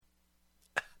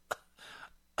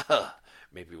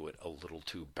Maybe went a little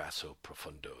too basso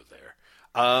profundo there.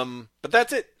 But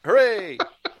that's it. Hooray!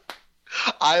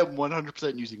 I am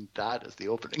 100% using that as the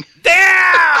opening.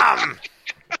 Damn!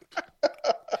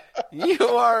 You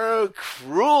are a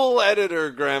cruel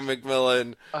editor, Graham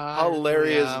McMillan.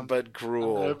 Hilarious but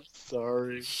cruel. I'm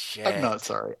sorry. Shit. I'm not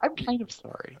sorry. I'm kind of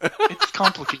sorry. It's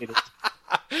complicated.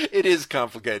 It is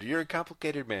complicated. You're a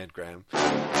complicated man, Graham.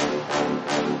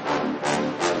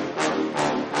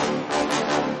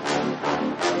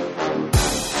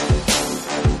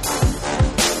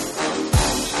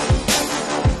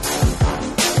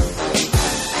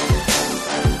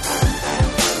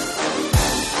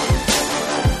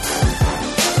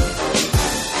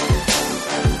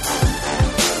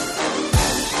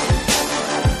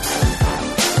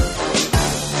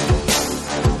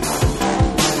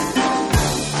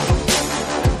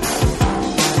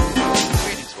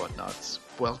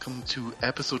 Welcome to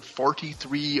episode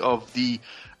 43 of the,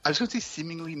 I was going to say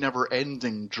seemingly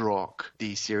never-ending Drock,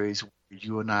 the series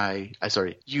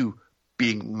where you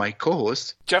being my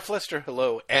co-host. Jeff Lester,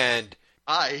 hello, and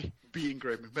I being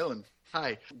Greg McMillan.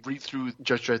 Hi. Read through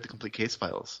Judge Dredd: The Complete Case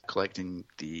Files, collecting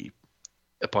the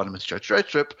eponymous Judge Dredd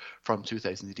strip from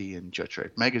 2000 AD in Judge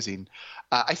Dredd magazine.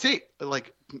 I say,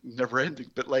 like,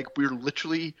 never-ending, but, like, we're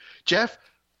literally, Jeff,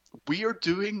 we are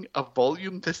doing a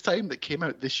volume this time that came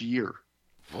out this year.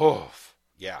 Whoa.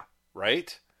 Yeah.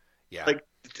 Right? Yeah. Like,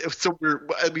 so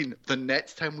the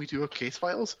next time we do a Case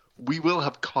Files, we will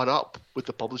have caught up with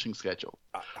the publishing schedule,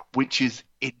 which is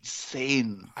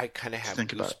insane. I kind of have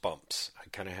goosebumps.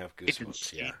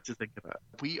 It's yeah. To think about.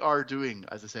 We are doing,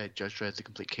 as I said, Judge Dredd: The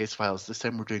Complete Case Files. This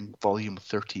time we're doing volume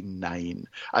 39.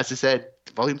 As I said,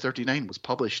 volume 39 was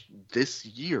published this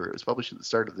year. It was published at the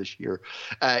start of this year.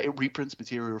 It reprints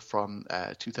material from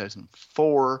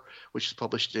 2004, which was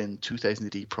published in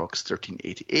 2000 AD Prox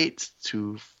 1388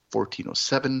 to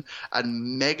 1407,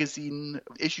 and magazine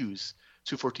issues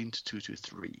 214 to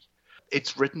 223.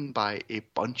 It's written by a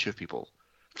bunch of people.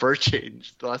 For a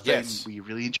change. The last time we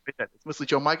really enjoyed that. It's mostly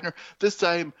John Wagner. This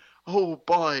time, oh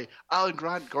boy, Alan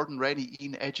Grant, Gordon Rennie,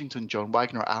 Ian Edgington, John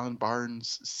Wagner, Alan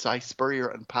Barnes, Cy Spurrier,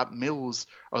 and Pat Mills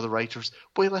are the writers.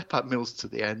 We left Pat Mills to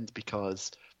the end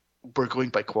because we're going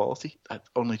by quality.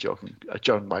 Only joking.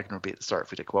 John Wagner will be at the start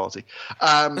if we did quality.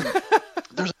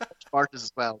 There's a bunch of artists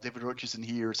as well. David Roach is in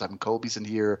here. Simon Colby's in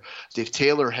here. Dave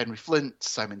Taylor, Henry Flint,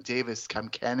 Simon Davis, Cam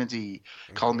Kennedy,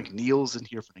 Colin McNeil's in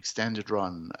here for an extended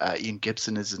run. Ian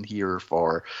Gibson is in here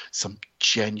for some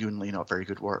genuinely not very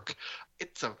good work.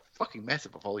 It's a fucking mess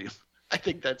of a volume. I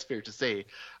think that's fair to say.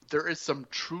 There is some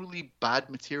truly bad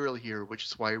material here, which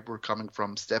is why we're coming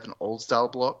from Stefan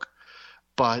Oldstyle block.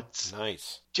 But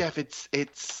nice, Jeff,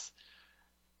 it's.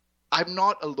 I'm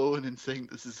not alone in saying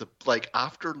this is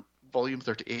after Volume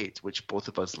 38, which both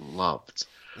of us loved.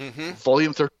 Mm-hmm.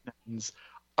 Volume 39's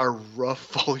a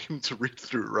rough volume to read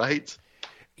through, right?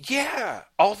 Yeah.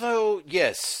 Although,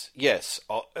 yes.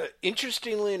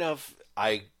 Interestingly enough,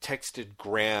 I texted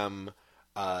Graham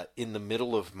in the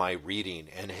middle of my reading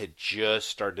and had just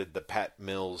started the Pat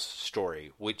Mills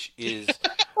story, which is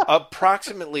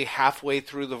approximately halfway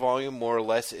through the volume, more or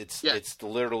less. It's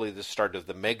literally the start of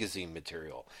the magazine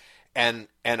material. And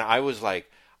I was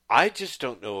like, I just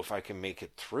don't know if I can make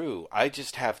it through. I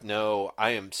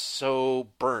am so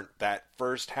burnt. That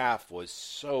first half was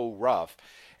so rough.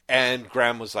 And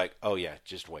Graham was like, oh yeah,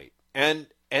 just wait. And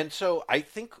so I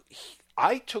think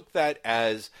I took that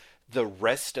as the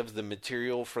rest of the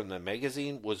material from the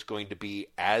magazine was going to be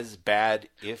as bad,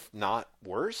 if not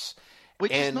worse.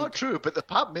 Which is not true, but the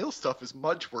Pat Mills stuff is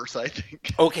much worse, I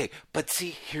think. Okay, but see,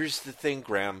 here's the thing,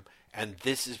 Graham. And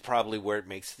this is probably where it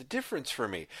makes the difference for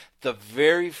me. The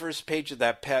very first page of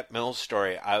that Pat Mills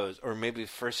story, or maybe the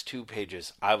first 2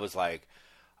 pages, I was like,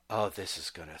 oh, this is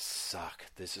going to suck.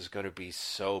 This is going to be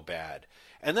so bad.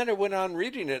 And then I went on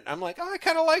reading it, and I'm like, oh, I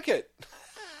kind of like it.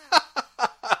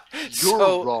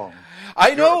 You're wrong.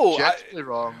 I know. You're objectively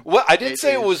wrong. Well, I didn't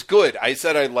say it was good. I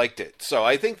said I liked it. So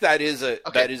I think that is a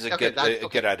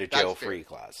get out of jail free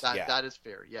class. That is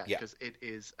fair. Yeah, because it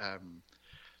is.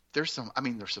 There's some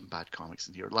bad comics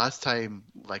in here. Last time,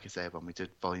 like I said, when we did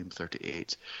volume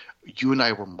 38, you and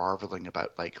I were marveling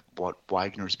about like what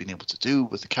Wagner's been able to do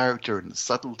with the character and the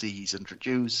subtlety he's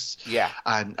introduced. Yeah.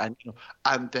 And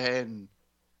then,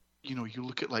 you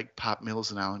look at like Pat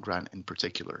Mills and Alan Grant in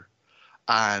particular,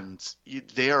 and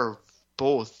they are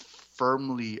both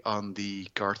firmly on the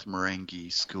Garth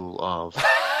Marenghi school of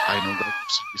I know that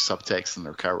subtext and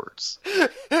they're cowards.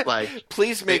 Like,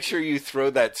 please make sure you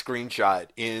throw that screenshot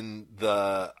in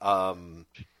the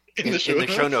in the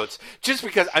show notes. Just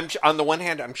because on the one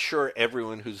hand, I'm sure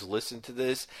everyone who's listened to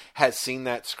this has seen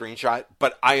that screenshot,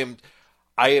 but I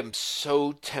I am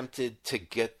so tempted to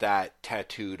get that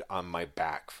tattooed on my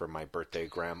back for my birthday,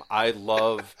 Graham. I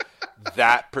love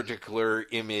that particular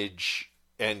image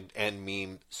and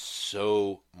meme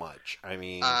so much. I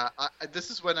mean, this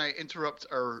is when I interrupt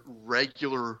our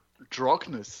regular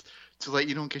drockness to let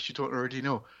you know, in case you don't already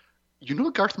know. You know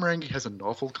Garth Marenghi has a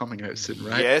novel coming out soon,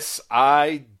 right? Yes,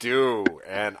 I do.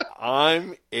 And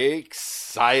I'm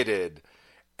excited.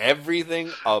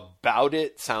 Everything about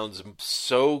it sounds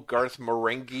so Garth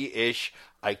Marenghi-ish.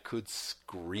 I could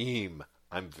scream.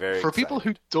 I'm very For excited. people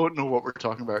who don't know what we're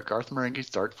talking about, Garth Marenghi's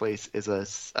Dark Place is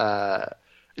it's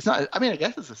not. I mean, I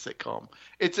guess it's a sitcom.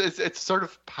 It's sort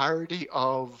of parody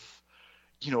of,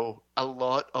 a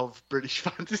lot of British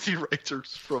fantasy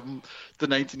writers from the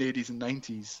 1980s and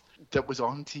 90s that was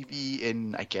on TV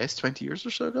in, I guess, 20 years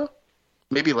or so ago.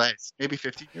 Maybe less. Maybe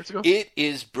 15 years ago. It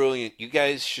is brilliant. You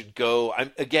guys should go.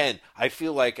 I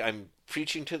feel like I'm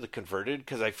preaching to the converted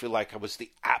because I feel like I was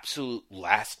the absolute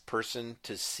last person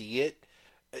to see it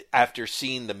after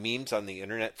seeing the memes on the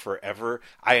internet forever.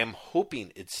 I am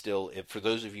hoping it's still, for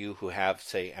those of you who have,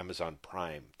 say, Amazon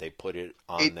Prime, they put it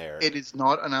on there. It is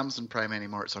not on Amazon Prime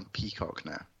anymore. It's on Peacock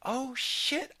now. Oh,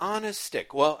 shit, on a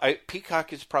stick. Well,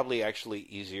 Peacock is probably actually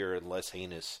easier and less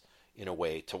heinous in a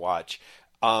way to watch.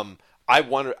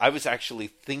 I was actually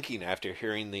thinking after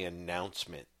hearing the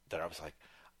announcement that I was like,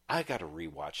 I got to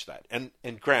rewatch that. And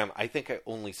Graham, I think I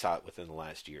only saw it within the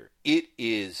last year.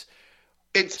 It's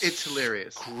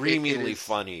hilarious. Screamingly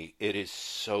funny. It is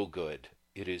so good.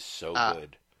 It is so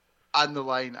good. And the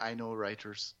line, "I know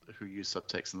writers who use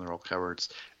subtext and they're all cowards,"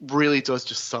 really does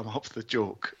just sum up the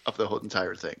joke of the whole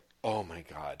entire thing. Oh my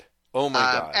god. Oh my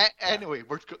god. Anyway,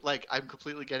 I'm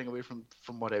completely getting away from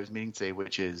what I was meaning to say,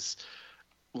 which is,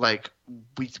 like,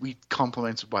 we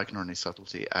complimented Wagner on his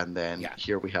subtlety, and then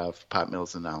here we have Pat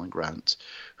Mills and Alan Grant,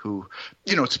 who,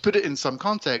 to put it in some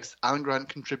context, Alan Grant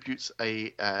contributes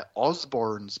a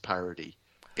Osborne's parody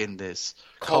in this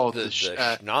called the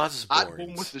Schnozborns. At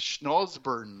Home with the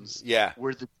Schnozborns. Yeah.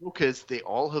 Where the joke is they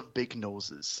all have big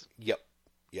noses. Yep.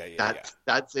 Yeah.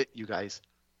 That's it, you guys.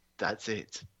 That's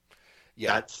it.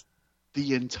 Yeah. That's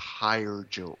the entire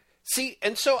joke. See,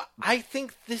 and so I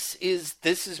think this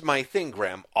is my thing,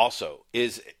 Graham, also,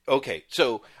 is, okay,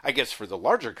 so I guess for the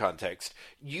larger context,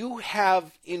 you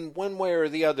have, in one way or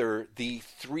the other, the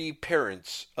three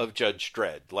parents of Judge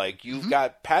Dredd. Like, you've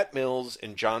got Pat Mills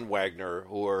and John Wagner,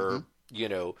 who are,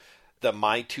 the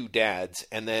My Two Dads,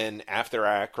 and then after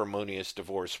acrimonious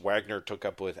divorce, Wagner took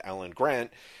up with Alan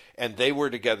Grant, and they were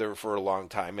together for a long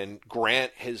time, and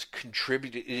Grant has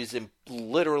contributed. It is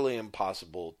literally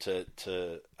impossible to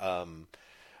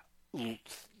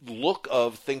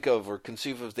think of, or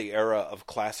conceive of the era of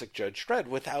classic Judge Dredd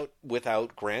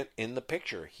without Grant in the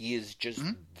picture. He is just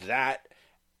that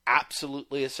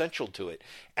absolutely essential to it.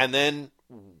 And then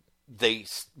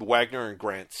Wagner and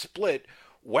Grant split.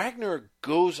 Wagner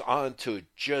goes on to,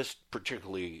 just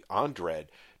particularly on Dredd,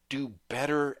 do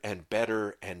better and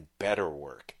better and better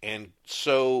work. And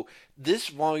so this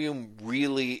volume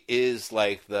really is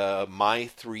like the My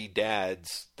Three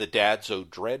Dads, the Dads O'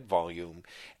 Dredd volume.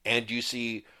 And you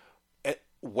see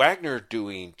Wagner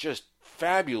doing just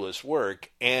fabulous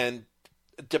work. And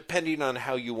depending on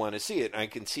how you want to see it, I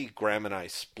can see Graham and I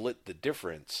split the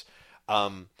difference.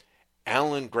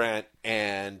 Alan Grant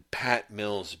and Pat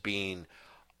Mills being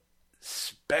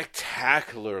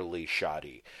spectacularly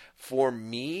shoddy. For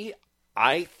me,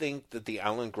 I think that the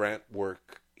Alan Grant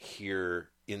work here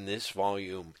in this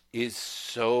volume is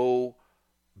so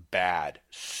bad.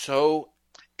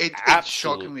 It's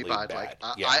shockingly bad. Like,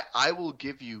 I will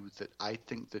give you that. I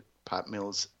think that Pat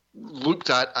Mills,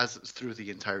 looked at as through the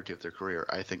entirety of their career,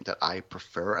 I think that I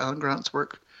prefer Alan Grant's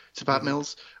work to Pat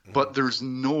Mills. But there's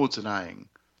no denying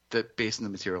that, based on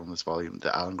the material in this volume,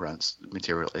 that Alan Grant's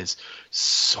material is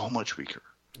so much weaker.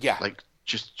 Yeah. Like,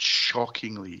 just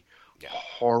shockingly,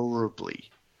 horribly,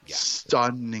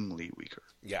 stunningly weaker.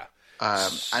 Yeah.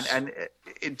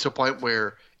 And to a point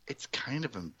where it's kind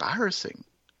of embarrassing.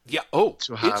 Yeah. Oh,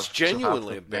 it's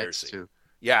genuinely embarrassing.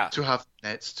 To have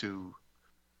nets to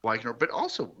Wagner, but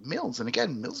also Mills. And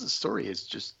again, Mills' story is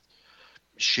just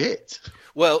shit.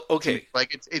 Well, okay.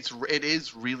 Like, it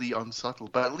is really unsubtle,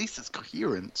 but at least it's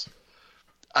coherent.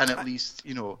 And at least,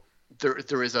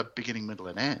 there is a beginning, middle,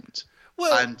 and end.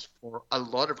 Well, and for a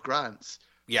lot of Grants,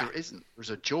 there isn't. There's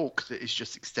a joke that is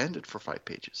just extended for 5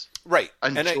 pages. Right.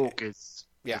 And joke is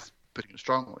putting it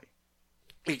strongly.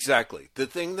 Exactly. The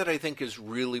thing that I think is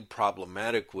really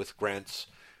problematic with Grant's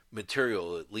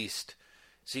material, at least,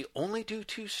 does he only do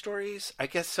 2 stories? I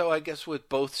guess so. I guess with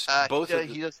both of the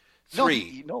he does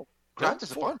 3. Grant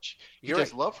does a bunch. He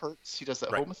does Love Hurts. He does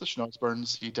At Home with the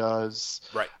Schnozborns. He does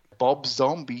Bob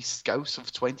Zombie, Scouse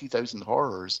of 20,000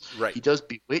 Horrors. Right. He does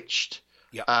Bewitched.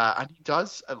 Yeah. And he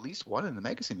does at least one in the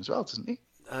magazine as well, doesn't he?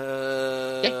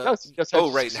 Yeah, he does. He does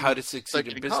right. How to succeed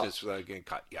in business without getting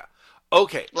caught. Yeah.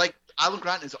 Okay. Like, Alan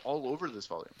Grant is all over this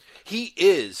volume. He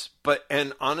is,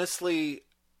 and honestly,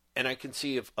 and I can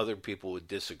see if other people would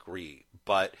disagree,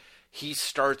 but he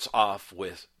starts off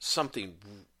with something.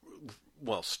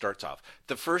 Well, starts off.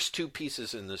 The first two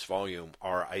pieces in this volume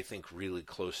are, I think, really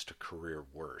close to career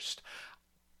worst.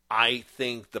 I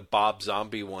think the Bob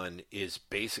Zombie one is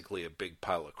basically a big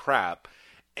pile of crap.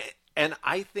 And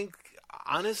I think,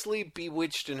 honestly,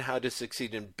 Bewitched and How to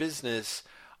Succeed in Business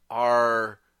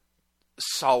are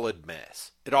solid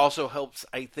mess. It also helps,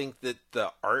 I think, that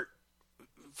the art,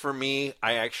 for me,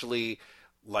 I actually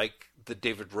like the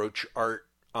David Roach art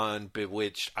on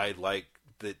Bewitched.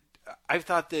 I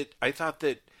thought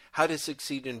that How to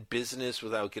Succeed in Business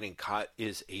Without Getting Caught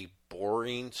is a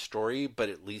boring story, but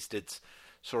at least it's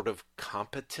sort of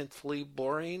competently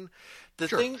boring. The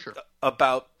thing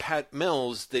about Pat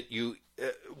Mills that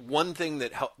one thing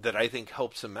that I think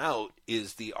helps him out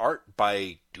is the art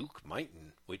by Duke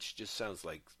Mighton, which just sounds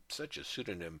like such a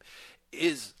pseudonym.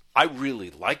 I really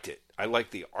liked it. I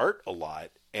like the art a lot,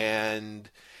 and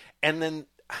then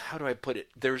how do I put it?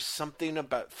 There's something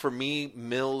about, for me,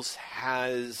 Mills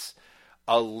has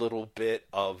a little bit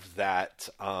of that.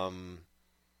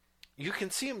 You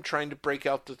can see him trying to break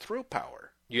out the thrill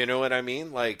power. You know what I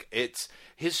mean? Like,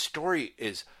 his story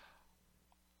is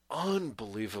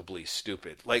unbelievably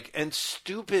stupid, and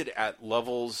stupid at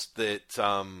levels that,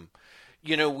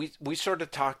 we sort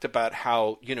of talked about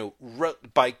how,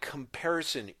 by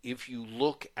comparison, if you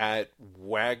look at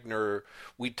Wagner,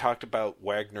 we talked about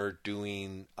Wagner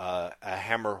doing a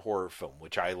Hammer horror film,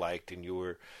 which I liked, and you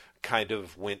were kind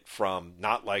of went from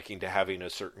not liking to having a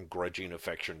certain grudging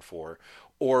affection for,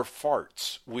 or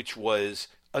Farts, which was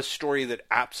a story that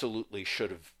absolutely should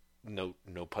have, no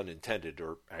pun intended,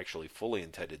 or actually fully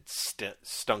intended,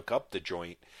 stunk up the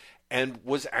joint, and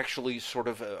was actually sort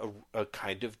of a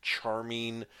kind of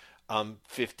charming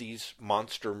 50s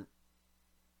monster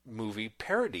movie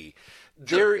parody.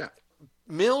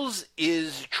 Mills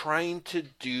is trying to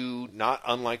do, not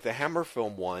unlike the Hammer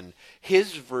film one,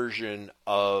 his version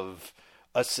of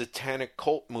a satanic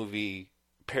cult movie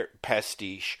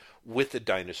pastiche with a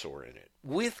dinosaur in it,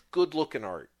 with good-looking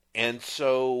art. And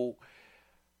so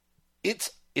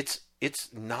it's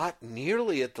not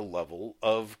nearly at the level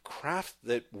of craft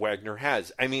that Wagner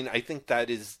has. I mean, I think that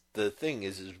is the thing,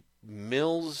 is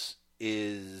Mills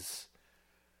has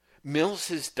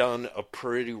done a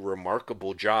pretty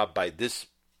remarkable job by this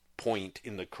point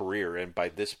in the career, and by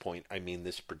this point, I mean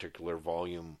this particular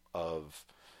volume of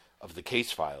the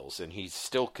case files, and he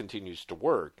still continues to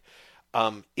work.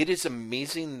 It is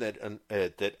amazing that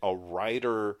a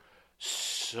writer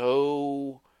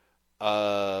so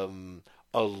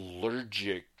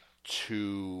allergic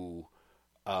to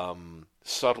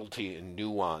subtlety and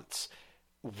nuance,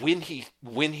 when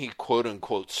he quote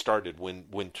unquote started,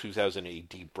 when 2000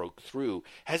 AD broke through,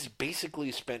 has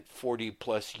basically spent 40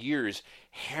 plus years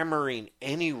hammering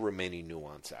any remaining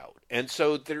nuance out. And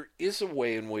so there is a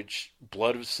way in which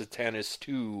Blood of Satanas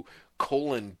 2 :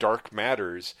 Dark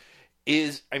Matters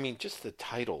is, I mean, just the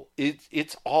title,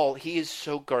 it's all, he is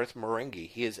so Garth Marenghi.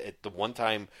 He is at the one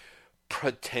time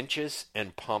pretentious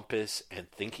and pompous and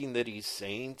thinking that he's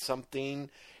saying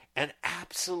something, and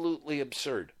absolutely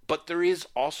absurd. But there is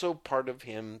also part of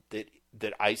him that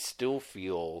I still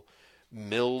feel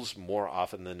Mills more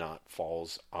often than not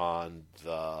falls on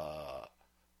the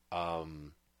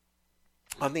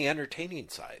entertaining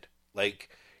side. Like,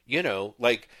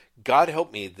 God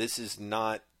help me, this is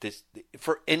not, this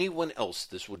for anyone else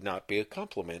this would not be a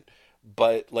compliment,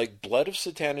 but like Blood of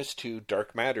Satanas 2: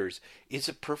 Dark Matters is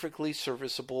a perfectly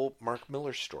serviceable Mark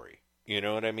Millar story. You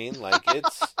know what I mean? Like,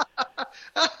 it's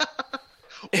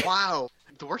wow.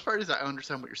 The worst part is I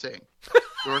understand what you're saying. The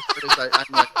worst part is I'm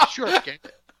like, sure, I get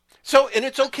it. So, and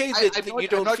it's okay that you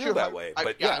don't feel that way.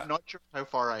 But I'm not sure how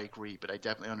far I agree, but I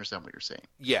definitely understand what you're saying.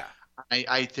 Yeah.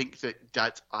 I think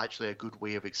that's actually a good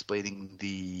way of explaining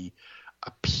the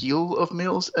appeal of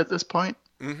Mills at this point.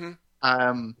 Mm-hmm.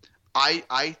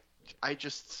 I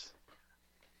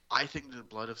think the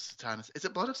Blood of Satanas, is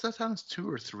it Blood of Satanas 2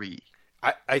 or 3?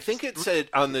 I think it said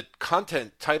on the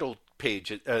content title page,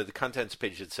 the contents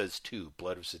page, it says 2,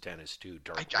 Blood of Satanas 2,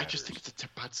 Dark Matters. I just think it's a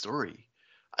bad story.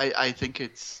 I think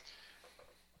it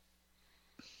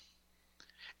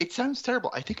sounds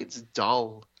terrible. I think it's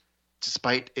dull,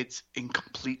 despite its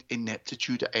incomplete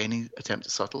ineptitude at any attempt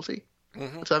at subtlety.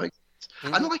 Mm-hmm. Does that make sense?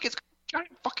 Mm-hmm. I don't like it's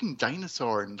giant fucking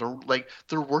dinosaur, and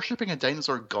they're worshiping a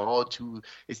dinosaur god who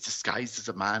is disguised as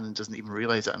a man and doesn't even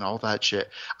realize it, and all that shit.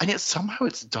 And yet somehow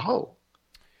it's dull.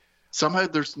 Somehow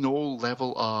there's no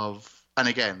level of, and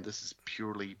again, this is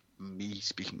purely me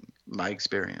speaking, my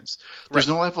experience. There's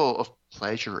no level of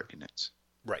pleasure in it.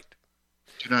 Right.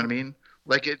 Do you know what I mean?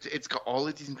 Like it's got all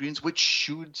of these ingredients which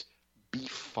should be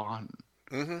fun.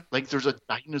 Mm-hmm. Like there's a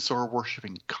dinosaur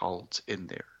worshipping cult in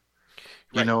there,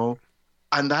 you Right. know,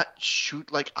 and that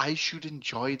I should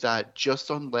enjoy that just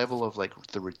on level of like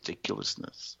the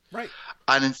ridiculousness. Right.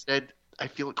 And instead, I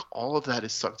feel like all of that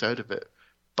is sucked out of it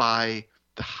by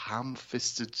the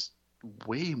ham-fisted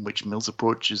way in which Mills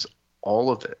approaches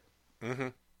all of it. Mm-hmm.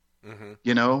 Mm-hmm.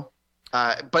 You know,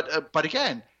 but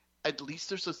again, at least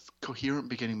there's a coherent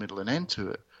beginning, middle, and end to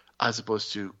it, as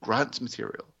opposed to Grant's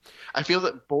material. I feel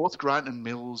that both Grant and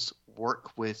Mills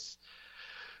work with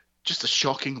just a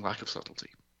shocking lack of subtlety.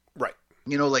 Right.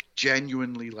 You know, like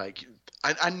genuinely, like,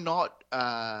 and not.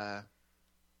 I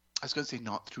was going to say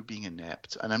not through being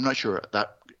inept, and I'm not sure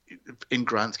that in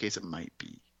Grant's case it might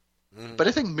be, but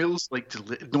I think Mills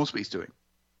knows what he's doing.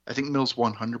 I think Mills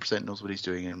 100% knows what he's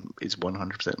doing and is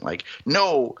 100% like,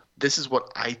 no, this is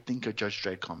what I think a Judge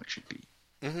Dredd comic should be.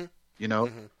 Mm-hmm. You know,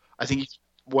 Mm-hmm. I think he's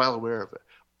well aware of it,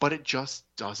 but it just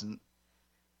doesn't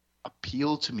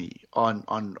appeal to me on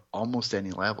almost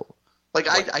any level. Like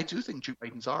Right. I do think Duke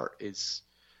Biden's art is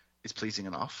pleasing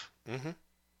enough, Mm-hmm.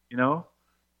 you know,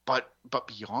 but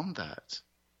beyond that,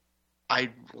 I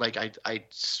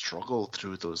struggle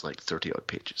through those like 30 odd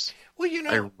pages. Well, you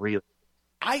know, I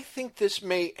I think this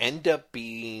may end up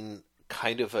being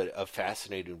kind of a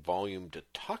fascinating volume to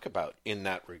talk about in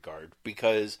that regard,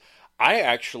 because I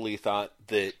actually thought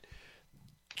that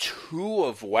two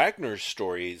of Wagner's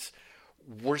stories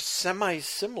were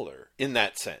semi-similar in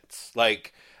that sense.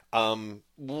 Like,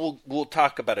 we'll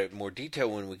talk about it in more detail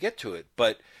when we get to it,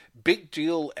 but Big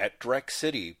Deal at Dreck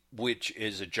City, which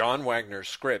is a John Wagner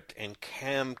script and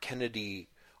Cam Kennedy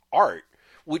art,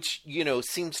 which, you know,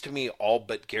 seems to me all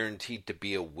but guaranteed to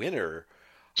be a winner.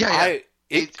 Yeah.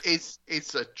 It's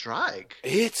a drag.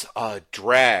 It's a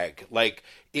drag. Like,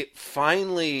 it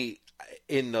finally,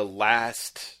 in the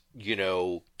last,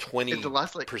 20%. In the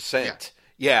last, like,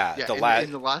 Yeah, in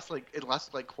the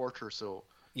last quarter or so.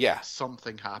 Yeah.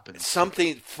 Something happens.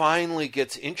 Something finally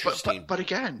gets interesting. But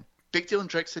again, Big Deal in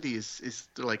Dreck City is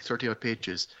like 30 odd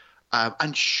pages.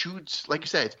 And should, like you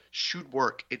said, should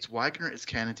work. It's Wagner, it's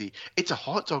Kennedy. It's a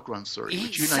hot dog run story.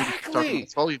 Which you and I started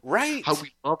with volume. Right. How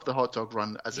we love the hot dog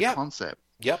run as a concept.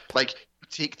 Yep. Like, you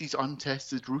take these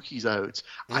untested rookies out,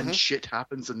 and shit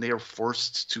happens, and they are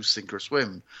forced to sink or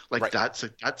swim. Like, that's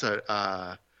an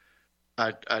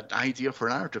idea for a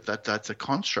narrative. That's a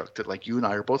construct that, like, you and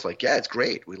I are both like, yeah, it's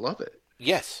great. We love it.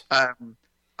 Yes. And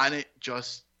it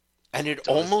just... And it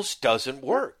almost doesn't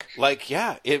work. Like,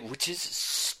 which is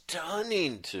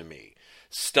stunning to me.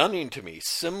 Stunning to me.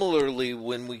 Similarly,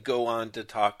 when we go on to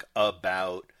talk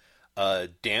about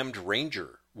Damned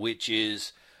Ranger, which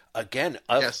is, again,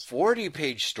 a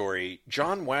 40-page story.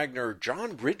 John Wagner,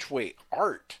 John Ridgway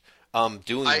art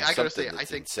doing I gotta something say,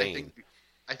 that's insane.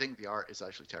 I think the art is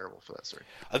actually terrible for that story.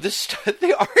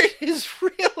 The art is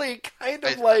really kind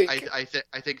of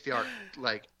I think the art,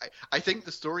 like, I think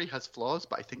the story has flaws,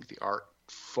 but I think the art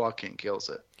fucking kills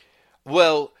it.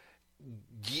 Well,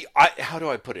 how do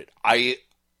I put it? I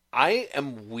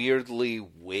am weirdly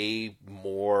way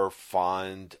more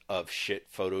fond of shit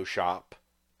Photoshop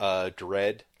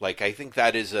Dredd. Like, I think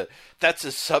that's a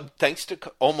thanks to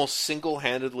almost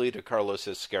single-handedly to Carlos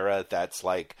Ezquerra, that's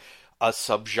like a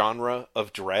subgenre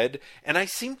of Dredd, and I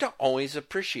seem to always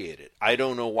appreciate it. I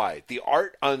don't know why. The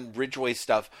art on Ridgway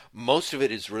stuff, most of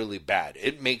it is really bad.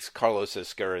 It makes Carlos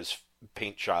Ezquerra's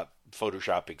paint shop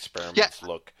Photoshop experiments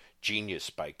look genius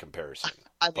by comparison.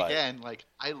 Again, like,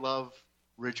 I love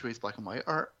Ridgway's black and white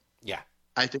art. Yeah.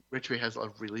 I think Ridgway has a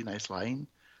really nice line.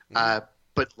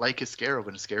 But like Ezquerra,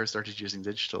 when Ezquerra started using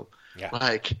digital,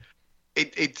 like,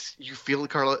 you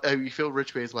feel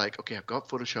Ridgway is like, okay, I've got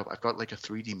Photoshop, I've got like a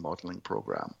 3D modeling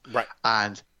program, right?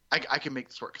 And I can make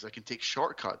this work because I can take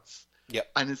shortcuts. Yep.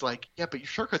 And it's like, yeah, but your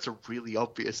shortcuts are really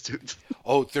obvious, dude.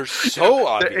 Oh, they're so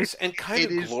obvious and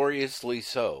kind of gloriously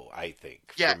so, I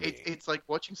think. Yeah, it's like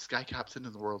watching Sky Captain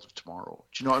in the World of Tomorrow.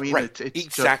 Do you know what I mean? Right.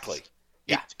 Exactly.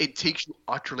 It takes you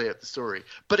utterly out of the story.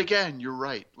 But again, you're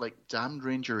right. Like, Damned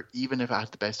Ranger, even if it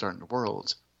had the best art in the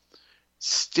world,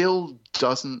 still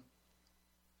doesn't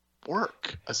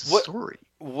work as a story.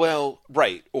 Well,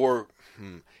 right. Or,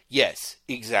 yes,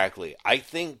 exactly. I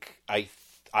think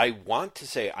I want to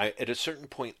say, at a certain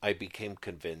point, I became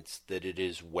convinced that it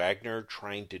is Wagner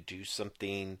trying to do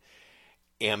something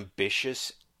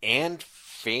ambitious and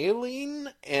failing,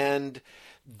 and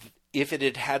if it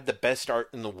had had the best art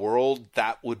in the world,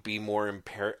 that would be more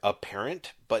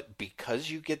apparent. But because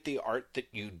you get the art that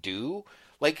you do,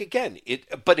 like again,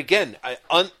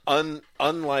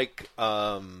 unlike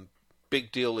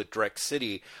Big Deal at Direct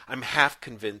City, I'm half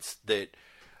convinced that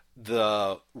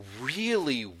the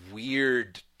really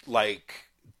weird like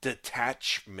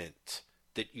detachment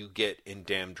that you get in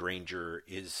Damned Ranger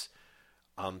is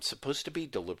supposed to be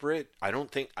deliberate. I don't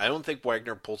think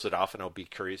Wagner pulls it off, and I'll be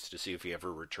curious to see if he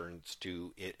ever returns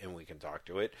to it and we can talk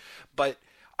to it. But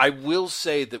I will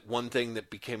say that one thing that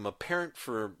became apparent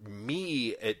for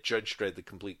me at Judge Dredd: The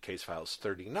Complete Case Files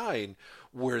 39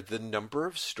 were the number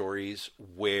of stories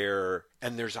where,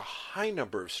 and there's a high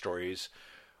number of stories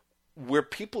where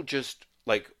people just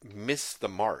like miss the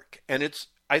mark. And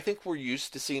I think we're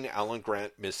used to seeing Alan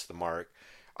Grant miss the mark.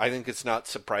 I think it's not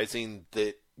surprising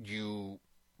that you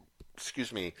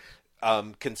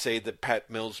can say that Pat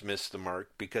Mills missed the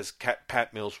mark, because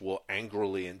Pat Mills will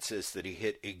angrily insist that he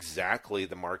hit exactly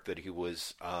the mark that he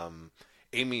was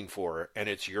aiming for, and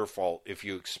it's your fault if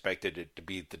you expected it to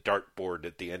be the dartboard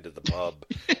at the end of the pub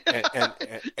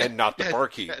and not the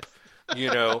barkeep,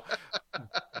 you know.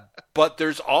 But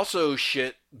there's also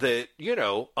shit that, you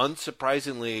know,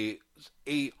 unsurprisingly,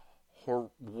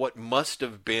 what must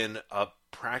have been a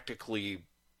practically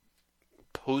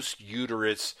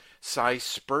post-uterus Cy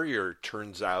Spurrier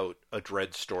turns out a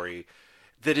Dredd story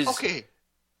that is okay.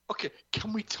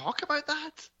 Can we talk about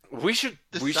that? We should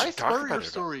Cy talk Spurrier about it.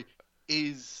 Story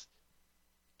is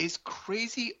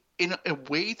crazy in a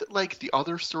way that like the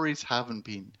other stories haven't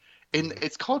been.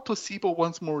 It's called Placebo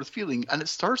Once More with Feeling, and it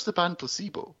stars the band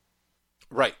Placebo.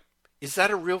 Right. Is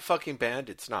that a real fucking band?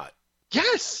 It's not.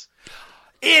 Yes.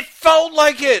 It felt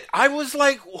like it. I was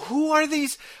like, who are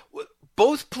these?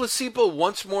 Both Placebo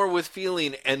Once More with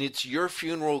Feeling and It's Your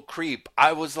Funeral Creep.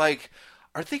 I was like,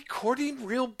 are they courting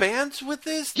real bands with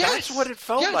this? Yes. That's what it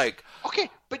felt like. Okay,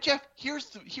 but Jeff, here's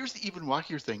the even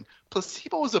wackier thing.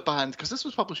 Placebo was a band, because this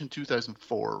was published in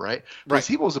 2004, right?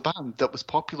 Placebo was a band that was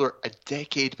popular a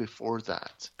decade before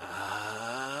that.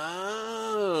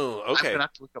 Oh, okay. I'm going to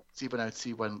have to look up Placebo now to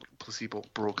see when Placebo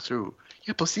broke through.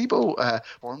 Yeah, Placebo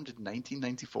formed in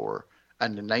 1994,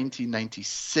 and in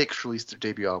 1996 released their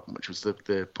debut album, which was the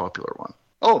popular one.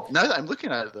 Oh, now that I'm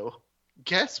looking at it, though,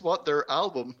 guess what their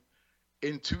album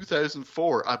in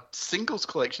 2004, a singles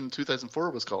collection in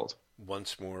 2004 was called?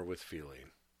 Once More with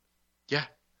Feeling. Yeah.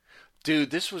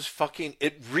 Dude, this was fucking.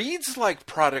 It reads like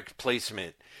product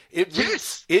placement. It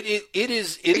yes. It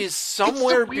is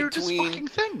somewhere between fucking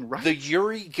thing, right? the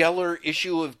Uri Geller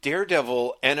issue of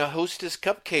Daredevil and a Hostess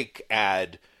Cupcake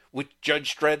ad with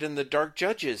Judge Dredd and the Dark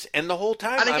Judges, and the whole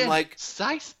time again, I'm like,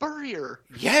 Cy Spurrier.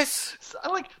 Yes.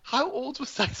 I'm like, how old was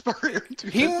Cy Spurrier in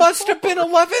 2004? He must have been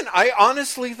 11. I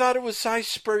honestly thought it was Cy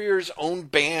Spurrier's own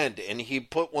band, and he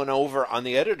put one over on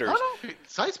the editors. No.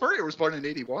 Cy Spurrier was born in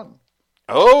 81.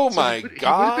 Oh so my God. He would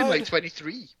have been like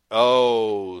 23.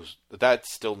 Oh,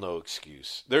 that's still no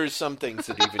excuse. There's some things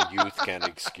that even youth can't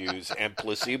excuse, and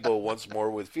Placebo Once More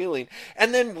with Feeling.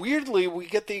 And then weirdly, we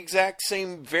get the exact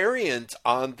same variant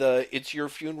on the It's Your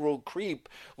Funeral Creep,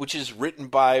 which is written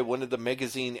by one of the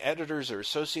magazine editors or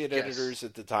associate editors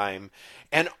at the time,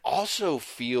 and also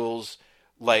feels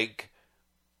like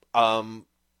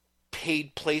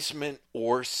paid placement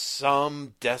or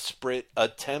some desperate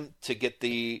attempt to get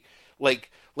the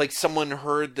like someone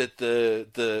heard that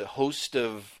the host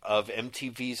of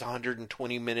MTV's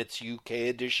 120 Minutes UK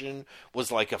edition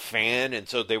was like a fan, and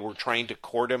so they were trying to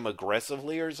court him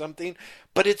aggressively or something.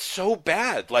 But it's so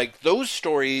bad. Like those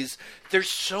stories, there's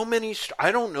so many.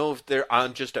 I don't know if they're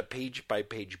on just a page by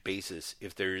page basis,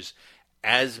 if there's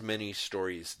as many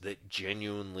stories that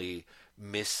genuinely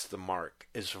miss the mark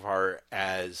as far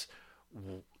as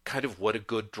kind of what a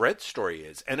good Dredd story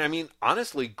is. And I mean,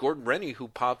 honestly, Gordon Rennie, who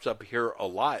pops up here a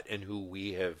lot and who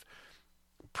we have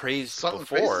praised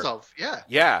before.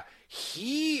 Yeah,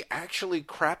 he actually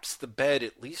craps the bed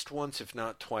at least once, if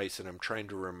not twice, and I'm trying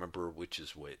to remember which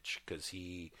is which, because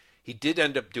he did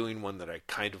end up doing one that I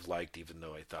kind of liked, even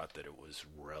though I thought that it was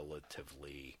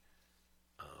relatively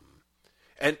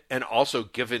and also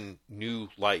given new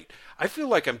light. I feel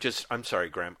like I'm sorry,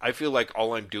 Graham. I feel like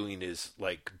all I'm doing is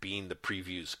like being the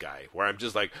previews guy, where I'm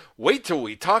just like, wait till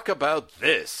we talk about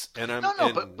this, and I'm not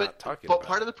talking about it. But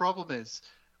part of the problem is,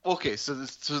 okay, so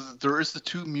there is the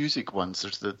two music ones.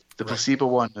 There's the Placebo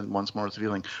one and Once More with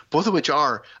Feeling, both of which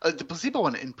are the Placebo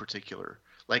one in particular.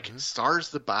 Like stars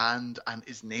the band and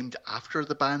is named after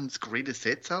the band's greatest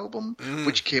hits album,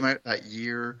 which came out that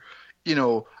year. You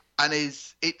know. And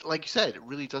it like you said, it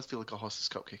really does feel like a Hostess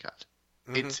Cupcake ad.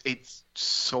 It's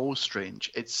so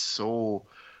strange. It's so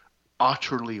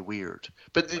utterly weird.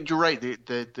 But you're right.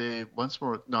 The once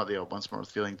more, not the once more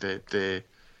feeling.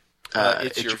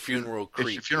 It's your funeral creep.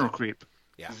 It's your funeral creep.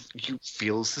 Yeah, You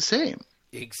feels the same.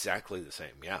 exactly the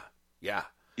same. Yeah, yeah.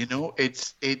 You know,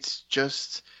 it's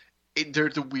just they're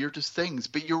the weirdest things.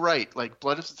 But you're right. Like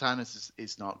Blood of Satanas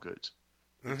is not good.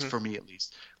 It's for me at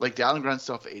least. Like the Alan Grant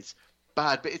stuff is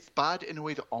bad, but it's bad in a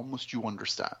way that almost you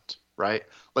understand, right?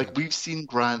 Like we've seen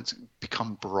Grant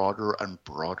become broader and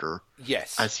broader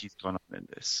Yes. as he's gone on in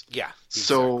this. Yeah.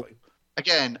 So Exactly.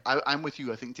 again, I'm with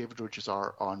you. I think David Roach's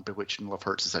art on Bewitched and Love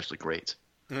Hurts is actually great.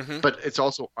 Mm-hmm. But it's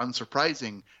also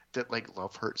unsurprising that like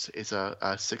Love Hurts is a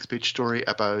 6-page story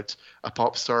about a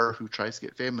pop star who tries to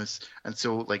get famous and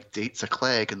so like dates a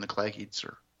Clegg and the Clegg eats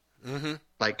her. Mm-hmm.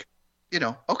 Like, you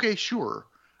know, okay, sure.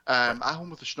 At Home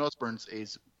with the Schnozzburns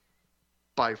is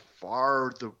by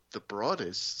far the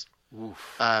broadest.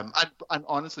 Oof. And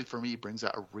honestly, for me, brings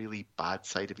out a really bad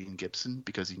side of Ian Gibson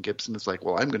because Ian Gibson is like,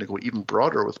 well, I'm going to go even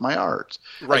broader with my art.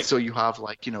 Right. And so you have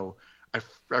like, you know,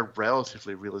 a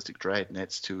relatively realistic Dread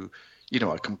next to, you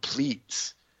know, a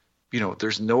complete, you know,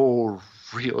 there's no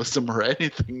realism or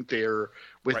anything there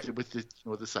with the you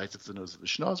know the size of the nose of the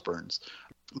Schnozzburns.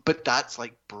 But that's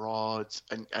like broad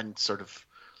and sort of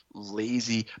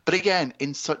lazy. But again,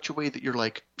 in such a way that you're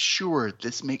like, sure,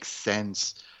 this makes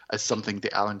sense as something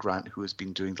that Alan Grant, who has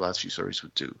been doing the last few stories,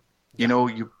 would do. You know,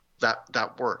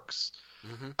 that works.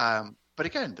 Mm-hmm. But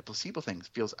again, the placebo thing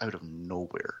feels out of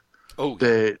nowhere. Oh,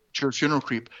 The Church Funeral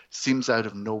Creep seems out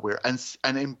of nowhere, and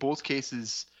in both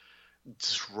cases,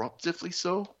 disruptively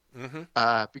so.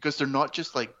 Mm-hmm. Because they're not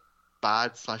just like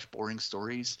bad / boring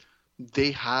stories.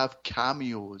 They have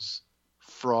cameos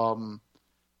from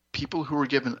people who were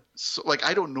given, so, like,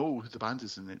 I don't know who the band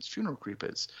is in its Funeral Creep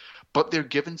is, but they're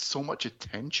given so much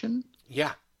attention.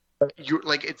 Yeah. You're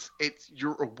like, it's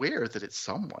you're aware that it's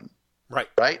someone, Right.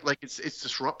 right? Like it's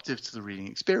disruptive to the reading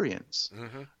experience.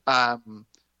 Mm-hmm.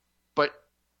 But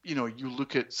you know, you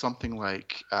look at something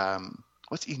like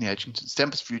what's Ian Edgington's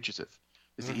Tempest Fugitive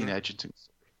is the Ian Edgington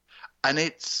story, and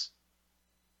it's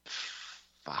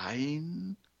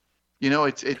fine. You know,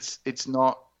 it's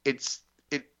not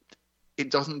it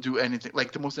doesn't do anything.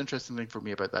 Like the most interesting thing for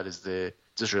me about that is the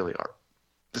Disraeli art.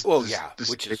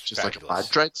 Which is just fabulous. like a bad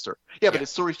Dread story. Yeah, but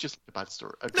its story's just like a bad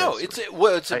story. No, it's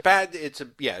a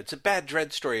bad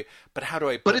Dread story. But how do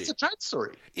I put it? But it's a Dread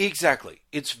story. Exactly.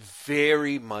 It's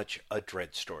very much a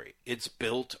Dread story. It's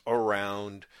built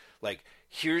around like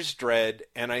here's Dread,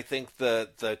 and I think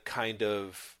the kind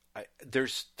of there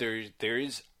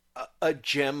is a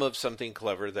gem of something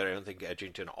clever that I don't think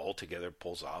Edgington altogether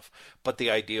pulls off. But the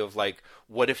idea of like,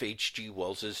 what if H.G.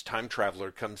 Wells's Time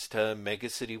Traveler comes to Mega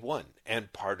City 1?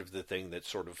 And part of the thing that's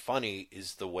sort of funny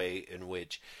is the way in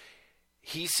which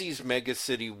he sees Mega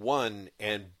City 1,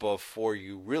 and before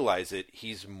you realize it,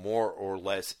 he's more or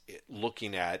less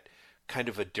looking at kind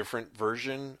of a different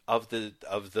version of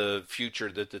the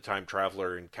future that the Time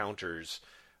Traveler encounters,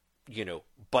 you know,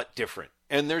 but different.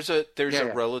 And there's a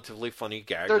relatively funny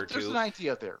gag or two. There's an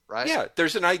idea there, right? Yeah,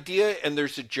 there's an idea and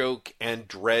there's a joke, and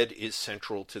Dread is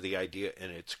central to the idea,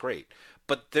 and it's great.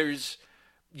 But there's,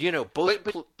 you know, both.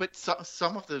 But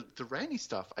some of the Rennie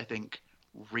stuff, I think,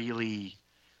 really,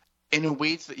 in a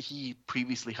way that he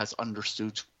previously has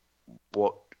understood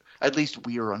what at least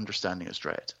we are understanding as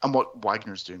Dread and what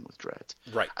Wagner's doing with Dread.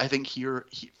 Right. I think here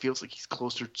he feels like he's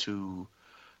closer to,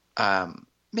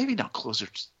 maybe not closer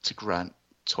to Grant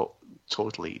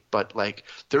totally, but like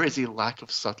there is a lack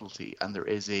of subtlety and there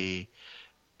is a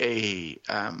I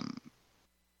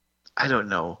don't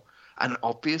know, an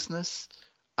obviousness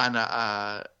and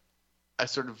a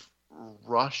sort of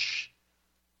rush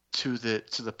to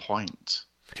the point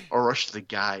or rush to the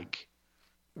gag,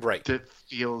 right? That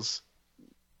feels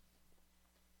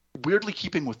weirdly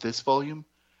keeping with this volume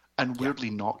and weirdly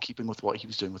not keeping with what he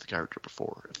was doing with the character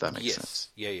before, if that makes sense.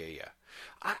 Yeah.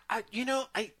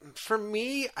 For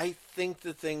me, I think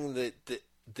the thing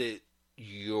that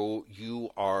you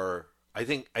are, I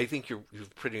think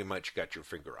you've pretty much got your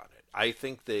finger on it. I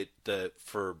think that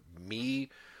for me,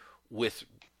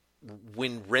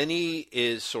 when Rennie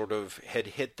is sort of had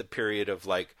hit the period of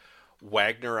like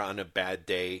Wagner on a bad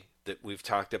day that we've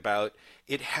talked about,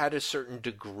 it had a certain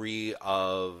degree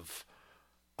of,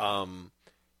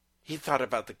 he thought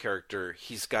about the character.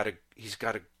 He's got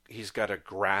a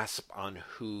grasp on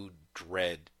who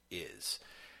Dread is.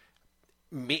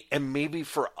 And maybe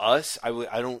for us,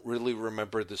 I don't really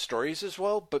remember the stories as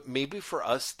well, but maybe for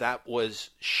us that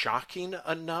was shocking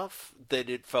enough that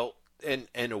it felt and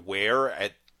aware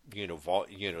at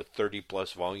 30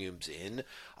 plus volumes in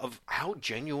of how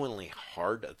genuinely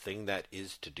hard a thing that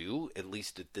is to do, at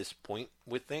least at this point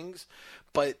with things.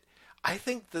 But I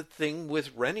think the thing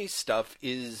with Rennie's stuff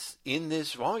is in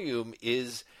this volume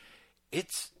is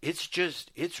it's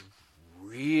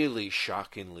really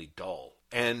shockingly dull.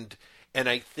 And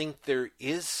I think there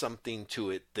is something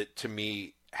to it that to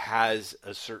me has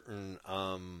a certain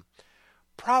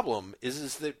problem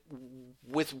is that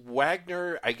with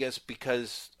Wagner, I guess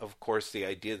because of course the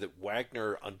idea that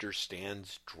Wagner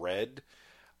understands dread,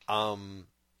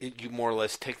 you more or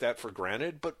less take that for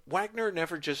granted. But Wagner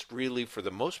never just really, for the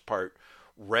most part,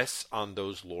 rests on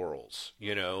those laurels.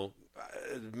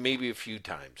 Maybe a few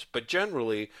times, but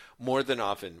generally, more than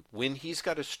often, when he's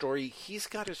got a story, he's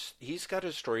got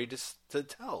a story to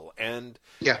tell. And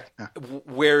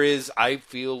whereas I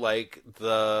feel like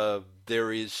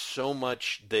there is so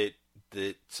much that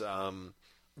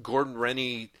Gordon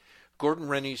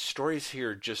Rennie's stories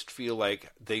here just feel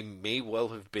like they may well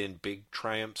have been big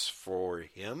triumphs for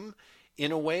him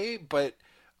in a way, but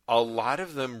a lot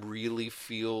of them really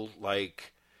feel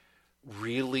like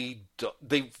they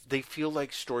feel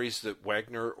like stories that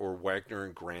Wagner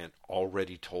and Grant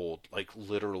already told, like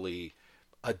literally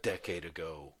a decade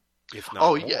ago, if not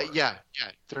more. Yeah.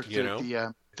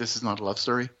 This Is Not a Love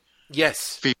Story.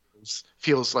 Yes,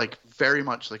 feels like very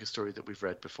much like a story that we've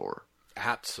read before.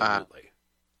 Absolutely.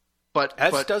 But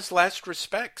does Last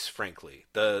Respects, frankly,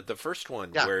 the first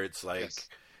one, where it's like,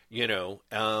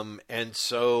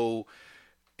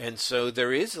 and so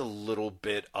there is a little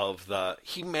bit of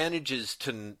he manages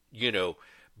to,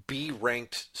 be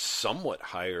ranked somewhat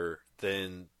higher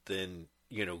than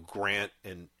Grant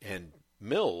and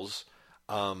Mills,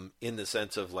 in the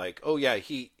sense of like, oh yeah,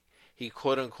 he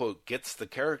quote unquote gets the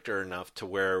character enough to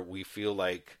where we feel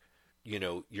like,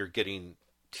 you're getting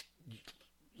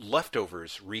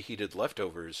reheated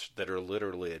leftovers that are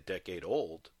literally a decade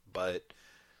old, but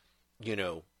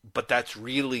that's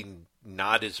really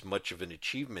not as much of an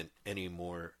achievement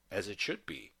anymore as it should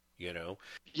be,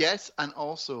 Yes, and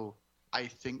also I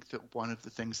think that one of the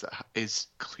things that is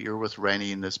clear with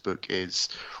Rennie in this book is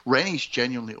Rennie's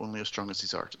genuinely only as strong as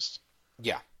his artist.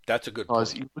 Yeah, that's a good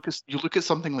point. You look at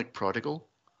something like Prodigal,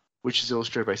 which is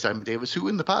illustrated by Simon Davis, who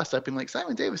in the past I've been like,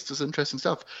 Simon Davis does interesting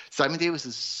stuff. Simon Davis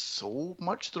is so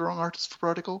much the wrong artist for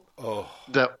Prodigal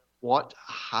that what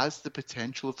has the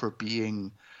potential for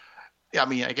being, I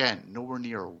mean, again, nowhere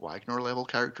near a Wagner level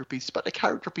character piece, but a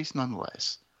character piece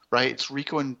nonetheless, right? It's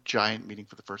Rico and Giant meeting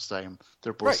for the first time.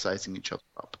 They're both sizing each other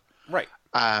up. Right.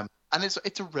 And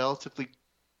it's a relatively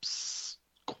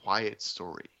quiet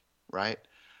story, right?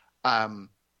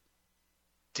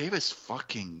 Davis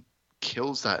fucking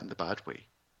kills that in the bad way.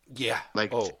 Yeah.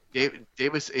 Like,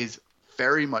 Davis is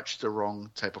very much the wrong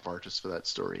type of artist for that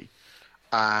story.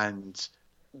 And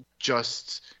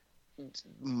just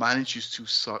manages to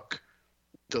suck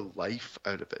the life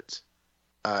out of it.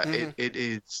 It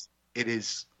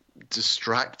is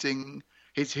distracting.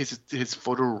 His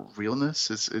photo realness,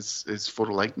 his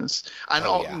photo likeness, and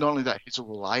not only that, his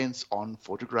reliance on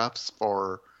photographs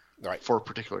for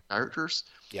particular characters.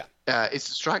 Yeah, it's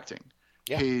distracting.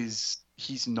 Yeah.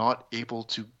 He's not able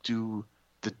to do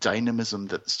the dynamism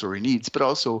that the story needs, but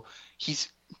also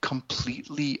he's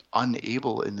completely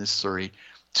unable in this story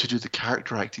to do the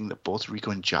character acting that both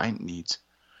Rico and Giant need,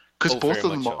 because both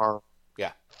of them are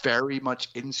very much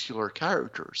insular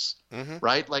characters,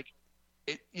 right? Like,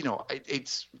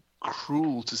 it's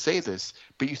cruel to say this,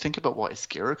 but you think about what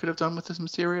Iscaro could have done with this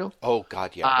material. Oh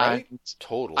God, yeah, right,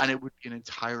 totally, and it would be an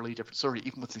entirely different story,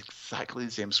 even with exactly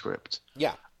the same script.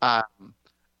 Yeah,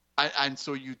 and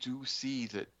so you do see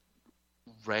that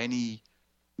Rennie,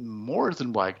 more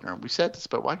than Wagner, and we've said this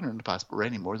about Wagner in the past, but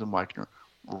Rennie more than Wagner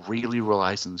really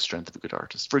relies on the strength of a good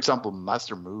artist. For example,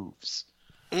 Master Moves.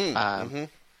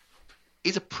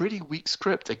 It's a pretty weak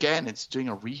script. Again, it's doing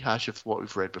a rehash of what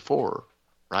we've read before,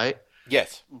 right?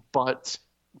 Yes. But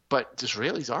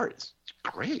Disraeli's art is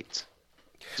great.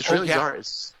 Disraeli's art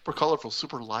is super colorful,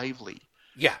 super lively.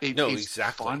 Yeah, it's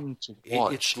exactly. Fun to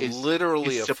watch. It's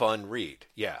literally a fun read.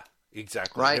 Yeah,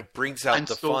 exactly. Right. And it brings out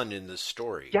the fun in the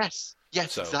story. Yes,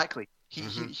 exactly.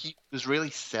 He Disraeli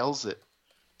sells it.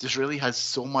 Disraeli has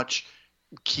so much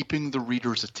keeping the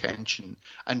reader's attention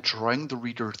and drawing the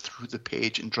reader through the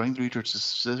page and drawing the reader to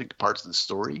specific parts of the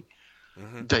story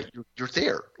that you're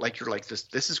there. Like, you're like,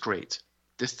 this is great.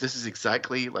 This is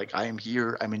exactly like, I am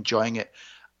here. I'm enjoying it.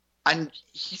 And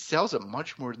he sells it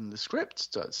much more than the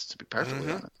script does, to be perfectly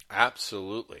honest.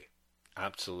 Absolutely.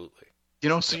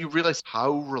 So you realize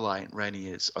how reliant Rennie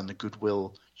is on the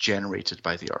goodwill generated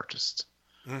by the artist.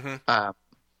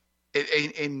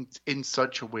 In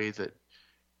such a way that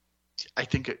I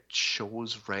think it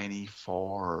shows Rennie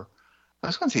for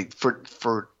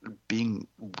being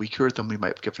weaker than we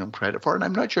might have given him credit for, and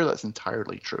I'm not sure that's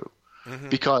entirely true.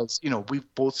 because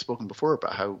we've both spoken before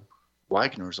about how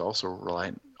Wagner is also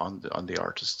reliant on the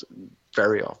artist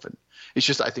very often. It's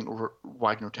just I think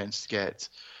Wagner tends to get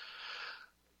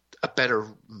a better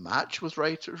match with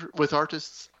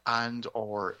artists, and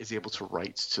or is able to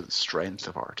write to the strength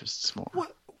of artists more. Well,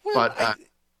 but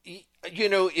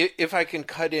if I can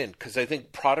cut in, because I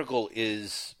think Prodigal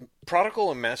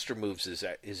and Master Moves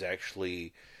is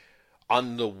actually,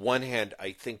 on the one hand,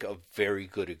 I think a very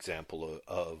good example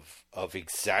of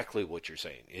exactly what you're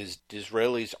saying. Is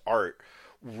Disraeli's art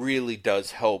really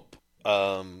does help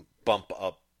bump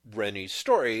up Rennie's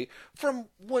story from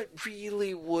what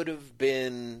really would have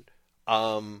been,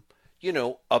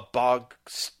 a bog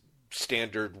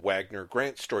standard Wagner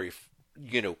Grant story,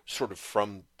 sort of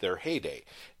from their heyday,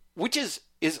 which is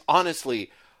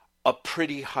honestly a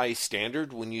pretty high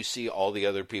standard when you see all the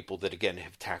other people that, again,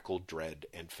 have tackled Dredd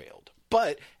and failed.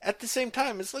 But at the same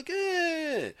time, it's like,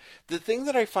 The thing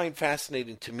that I find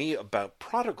fascinating to me about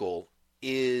Prodigal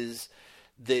is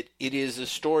that it is a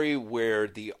story where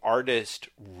the artist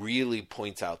really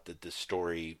points out that the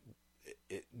story,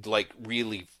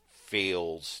 really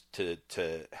fails to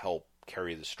help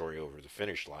carry the story over the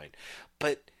finish line.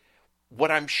 But what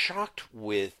I'm shocked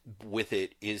with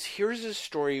it is, here's a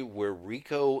story where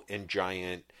Rico and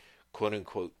Giant, quote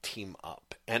unquote, team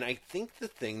up. And I think the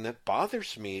thing that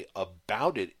bothers me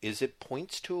about it is it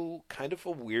points to kind of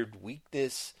a weird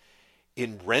weakness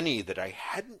in Rennie that I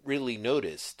hadn't really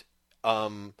noticed.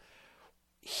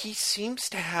 He seems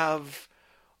to have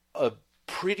a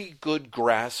pretty good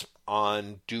grasp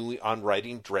on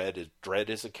writing Dredd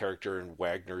as a character in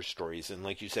Wagner's stories, and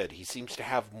like you said, he seems to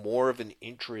have more of an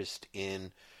interest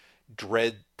in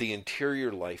Dredd, the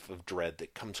interior life of Dredd,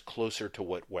 that comes closer to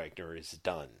what Wagner has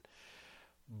done.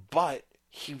 But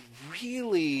he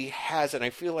really has, and I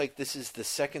feel like this is the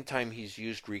second time he's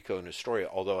used Rico in a story,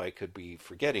 although I could be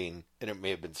forgetting, and it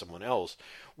may have been someone else,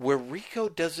 where Rico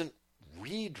doesn't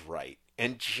read right.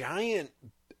 And Giant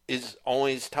is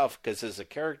always tough because as a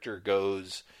character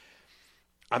goes,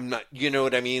 I'm not, you know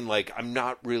what I mean? Like, I'm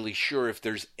not really sure if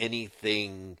there's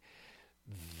anything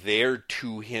there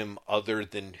to him other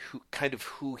than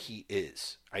who he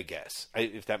is, I guess,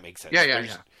 if that makes sense. Yeah.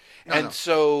 No.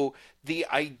 So the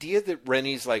idea that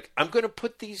Rennie's like, I'm going to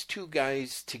put these two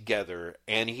guys together,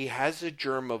 and he has a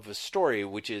germ of a story,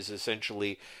 which is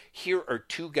essentially, here are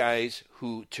two guys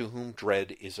to whom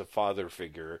Dredd is a father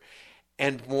figure,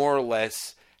 and more or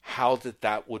less how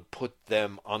that would put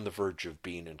them on the verge of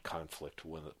being in conflict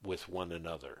with one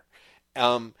another.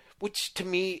 Which to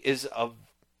me is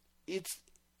it's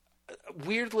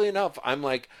weirdly enough, I'm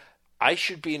like, I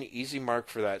should be an easy mark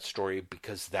for that story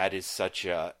because that is such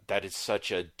a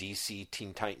DC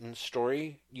Teen Titans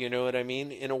story, you know what I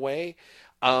mean, in a way.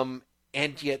 And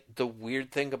yet the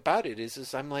weird thing about it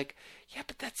is I'm like, yeah,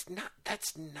 but that's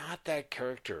not that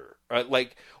character.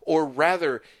 Or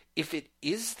rather, if it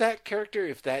is that character,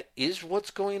 if that is what's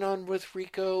going on with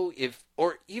Rico,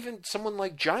 or even someone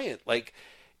like Giant, like,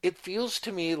 it feels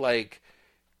to me like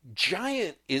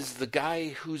Giant is the guy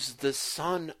who's the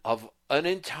son of an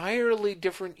entirely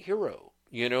different hero.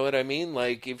 You know what I mean?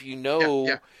 Like, if you know...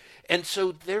 Yeah. And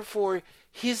so, therefore,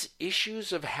 his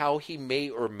issues of how he may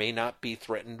or may not be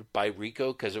threatened by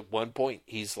Rico, because at one point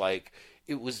he's like,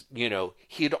 it was,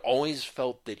 he had always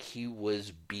felt that he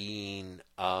was being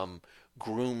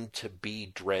groomed to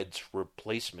be Dredd's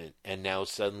replacement, and now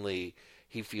suddenly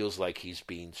he feels like he's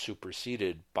being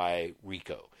superseded by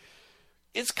Rico.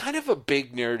 It's kind of a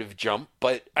big narrative jump,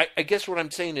 but I guess what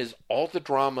I'm saying is all the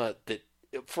drama that,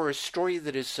 for a story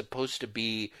that is supposed to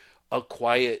be a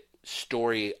quiet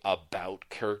story about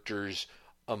characters'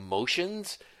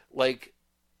 emotions, like,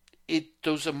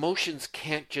 those emotions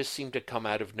can't just seem to come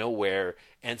out of nowhere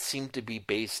and seem to be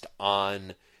based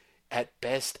on, at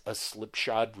best, a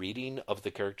slipshod reading of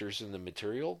the characters in the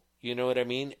material. You know what I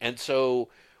mean? And so,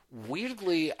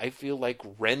 weirdly, I feel like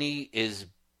Rennie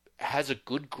has a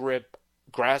good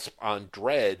grasp on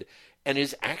Dredd and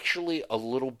is actually a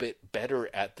little bit better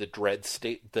at the Dredd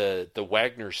the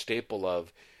Wagner staple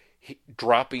of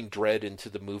dropping Dredd into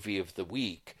the movie of the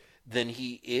week than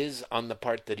he is on the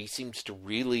part that he seems to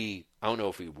really, I don't know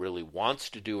if he really wants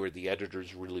to do or the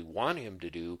editors really want him to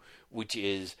do, which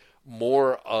is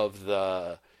more of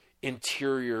the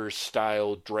interior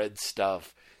style Dredd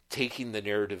stuff, taking the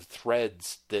narrative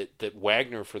threads that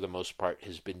Wagner for the most part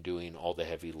has been doing all the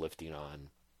heavy lifting on,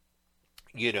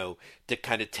 to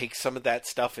kind of take some of that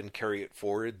stuff and carry it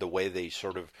forward the way they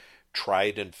sort of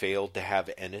tried and failed to have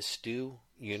Ennis do.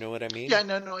 You know what I mean? Yeah,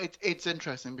 no, it's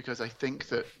interesting because I think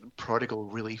that Prodigal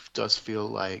really does feel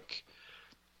like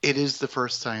it is the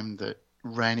first time that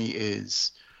Rennie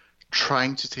is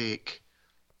trying to take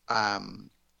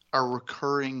a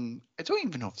recurring, I don't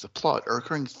even know if it's a plot, a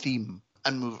recurring theme,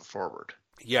 and move it forward.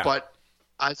 Yeah. But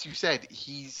as you said,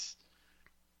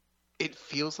 it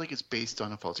feels like it's based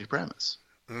on a faulty premise.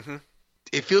 Mm-hmm.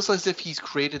 It feels as if he's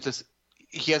created this,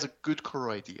 he has a good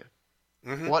core idea.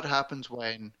 Mm-hmm. What happens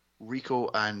when Rico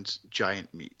and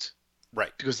Giant meet?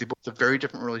 Right. Because they both have very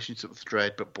different relationships with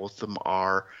Dredd, but both of them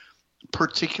are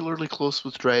particularly close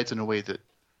with Dredd in a way that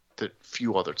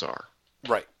few others are.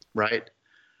 Right. Right?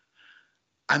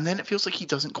 And then it feels like he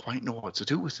doesn't quite know what to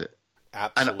do with it.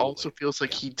 Absolutely. And it also feels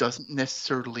like he doesn't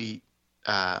necessarily...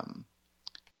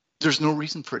 there's no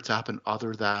reason for it to happen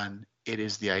other than it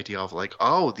is the idea of like,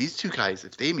 oh, these two guys,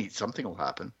 if they meet, something will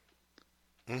happen.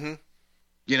 Mm-hmm.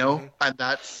 You know? Mm-hmm. And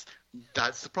that's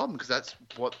the problem, because that's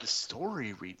what the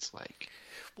story reads like.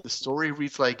 The story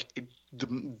reads like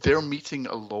their meeting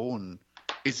alone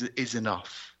is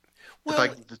enough. Well, the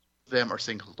fact that them are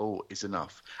saying hello is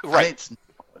enough. Right. And it's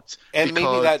not. And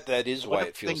maybe that is why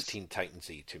it feels Teen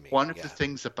Titans-y to me. One of the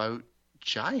things about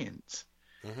Giant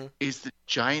is that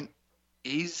Giant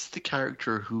is the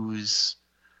character who's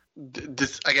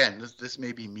this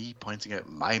may be me pointing out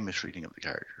my misreading of the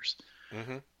characters.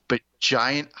 Mm-hmm. But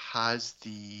Giant has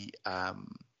the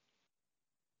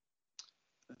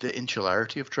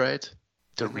insularity of Dredd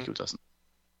that Rico doesn't.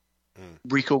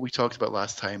 Rico, we talked about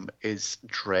last time, is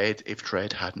Dredd if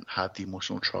Dredd hadn't had the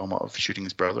emotional trauma of shooting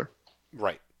his brother.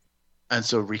 Right. And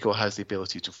so Rico has the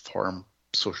ability to form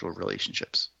social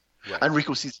relationships. Right. And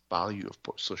Rico sees the value of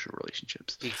social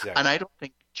relationships. Exactly. And I don't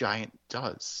think Giant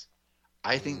does.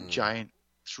 I think Giant,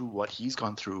 through what he's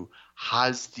gone through,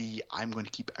 has the I'm going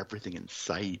to keep everything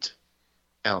inside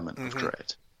element of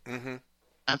Dredd. Mm-hmm.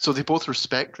 And so they both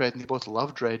respect Dredd and they both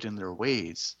love Dredd in their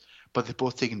ways, but they've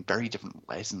both taken very different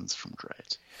lessons from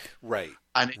Dredd. Right.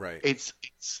 And it's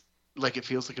like it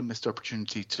feels like a missed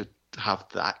opportunity to have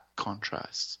that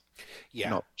contrast. Yeah.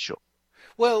 Not sure.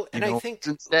 Well, and I think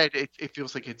instead it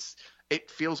feels like it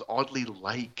feels oddly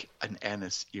like an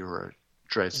Ennis era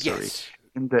Dredd story. Yes.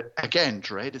 In that, again,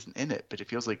 Dredd isn't in it, but it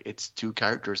feels like it's two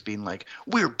characters being like,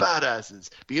 we're badasses.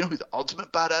 But you know who the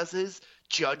ultimate badass is?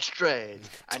 Judge Dredd.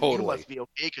 And you must be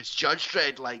okay because Judge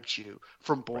Dredd likes you,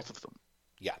 from both of them.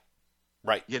 Yeah.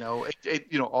 Right. You know, it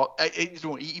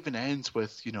even ends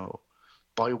with,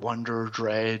 Boy Wonder,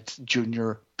 Dredd,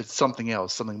 Junior, but something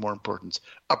else, something more important.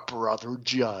 A brother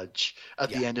judge.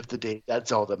 At the end of the day,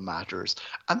 that's all that matters.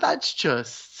 And that's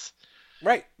just...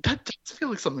 Right. That does feel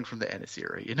like something from the Ennis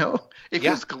era, It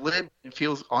feels glib. It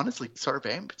feels, honestly, sort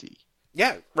of empty.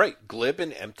 Yeah, right. Glib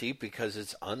and empty because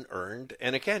it's unearned.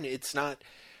 And again, it's not...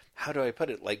 How do I put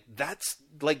it? Like, that's...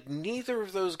 Like, neither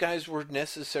of those guys were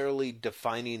necessarily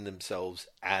defining themselves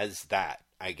as that,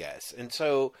 I guess. And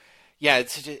so... Yeah,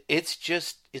 it's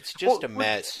just a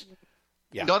mess.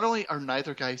 Yeah. Not only are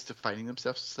neither guys defining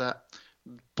themselves as that,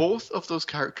 both of those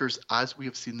characters, as we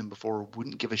have seen them before,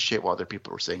 wouldn't give a shit what other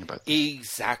people were saying about them.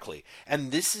 Exactly.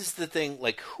 And this is the thing,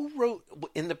 like, who wrote,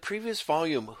 in the previous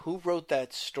volume, who wrote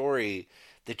that story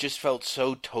that just felt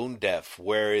so tone deaf,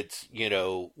 where it's,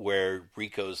 where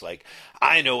Rico's like,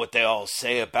 I know what they all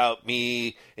say about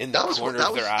me in the corner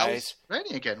of their eyes. That was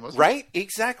Rennie again, wasn't it? Right?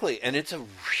 Exactly. And it's a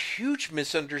huge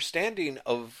misunderstanding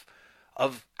of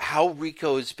how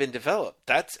Rico has been developed.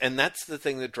 That's the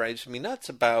thing that drives me nuts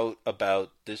about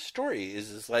this story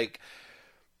is like,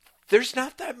 there's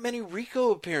not that many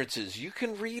Rico appearances. You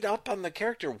can read up on the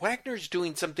character. Wagner's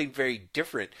doing something very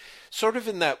different, sort of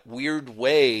in that weird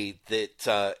way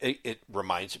that it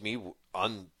reminds me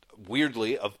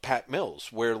weirdly of Pat Mills,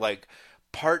 where like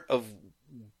part of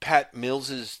Pat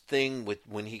Mills's thing with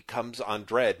when he comes on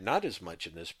Dredd, not as much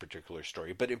in this particular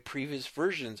story, but in previous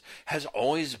versions, has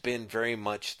always been very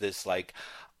much this like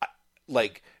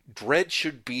Dredd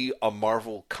should be a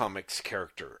Marvel Comics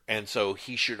character, and so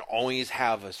he should always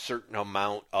have a certain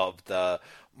amount of the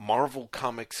Marvel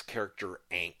Comics character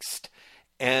angst,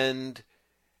 and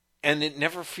it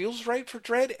never feels right for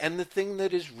Dredd. And the thing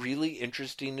that is really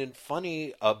interesting and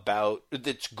funny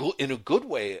that's good in a good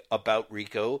way about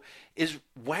Rico is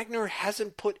Wagner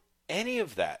hasn't put any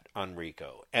of that on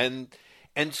Rico, and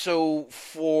so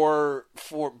for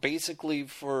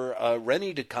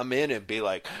Rennie to come in and be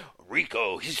like,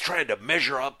 Rico, he's trying to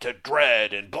measure up to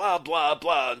Dredd and blah, blah,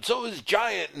 blah, and so is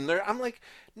Giant. And I'm like,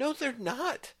 no, they're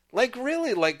not. Like,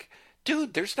 really, like,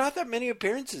 dude, there's not that many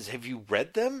appearances. Have you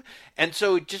read them? And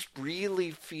so it just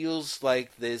really feels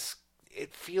like this,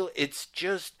 it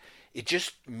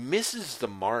just misses the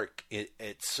mark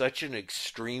at such an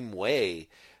extreme way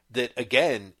that,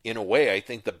 again, in a way, I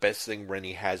think the best thing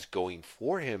Rennie has going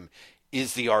for him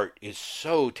is the art is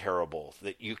so terrible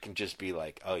that you can just be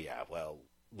like, oh yeah, well,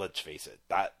 let's face it,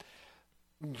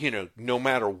 no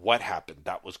matter what happened,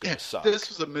 that was going Yeah, to suck. this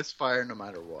was a misfire no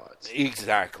matter what.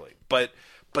 Exactly. But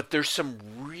there's some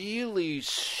really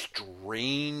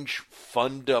strange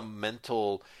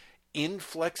fundamental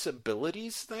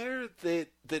inflexibilities there that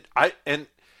and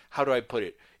how do I put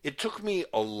it? It took me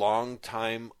a long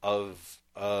time of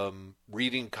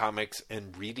reading comics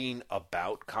and reading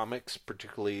about comics,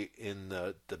 particularly in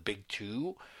the big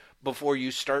two, before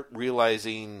you start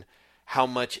realizing how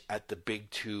much at the big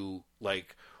two,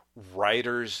 like,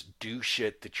 writers do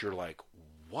shit that you're like,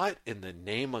 what in the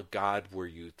name of God were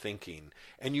you thinking?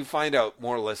 And you find out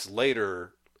more or less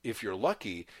later, if you're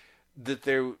lucky, that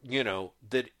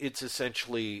that it's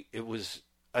essentially, it was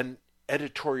an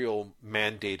editorial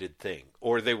mandated thing,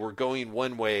 or they were going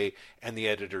one way and the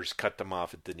editors cut them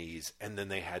off at the knees and then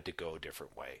they had to go a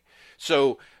different way.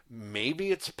 So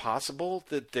maybe it's possible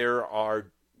that there are,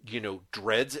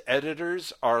 Dread's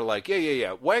editors are like,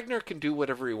 yeah, Wagner can do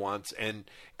whatever he wants, and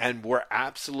we're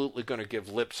absolutely going to give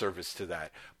lip service to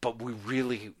that, but we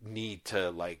really need to,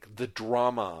 like, the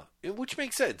drama, which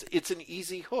makes sense. It's an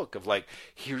easy hook of, like,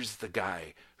 here's the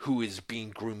guy who is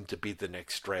being groomed to be the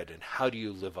next Dredd, and how do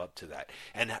you live up to that?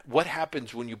 And what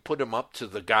happens when you put him up to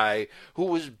the guy who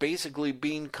was basically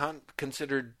being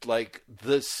considered like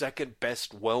the second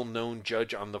best well-known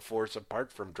judge on the force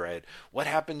apart from Dredd? What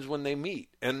happens when they meet?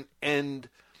 And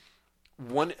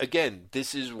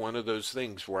this is one of those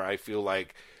things where I feel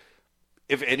like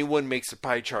if anyone makes a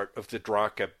pie chart of the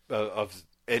Drock of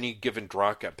any given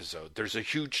Drock episode, there's a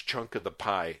huge chunk of the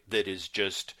pie that is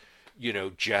just,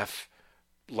 Jeff,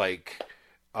 like,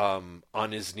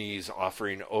 on his knees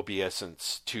offering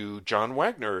obeisance to John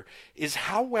Wagner, is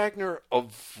how Wagner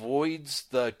avoids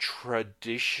the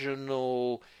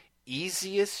traditional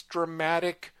easiest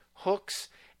dramatic hooks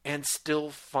and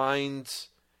still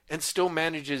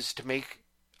manages to make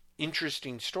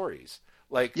interesting stories.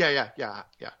 Like, Yeah.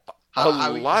 A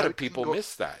lot of people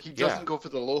miss that. He doesn't go for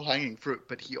the low-hanging fruit,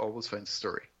 but he always finds a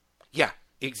story. Yeah,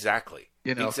 exactly.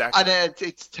 Exactly. And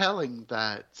it's telling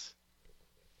that,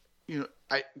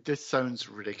 this sounds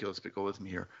ridiculous, but go with me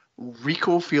here.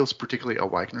 Rico feels particularly a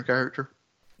Wagner character.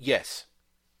 Yes.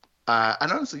 And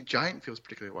honestly, Giant feels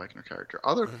particularly a Wagner character.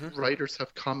 Other writers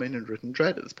have come in and written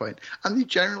Dredd at this point, and they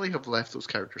generally have left those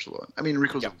characters alone. I mean,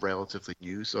 Rico's relatively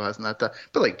new, so hasn't that.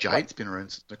 But, like, Giant's been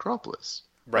around since Necropolis,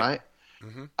 right?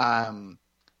 Mm-hmm.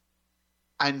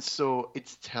 And so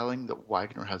it's telling that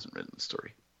Wagner hasn't written the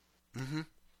story. Mm-hmm.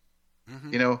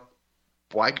 Mm-hmm.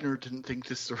 Wagner didn't think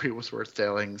this story was worth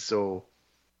telling, so,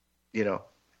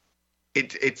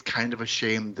 it's kind of a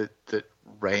shame that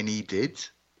Rennie did.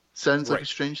 Sounds like a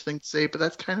strange thing to say, but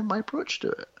that's kind of my approach to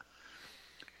it.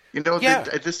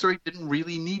 This story didn't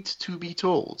really need to be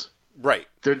told. Right.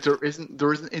 There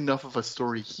isn't enough of a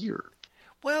story here.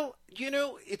 Well,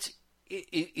 it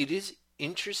is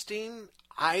interesting.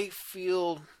 I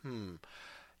feel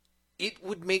it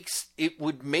would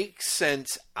make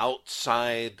sense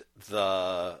outside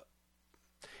the.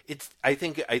 I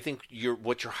think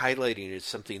what you're highlighting is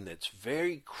something that's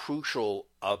very crucial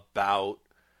about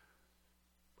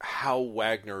how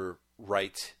Wagner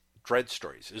writes Dredd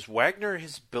stories. Is Wagner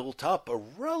has built up a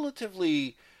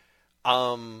relatively,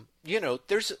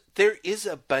 there is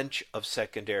a bunch of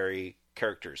secondary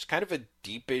characters, kind of a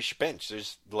deepish bench.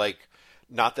 There's, like,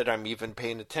 not that I'm even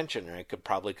paying attention, and I could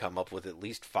probably come up with at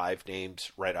least 5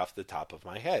 names right off the top of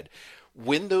my head.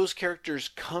 When those characters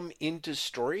come into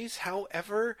stories,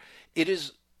 however,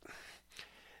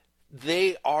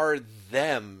 they are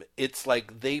them. It's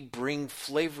like they bring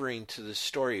flavoring to the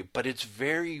story, but it's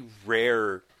very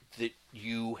rare that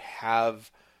you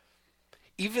have,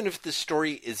 even if the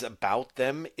story is about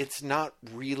them, it's not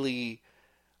really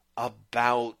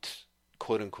about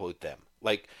quote unquote them.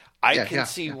 Like, I can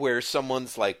see where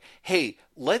someone's like, hey,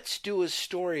 let's do a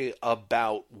story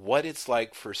about what it's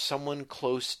like for someone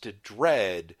close to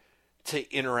Dredd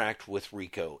to interact with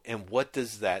Rico, and what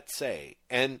does that say?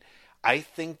 And I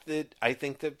think that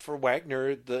for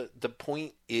Wagner, the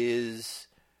point is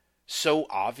so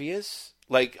obvious.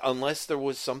 Like, unless there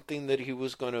was something that he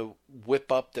was going to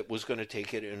whip up that was going to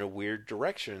take it in a weird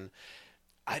direction,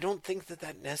 I don't think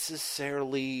that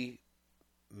necessarily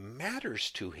matters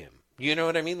to him. You know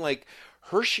what I mean? Like,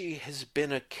 Hershey has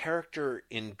been a character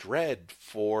in Dredd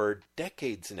for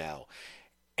decades now,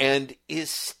 and is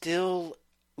still,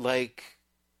 like,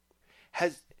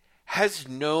 has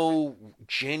no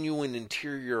genuine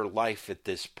interior life at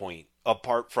this point,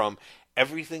 apart from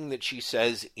everything that she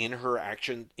says in her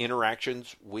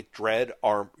interactions with Dredd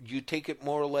are, you take it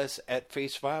more or less at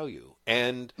face value,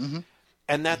 and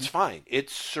that's fine. It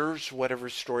serves whatever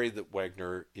story that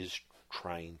Wagner is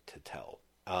trying to tell.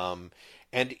 And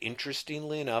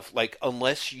interestingly enough, like,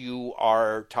 unless you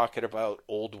are talking about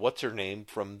old what's her name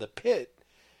from the Pit,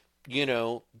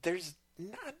 there's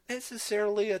not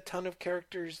necessarily a ton of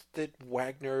characters that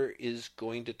Wagner is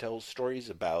going to tell stories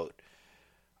about.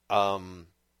 How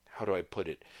do I put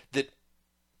it? That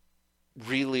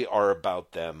really are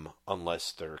about them,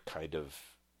 unless they're kind of,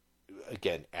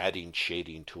 again, adding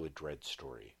shading to a Dread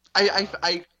story.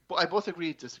 I both agree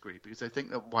and disagree, because I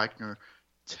think that Wagner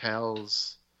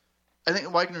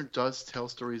does tell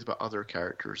stories about other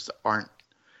characters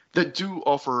that do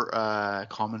offer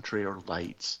commentary or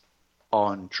light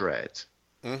on Dread.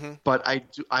 Mm-hmm. But I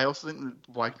also think that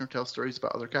Wagner tells stories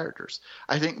about other characters.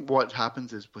 I think what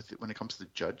happens is when it comes to the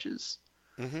judges,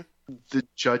 mm-hmm. the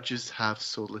judges have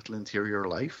so little interior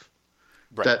life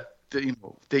right. that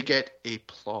they get a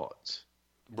plot.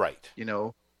 Right.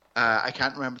 I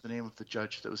can't remember the name of the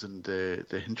judge that was in the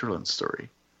Hinterland story.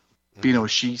 Mm-hmm.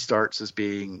 But, she starts as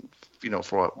being,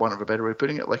 for want of a better way of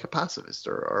putting it, like a pacifist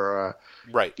or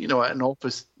right. An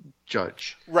office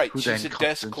judge. Right. She's a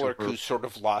desk clerk who sort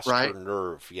of lost her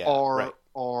nerve. Yeah.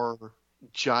 Or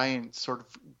Giant sort of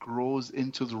grows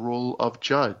into the role of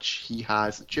judge. He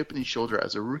has a chip in his shoulder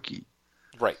as a rookie.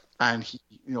 Right. And he,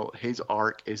 his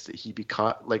arc is that he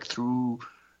through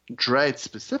Dread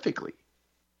specifically,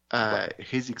 right.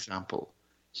 His example,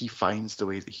 he finds the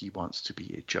way that he wants to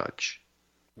be a judge.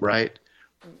 Right.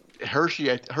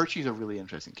 Hershey's a really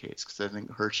interesting case, because I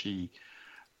think Hershey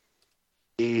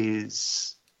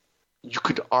is. You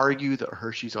could argue that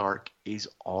Hershey's arc is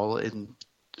all in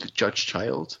the Judge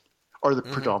Child, or the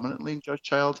predominantly in Judge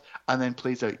Child, and then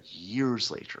plays out years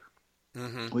later,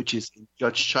 which is in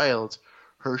Judge Child.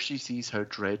 Hershey sees how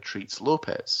Dredd treats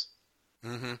Lopez,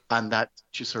 and that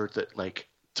teaches her that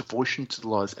devotion to the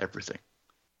law is everything.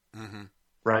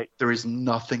 Right? There is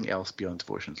nothing else beyond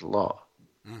devotion to the law.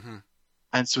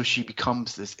 And so she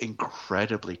becomes this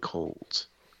incredibly cold,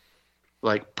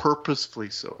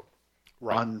 purposefully so,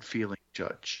 unfeeling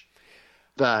judge.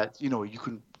 That you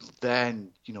can then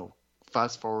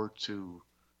fast forward to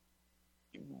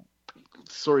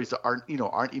stories that aren't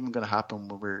even going to happen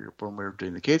when we're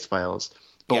doing the case files,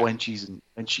 but when she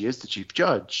is the chief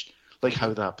judge,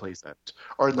 how that plays out,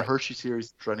 or in the Hershey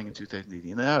series running in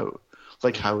 2018 now,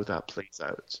 how that plays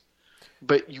out.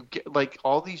 But you get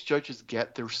all these judges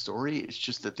get their story. It's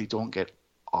just that they don't get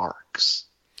arcs.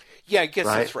 Yeah, I guess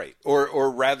that's right.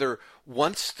 Or rather,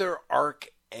 once their arc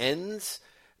ends,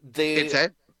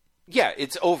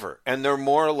 it's over, and they're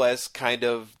more or less kind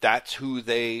of that's who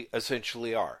they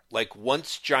essentially are.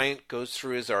 Once Giant goes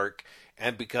through his arc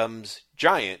and becomes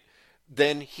Giant,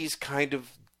 then he's kind of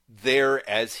there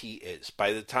as he is.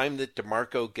 By the time that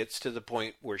DeMarco gets to the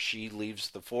point where she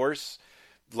leaves the Force,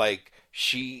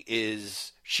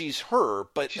 she's her,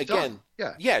 but she's again,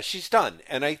 done. She's done.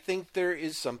 And I think there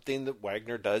is something that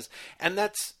Wagner does, and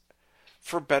that's,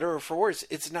 for better or for worse,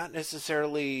 it's not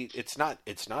necessarily, it's not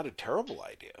a terrible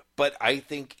idea, but I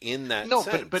think in that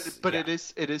sense, but it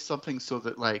is something so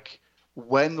that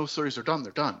when those stories are done,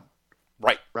 they're done.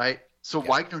 Right. So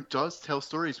Wagner does tell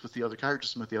stories with the other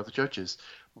characters and with the other judges,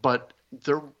 but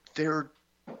they're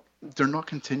not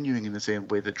continuing in the same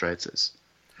way that Dredd's is.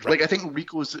 I think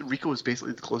Rico is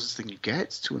basically the closest thing you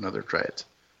get to another Dredd,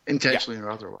 intentionally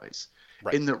or otherwise.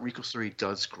 In that Rico's story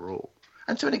does grow,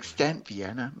 and to an extent,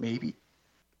 Vienna maybe.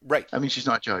 Right. I mean, she's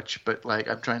not judge, but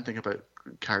I'm trying to think about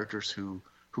characters who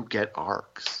get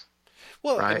arcs.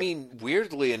 Well, I mean,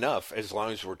 weirdly enough, as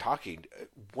long as we're talking,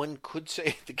 one could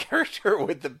say the character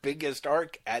with the biggest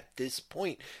arc at this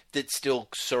point that still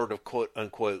sort of quote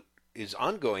unquote is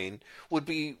ongoing would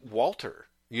be Walter.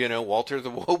 Walter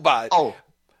the Wobot. Oh.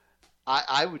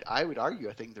 I would argue.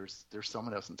 I think there's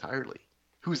someone else entirely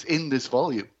who's in this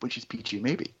volume, which is PJ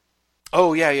Maybe.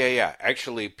 Oh yeah.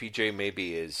 Actually, PJ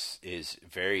Maybe is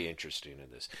very interesting in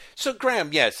this. So Graham,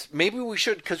 yes, maybe we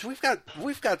should, because we've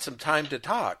got some time to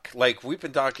talk. We've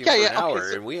been talking for an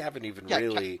hour, and we haven't even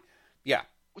really. Yeah.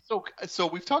 So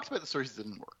we've talked about the stories that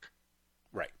didn't work.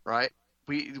 Right.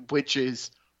 Which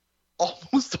is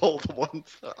almost all the ones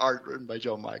that aren't written by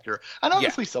John Wagner, and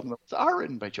obviously some of them are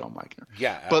written by John Wagner.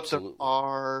 Yeah, absolutely.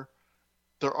 But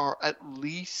there are at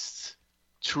least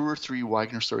 2 or 3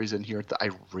 Wagner stories in here that I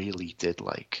really did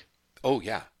like. Oh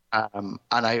yeah. And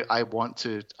I want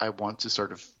to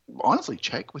sort of honestly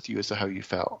check with you as to how you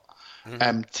felt.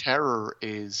 Terror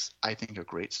is, I think, a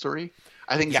great story.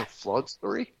 I think it's a flawed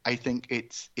story. I think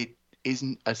it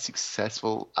isn't as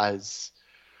successful as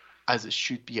it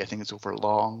should be. I think it's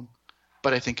overlong.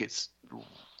 But I think it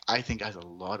has a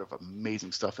lot of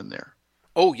amazing stuff in there.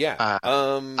 Oh yeah,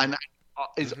 and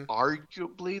is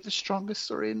arguably the strongest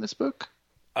story in this book.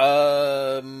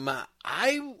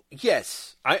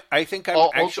 Yes, I think I'm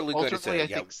actually going to say,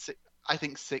 I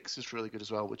think 6 is really good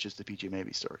as well, which is the PJ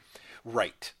Maybe story.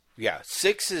 Right. Yeah.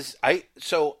 6 is I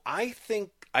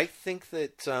think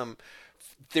that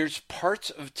there's parts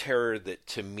of Terror that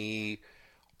to me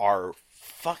are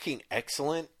fucking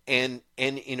excellent and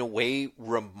in a way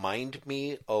remind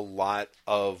me a lot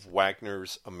of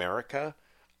Wagner's America.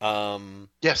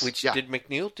 Yes. Which did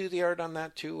McNeil do the art on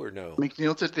that too, or no?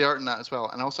 McNeil did the art on that as well,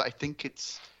 and also I think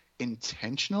it's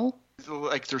intentional.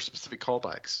 Like there's specific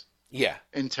callbacks. Yeah.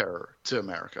 In Terror to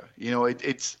America,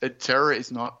 Terror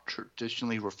is not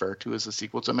traditionally referred to as a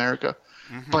sequel to America,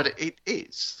 but it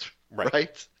is,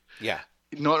 right? Yeah.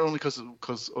 Not only because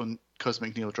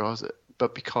McNeil draws it,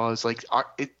 but because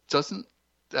it doesn't.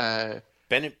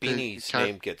 Bennett Beanie's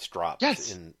name gets dropped.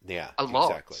 Yes. A lot.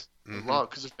 Exactly. A lot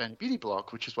because of Bennett Beanie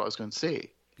Block, which is what I was going to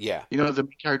say. Yeah. The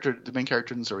main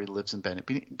character in the story lives in Bennett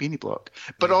Beanie Block,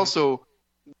 but also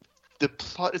the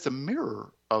plot is a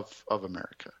mirror of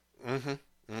America.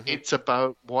 It's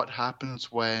about what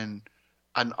happens when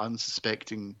an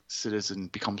unsuspecting citizen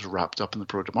becomes wrapped up in the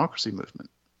pro-democracy movement.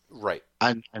 Right.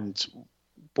 And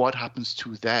what happens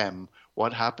to them,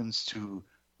 what happens to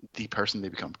the person they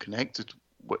become connected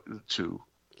to,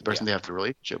 the person they have the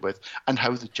relationship with, and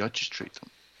how the judges treat them.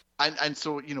 And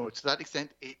so, to that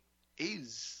extent, it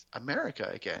is America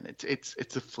again. It's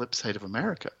the flip side of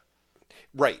America.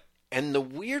 Right. And the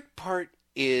weird part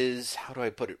is, how do I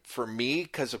put it? For me,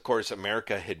 because of course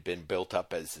America had been built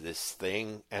up as this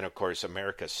thing, and of course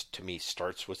America to me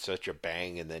starts with such a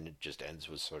bang and then it just ends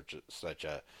with such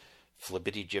a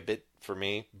flippity gibbet for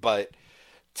me. But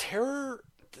Terror,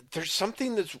 there's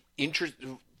something that's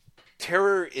interesting.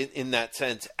 Terror in that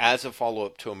sense, as a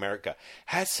follow-up to America,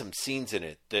 has some scenes in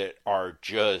it that are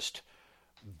just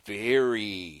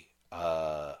very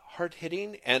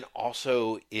hard-hitting, and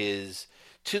also is,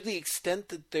 to the extent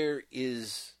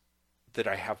that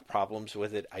I have problems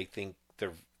with it, I think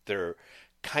they're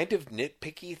kind of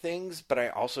nitpicky things, but I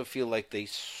also feel like they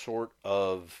sort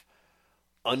of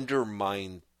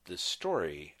undermine the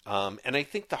story. And I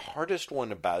think the hardest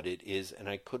one about it is, and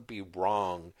I could be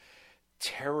wrong,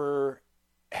 Terror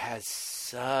has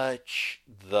such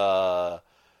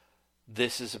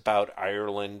this is about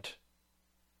Ireland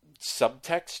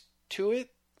subtext to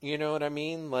it. You know what I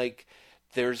mean? Like,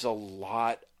 there's a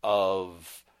lot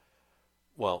of,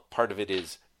 part of it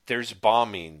is there's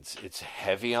bombings. It's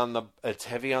heavy on the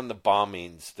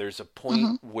bombings. There's a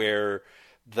point where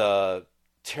the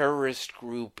terrorist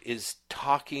group is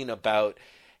talking about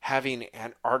having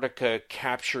Antarctica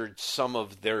captured some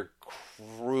of their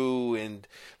crew and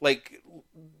like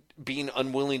being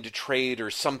unwilling to trade or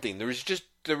something. There was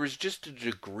just a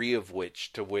degree of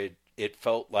which it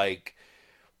felt like,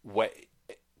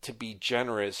 to be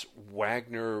generous,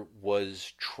 Wagner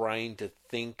was trying to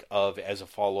think of, as a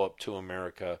follow-up to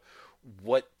America,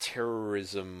 what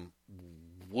terrorism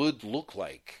would look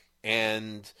like,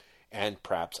 and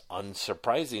perhaps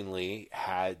unsurprisingly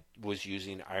was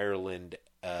using Ireland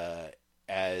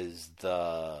as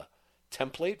the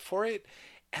template for it,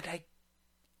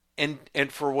 and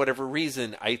for whatever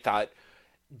reason I thought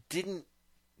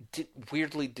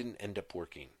weirdly didn't end up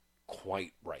working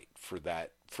quite right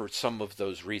for some of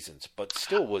those reasons, but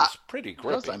still was pretty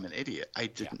gripping. Because I'm an idiot, I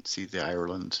didn't see the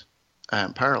Ireland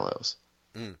parallels.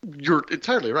 You're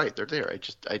entirely right; they're there.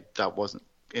 That wasn't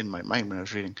in my mind when I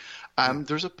was reading.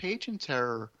 There's a page in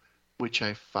Terror which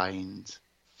I find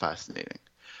fascinating,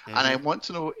 and I want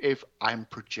to know if I'm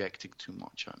projecting too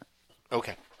much on it.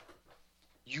 Okay.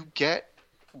 You get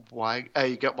Wagner /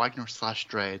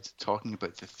 Dredd talking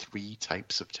about the 3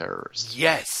 types of terrorists.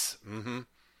 Yes.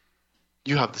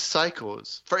 You have the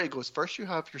psychos. First you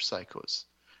have your psychos.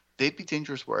 They'd be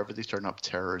dangerous wherever they turn up.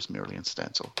 Terror is merely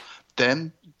incidental.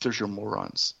 Then there's your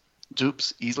morons.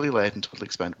 Dupes, easily led and totally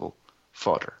expendable.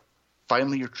 Fodder.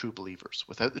 Finally, your true believers.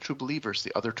 Without the true believers,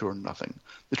 the other 2 are nothing.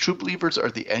 The true believers are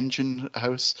the engine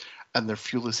house, and their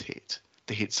fuel is hate.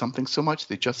 They hate something so much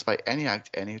they justify any act,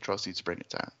 any atrocity to bring it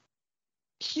down.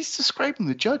 He's describing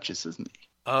the judges, isn't he?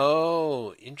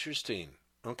 Oh, interesting.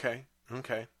 Okay.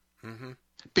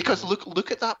 Because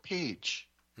look at that page.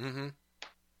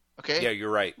 Okay? Yeah,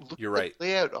 you're right. You're right. The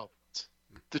layout of it.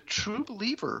 The true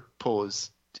believer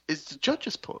pose is the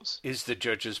judge's pose. Is the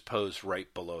judge's pose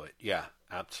right below it? Yeah,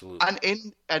 absolutely.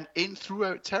 And in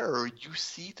throughout Terror, you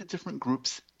see the different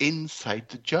groups inside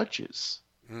the judges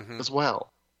as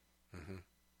well.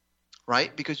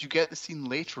 Right? Because you get the scene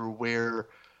later where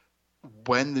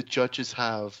when the judges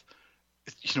have,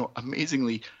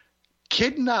 amazingly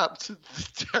kidnapped the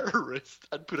terrorist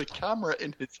and put a camera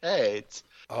in his head.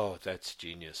 Oh, that's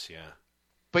genius, yeah.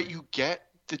 But you get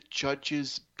the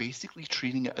judges basically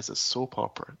treating it as a soap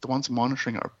opera. The ones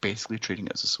monitoring it are basically treating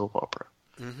it as a soap opera.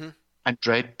 Mm-hmm. And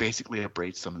Dredd basically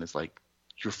upbraids them and is like,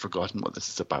 "You've forgotten what this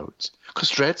is about."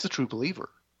 Because Dredd's the true believer.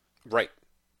 Right.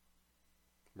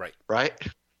 Right?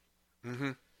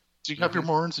 Mm-hmm. So you have your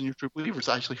Mormons and your true believers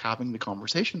actually having the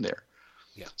conversation there.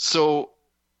 Yeah. So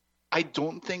I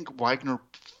don't think Wagner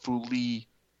fully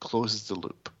closes the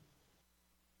loop.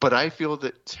 But I feel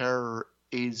that Terror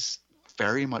is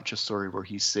very much a story where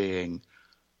he's saying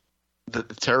that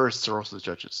the terrorists are also the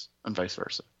judges and vice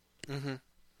versa. Mm-hmm.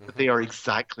 Mm-hmm. That they are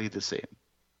exactly the same.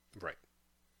 Right.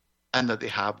 And that they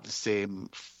have the same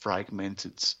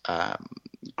fragmented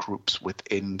groups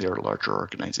within their larger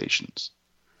organizations.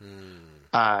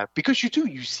 Because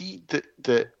you see that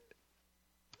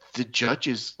the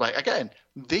judges, like, again,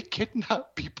 they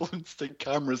kidnap people and stick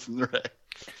cameras in their head.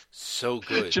 So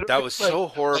good. You know, That was like, so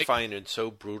horrifying and so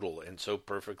brutal and so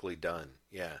perfectly done.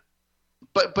 Yeah.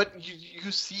 But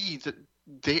you see that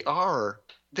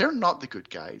they're not the good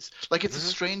guys. Like, it's a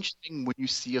strange thing when you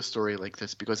see a story like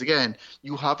this, because again,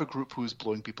 you have a group who's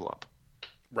blowing people up.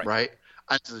 Right?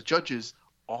 And the judges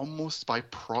almost by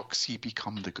proxy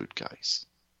become the good guys.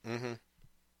 Mm-hmm.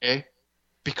 Okay?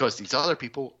 Because these other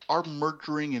people are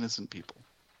murdering innocent people.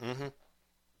 Mm-hmm.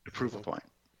 To prove a point.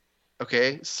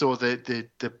 Okay? So the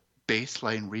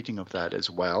baseline reading of that is,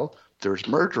 well, there's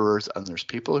murderers and there's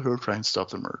people who are trying to stop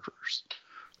the murderers.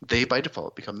 They by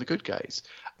default become the good guys.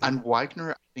 And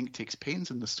Wagner, I think, takes pains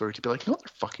in the story to be like, no,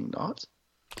 they're fucking not.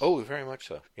 Oh, very much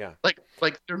so. Yeah. Like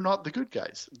they're not the good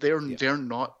guys. They're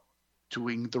not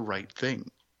doing the right thing.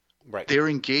 Right. They're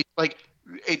engaged. Like,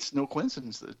 it's no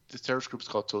coincidence that the terrorist group is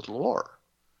called Total War.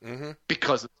 Mm-hmm.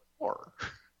 Because it's war.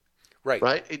 Right.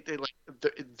 Right?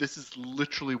 This is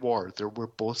literally war. Where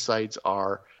both sides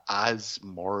are as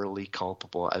morally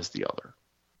culpable as the other.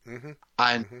 Mm-hmm.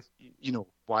 And,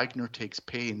 Wagner takes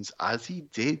pains, as he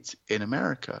did in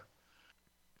America,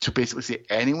 to basically say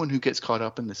anyone who gets caught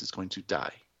up in this is going to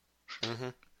die. Mm-hmm.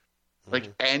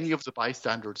 Like, any of the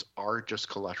bystanders are just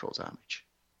collateral damage.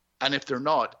 And if they're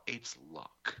not, it's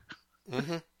luck.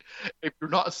 Mm-hmm. If you're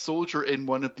not a soldier in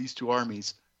one of these two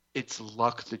armies, it's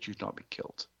luck that you'd not be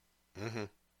killed. Mm-hmm.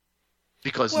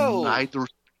 Because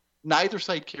neither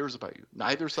side cares about you.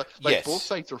 Neither side, both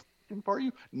sides are fighting for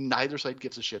you. Neither side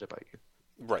gives a shit about you.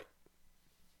 Right.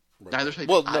 Neither side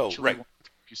wants to keep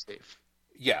you safe.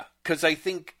 Yeah, because I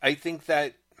think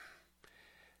that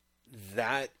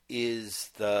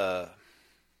is the,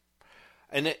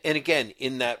 and again,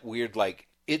 in that weird, like,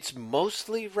 it's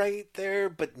mostly right there,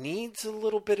 but needs a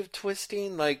little bit of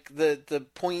twisting. Like, the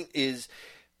point is,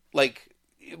 like,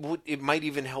 it might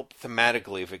even help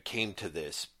thematically if it came to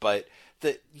this, but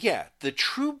the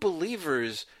true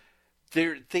believers,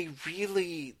 they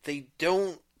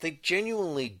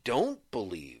genuinely don't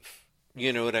believe,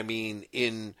 you know what I mean,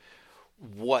 in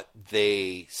what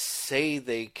they say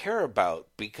they care about,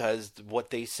 because what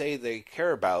they say they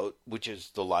care about, which is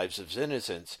the lives of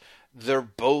innocents, they're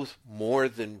both more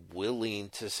than willing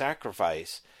to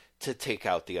sacrifice to take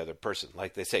out the other person.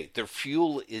 Like they say, their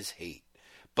fuel is hate,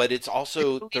 but it's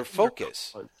also their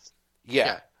focus.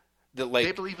 Yeah.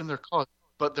 They believe in their cause,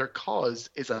 but their cause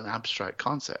is an abstract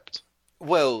concept.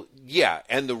 Well, yeah,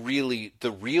 and the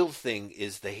real thing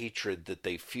is the hatred that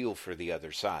they feel for the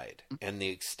other side, and the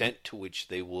extent to which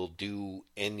they will do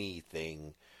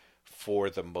anything, for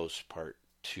the most part,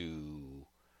 to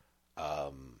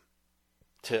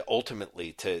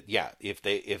ultimately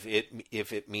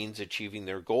if it means achieving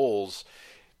their goals,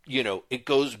 it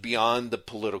goes beyond the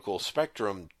political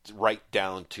spectrum right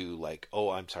down to, like, oh,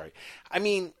 I'm sorry. I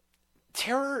mean,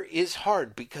 terror is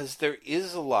hard because there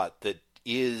is a lot that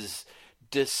is,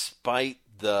 despite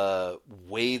the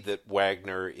way that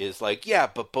Wagner is like, yeah,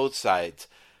 but both sides,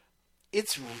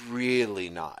 it's really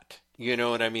not. You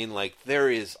know what I mean? Like, there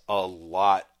is a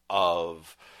lot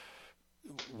of,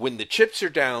 when the chips are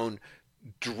down,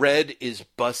 Dredd is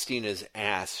busting his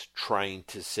ass trying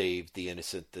to save the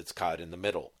innocent that's caught in the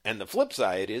middle. And the flip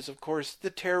side is, of course, the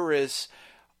terrorists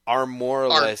are more or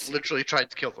less literally trying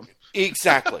to kill them.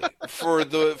 Exactly. for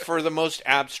the most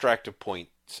abstract of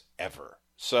points ever.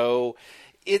 So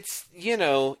it's,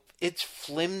 it's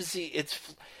flimsy. It's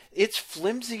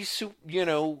flimsy,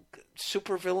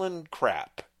 supervillain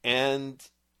crap. And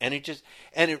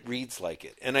it reads like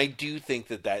it. And I do think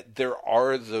that there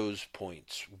are those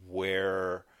points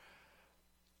where,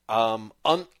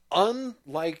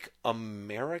 unlike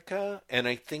America, and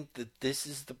I think that this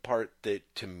is the part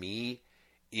that to me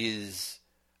is,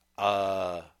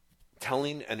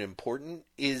 telling and important,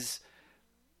 is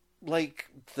like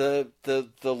the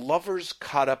lovers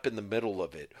caught up in the middle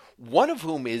of it. One of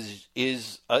whom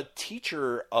is a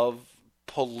teacher of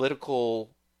political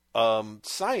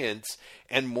science,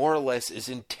 and more or less is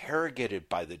interrogated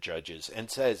by the judges and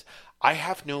says, I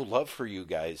have no love for you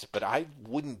guys, but I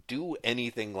wouldn't do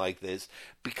anything like this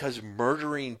because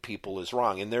murdering people is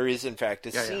wrong. And there is, in fact,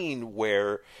 a scene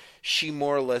where she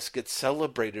more or less gets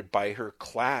celebrated by her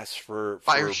class for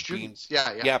her students.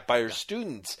 By her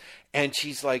students. And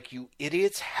she's like, you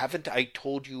idiots, haven't I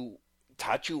taught you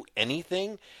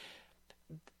anything?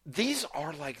 These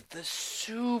are like the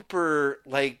super,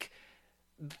 like,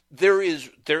 there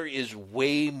is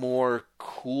way more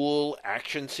cool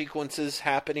action sequences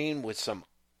happening with some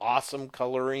awesome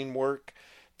coloring work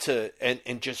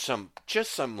and just some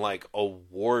like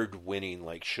award winning,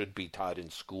 like, should be taught in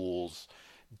schools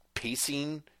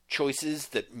pacing choices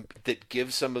that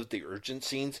give some of the urgent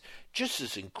scenes just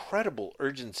this incredible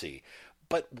urgency.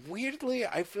 But weirdly,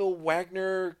 I feel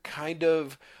Wagner kind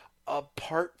of,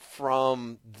 apart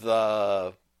from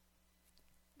the,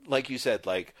 like you said,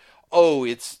 like, oh,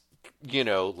 it's,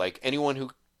 like, anyone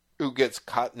who gets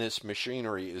caught in this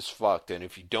machinery is fucked, and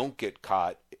if you don't get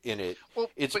caught in it,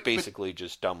 it's basically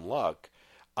just dumb luck.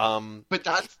 But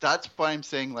that's why I'm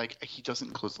saying, like, he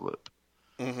doesn't close the loop.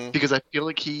 Mm-hmm. Because I feel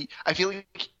like he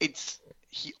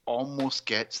almost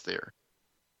gets there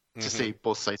to say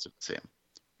both sides are the same,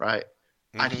 right?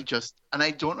 Mm-hmm. And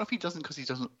I don't know if he doesn't because he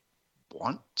doesn't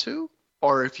want to,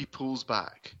 or if he pulls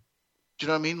back. Do you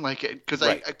know what I mean? Like,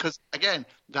 because again,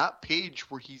 that page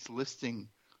where he's listing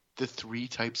the 3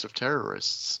 types of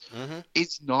terrorists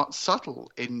is not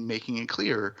subtle in making it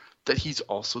clear that he's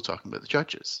also talking about the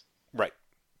judges. Right.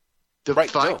 The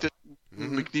fact that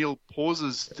McNeil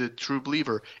poses the true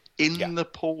believer in the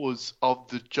pose of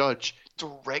the judge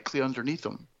directly underneath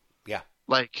him. Yeah.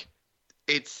 Like,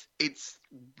 it's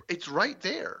right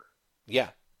there. Yeah.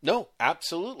 No,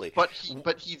 absolutely. But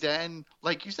he then,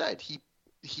 like you said, he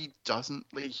doesn't,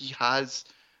 like, he has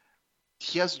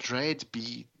Dredd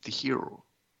be the hero.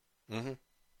 Mm-hmm.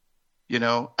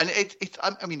 And it's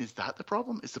I mean, is that the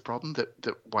problem? Is the problem that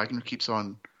Wagner keeps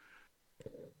on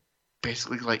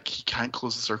basically, like, he can't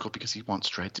close the circle because he wants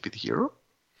Dredd to be the hero?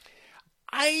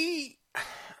 I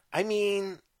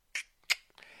mean,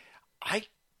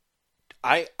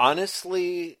 I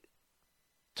honestly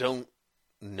don't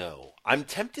know. I'm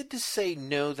tempted to say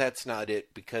no, that's not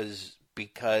it, because I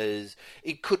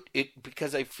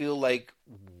feel like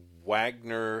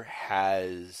Wagner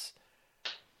has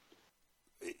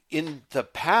in the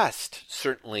past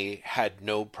certainly had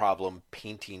no problem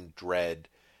painting Dredd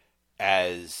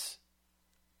as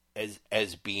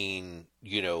being,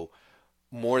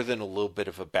 more than a little bit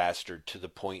of a bastard to the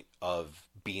point of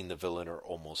being the villain or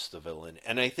almost the villain.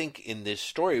 And I think in this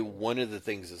story, one of the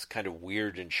things that's kind of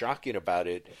weird and shocking about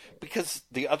it, because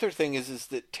the other thing is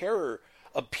that Terror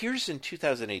appears in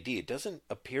 2000 AD. It doesn't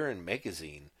appear in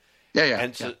Magazine.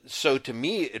 And so to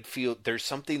me, there's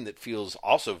something that feels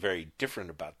also very different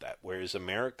about that. Whereas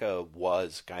America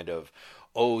was kind of,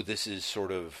 oh, this is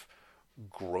sort of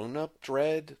grown-up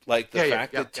Dredd. Like the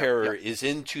fact that Terror is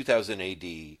in 2000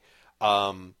 AD.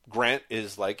 Grant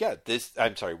is like,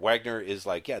 Wagner is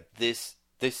like, this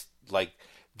is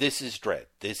Dredd.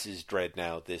 This is Dredd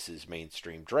now. This is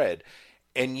mainstream Dredd.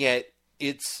 And yet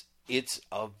it's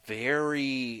a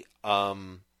very,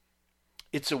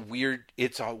 it's a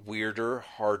weirder,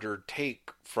 harder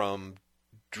take from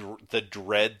the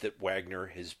Dredd that Wagner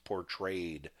has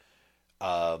portrayed,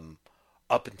 up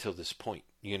until this point.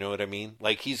 You know what I mean?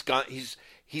 Like, he's gone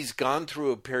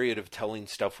through a period of telling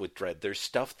stuff with Dredd. There's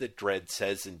stuff that Dredd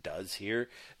says and does here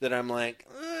that I'm like,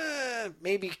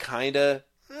 maybe kinda,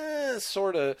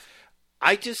 sorta.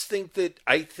 I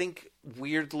think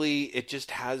weirdly it just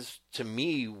has, to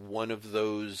me, one of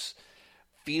those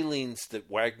feelings that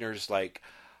Wagner's like,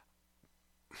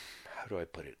 how do I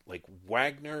put it? Like,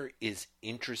 Wagner is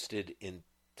interested in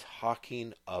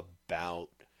talking about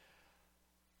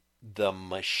the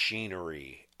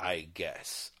machinery, I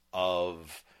guess,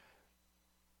 of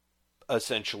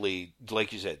essentially,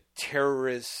 like you said,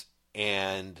 terrorists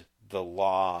and the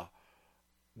law.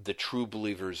 The true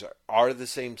believers are the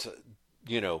same,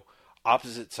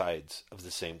 opposite sides of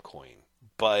the same coin.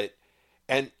 But,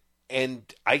 and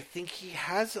I think he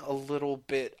has a little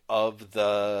bit of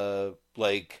the,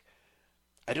 like,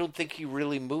 I don't think he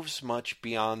really moves much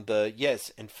beyond the,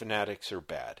 yes, and fanatics are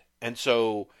bad. And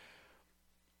so,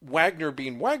 Wagner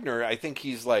being Wagner, I think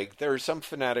he's like, there are some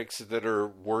fanatics that are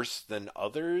worse than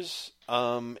others.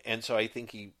 And so I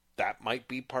think that might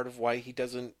be part of why he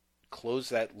doesn't close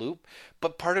that loop.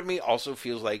 But part of me also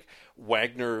feels like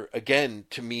Wagner, again,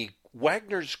 to me,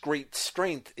 Wagner's great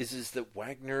strength is that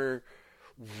Wagner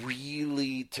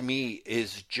really, to me,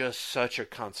 is just such a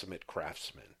consummate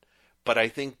craftsman. But I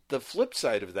think the flip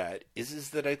side of that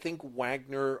is that I think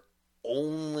Wagner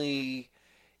only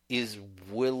is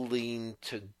willing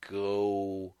to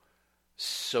go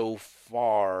so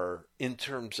far in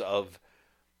terms of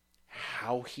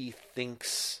how he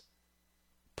thinks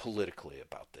politically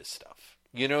about this stuff.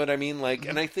 You know what I mean? Like,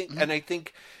 and I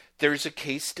think there's a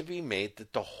case to be made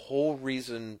that the whole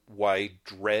reason why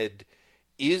Dredd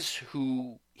is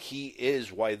who he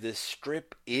is, why this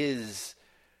strip is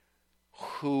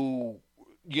who,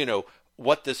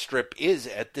 what the strip is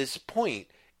at this point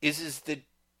is that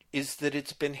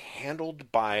it's been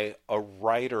handled by a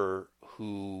writer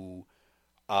who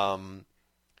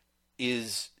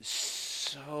is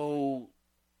so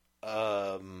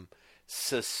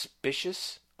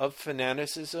suspicious of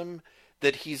fanaticism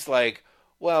that he's like,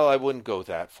 well, I wouldn't go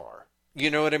that far. You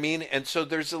know what I mean? And so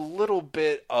there's a little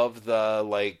bit of the,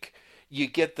 like, you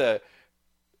get the,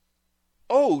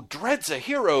 oh, Dredd's a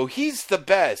hero, he's the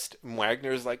best. And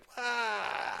Wagner's like,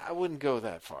 I wouldn't go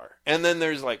that far. And then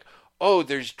there's like, oh,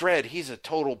 there's Dredd, he's a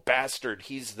total bastard.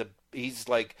 He's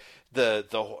like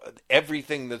the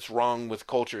everything that's wrong with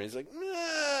culture. And he's like,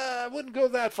 I wouldn't go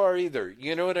that far either.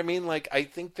 You know what I mean? Like, I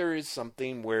think there is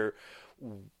something where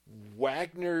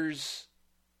Wagner's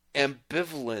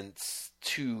ambivalence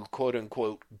to quote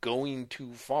unquote going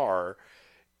too far,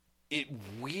 it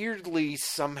weirdly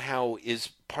somehow is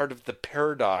part of the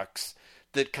paradox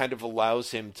that kind of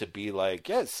allows him to be like,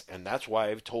 yes, and that's why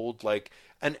I've told like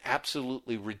an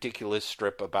absolutely ridiculous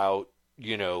strip about, I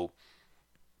don't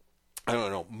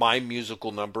know, my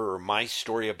musical number or my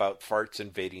story about farts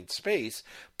invading space,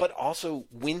 but also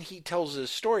when he tells a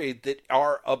story that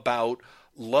are about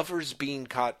lovers being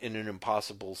caught in an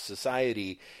impossible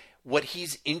society, what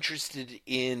he's interested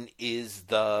in is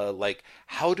the, like,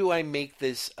 how do I make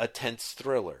this a tense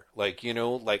thriller? Like,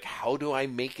 like, how do I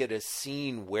make it a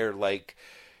scene where, like,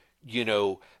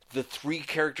 the three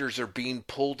characters are being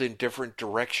pulled in different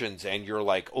directions and you're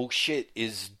like, oh shit,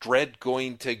 is Dredd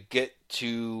going to get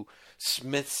to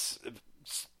Smith's,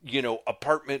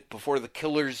 apartment before the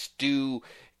killers do?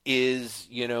 Is,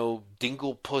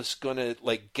 Dinglepuss gonna,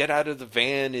 like, get out of the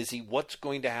van? What's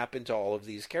going to happen to all of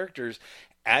these characters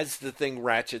as the thing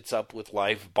ratchets up with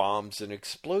live bombs and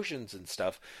explosions and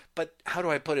stuff? But how do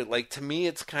I put it? Like, to me,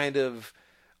 it's kind of,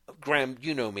 Graham,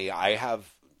 you know me, I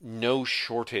have no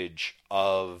shortage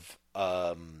of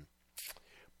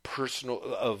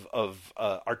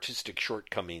artistic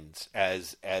shortcomings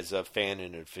as a fan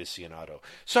and aficionado.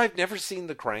 So I've never seen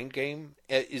The Crying Game,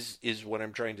 is what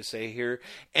I'm trying to say here,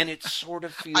 and it sort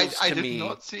of feels I to did me,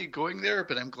 not see it going there,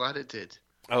 but I'm glad it did.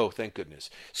 Oh, thank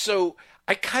goodness. So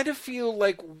I kind of feel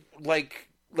like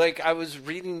I was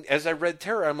reading, as I read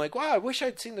Terror, I'm like, wow, I wish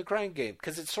I'd seen The Crying Game,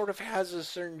 because it sort of has a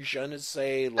certain je ne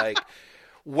sais, like,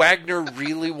 Wagner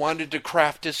really wanted to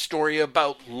craft a story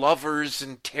about lovers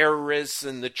and terrorists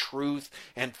and the truth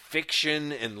and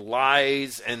fiction and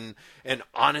lies and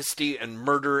honesty and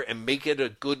murder and make it a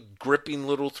good, gripping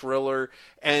little thriller.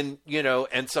 And,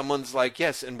 and someone's like,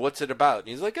 yes, and what's it about? And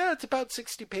he's like, it's about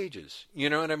 60 pages. You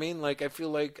know what I mean? Like, I feel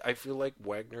like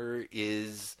Wagner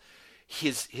is,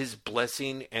 his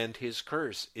blessing and his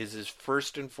curse is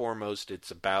first and foremost,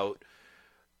 it's about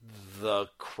the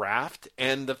craft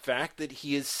and the fact that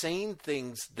he is saying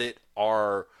things that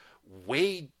are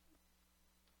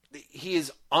he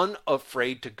is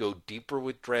unafraid to go deeper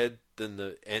with Dredd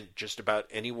than and just about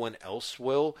anyone else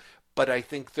will. But I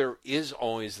think there is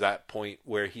always that point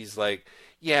where he's like,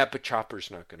 yeah, but Chopper's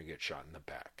not going to get shot in the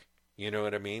back. You know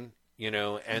what I mean?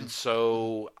 And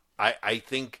so I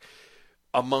think,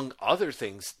 among other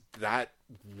things, that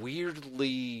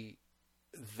weirdly,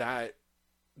 that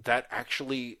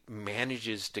actually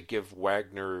manages to give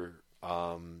Wagner's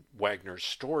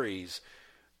stories,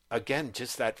 again,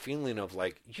 just that feeling of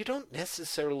like, you don't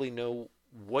necessarily know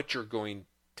what you're going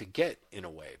to get in a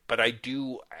way. But I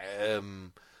do,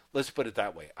 let's put it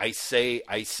that way. I say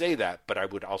that, but I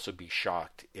would also be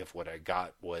shocked if what I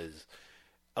got was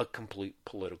a complete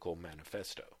political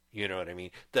manifesto. You know what I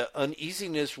mean? The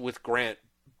uneasiness with Grant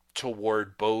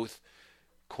toward both,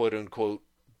 quote unquote,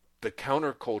 the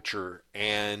counterculture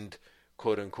and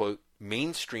quote unquote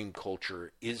mainstream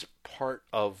culture is part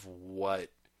of what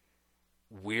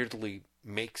weirdly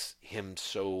makes him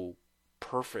so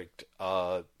perfect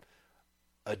a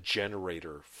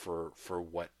generator for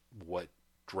what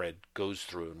Dredd goes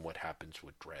through and what happens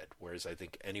with Dredd. Whereas I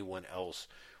think anyone else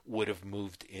would have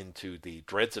moved into the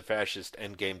Dredd's a fascist,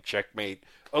 endgame, checkmate.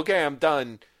 Okay, I'm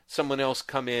done. Someone else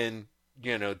come in,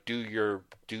 kind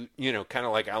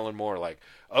of like Alan Moore, like,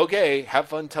 okay, have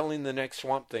fun telling the next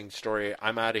Swamp Thing story.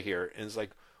 I'm out of here. And it's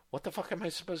like, what the fuck am I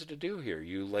supposed to do here?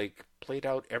 You, like, played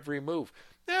out every move.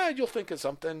 yeah, you'll think of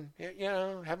something. You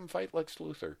know, have him fight Lex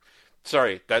Luthor.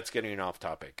 Sorry, that's getting off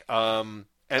topic. And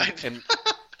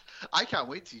I can't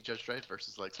wait to see Judge Dredd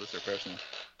versus Lex Luthor personally.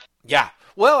 yeah,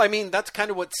 well, I mean, that's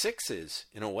kind of what 6 is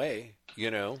in a way,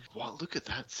 you know. Wow, look at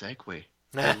that segue.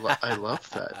 I love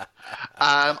that.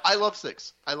 I love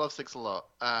 6. I love 6 a lot.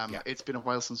 It's been a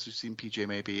while since we've seen PJ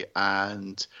Maybe,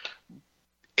 and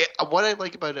what I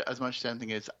like about it as much as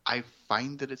anything is I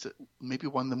find that it's maybe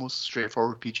one of the most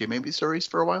straightforward PJ Maybe stories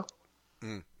for a while.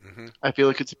 Mm-hmm. I feel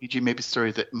like it's a PJ Maybe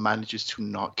story that manages to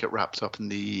not get wrapped up in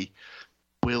the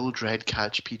will Dredd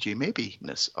catch PJ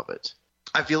Maybe-ness of it.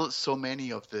 I feel that so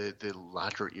many of the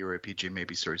latter era PJ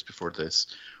Maybe stories before this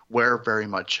were very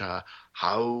much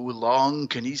how long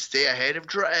can he stay ahead of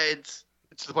Dredd,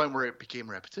 to the point where it became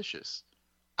repetitious.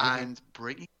 Mm-hmm. And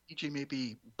bringing PJ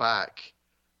Maybe back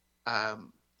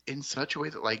in such a way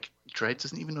that like Dredd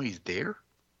doesn't even know he's there,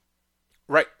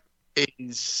 right,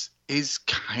 is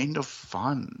kind of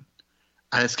fun.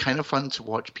 And it's kind of fun to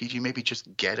watch PJ Maybe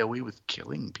just get away with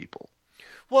killing people.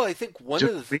 Well, I think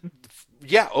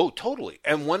totally.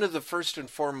 And one of the first and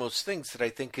foremost things that I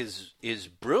think is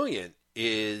brilliant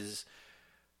is,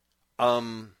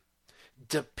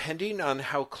 depending on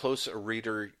how close a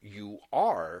reader you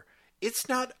are, it's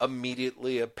not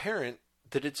immediately apparent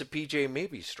that it's a PJ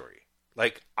Maybe story.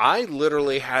 Like, I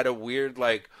literally had a weird,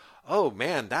 like, oh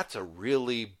man, that's a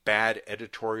really bad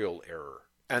editorial error.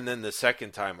 And then the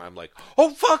second time I'm like,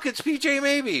 oh fuck, it's PJ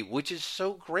Maybe, which is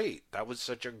so great. That was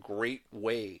such a great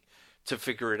way to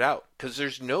figure it out. Because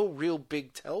there's no real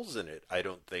big tells in it, I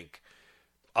don't think,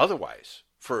 otherwise,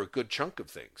 for a good chunk of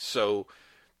things. So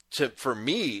for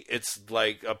me, it's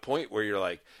like a point where you're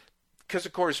like, because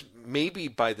of course, Maybe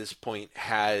by this point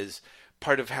has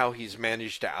part of how he's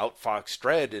managed to outfox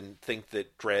Dredd and think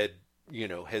that Dredd, you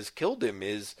know, has killed him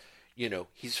is, you know,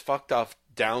 he's fucked off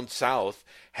down south,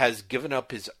 has given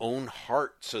up his own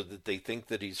heart so that they think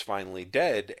that he's finally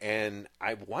dead, and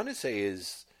I want to say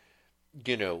is,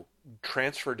 you know,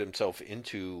 transferred himself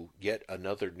into yet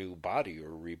another new body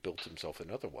or rebuilt himself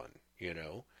another one, you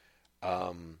know.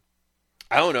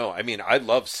 I don't know. I mean, I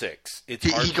love 6.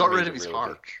 It's hard he got rid of his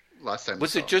heart last time.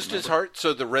 Was it just his heart?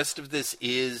 So the rest of this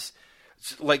is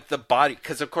like the body,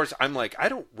 because of course I'm like, I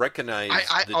don't recognize.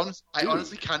 I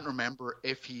honestly can't remember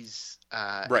if he's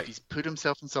if he's put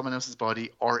himself in someone else's body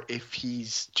or if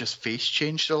he's just face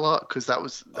changed a lot, because that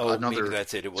was another. Maybe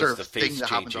that's it. It was sort of the face thing that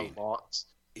changing. happened a lot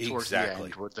towards Exactly. the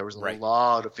end, where there was a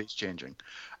lot of face changing.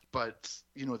 But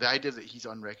you know, the idea that he's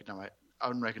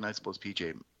unrecognizable as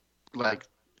PJ, like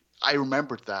I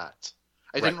remembered that.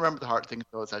 I didn't remember the heart thing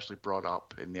until it's actually brought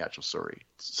up in the actual story.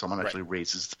 Someone actually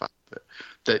raises the fact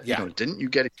that you know, didn't you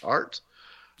get his heart?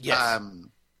 Yes.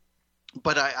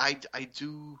 But I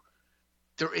do.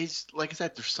 There is, like I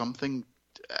said, there's something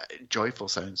joyful.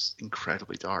 Sounds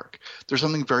incredibly dark. There's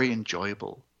something very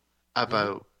enjoyable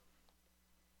about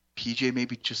PJ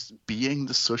maybe just being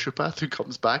the sociopath who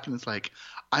comes back and is like,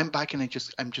 I'm back and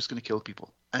I'm just going to kill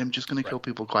people. I'm just going to kill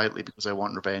people quietly because I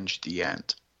want revenge. The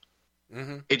end.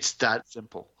 Mm-hmm. It's that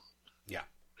simple. Yeah.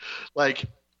 Like,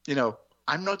 you know,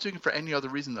 I'm not doing it for any other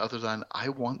reason other than I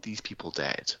want these people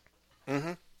dead.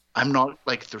 Mm-hmm. I'm not,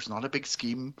 like, there's not a big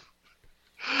scheme.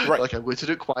 Right. Like, I'm going to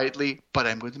do it quietly, but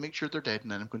I'm going to make sure they're dead, and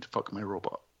then I'm going to fuck my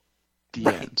robot. The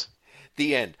end.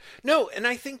 The end. No, and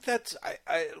I think that's,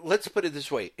 let's put it this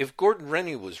way. If Gordon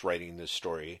Rennie was writing this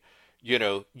story, you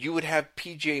know, you would have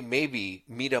PJ Maybe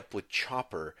meet up with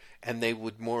Chopper, and they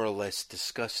would more or less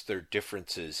discuss their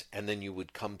differences, and then you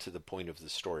would come to the point of the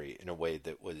story in a way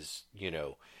that was, you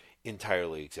know,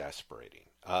 entirely exasperating.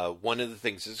 One of the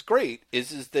things that's great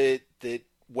is that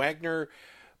Wagner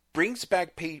brings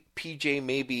back PJ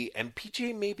Maybe, and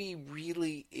PJ Maybe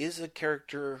really is a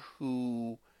character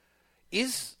who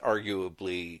is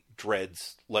arguably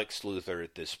Dredd's Lex Luthor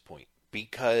at this point,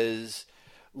 because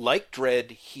like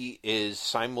Dredd, he is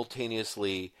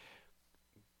simultaneously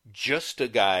just a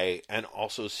guy and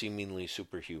also seemingly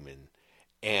superhuman,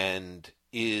 and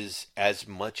is as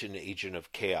much an agent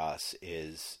of chaos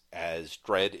as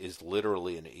Dredd is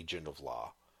literally an agent of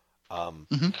law.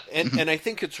 And I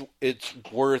think it's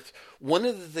worth, one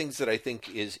of the things that I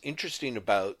think is interesting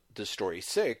about the story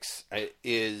 6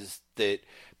 is that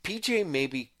PJ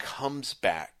Maybe comes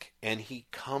back, and he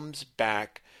comes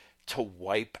back to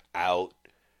wipe out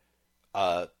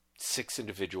 6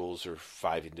 individuals or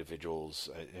 5 individuals,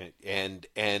 and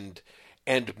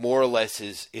more or less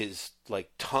is like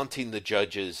taunting the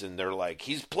judges, and they're like,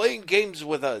 he's playing games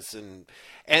with us,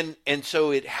 and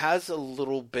so it has a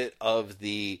little bit of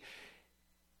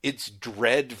it's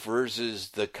Dredd versus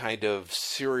the kind of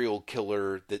serial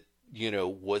killer that, you know,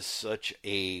 was such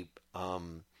a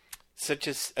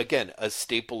again, a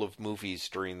staple of movies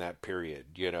during that period.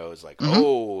 It's like, Mm-hmm.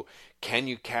 oh, can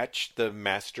you catch the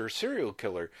master serial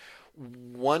killer?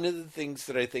 One of the things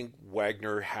that I think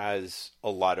Wagner has a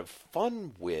lot of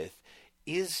fun with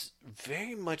is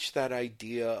very much that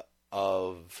idea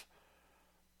of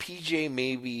PJ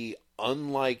maybe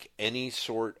unlike any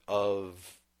sort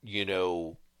of,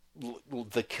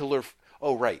 the killer.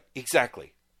 Oh, right.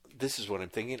 Exactly. This is what I'm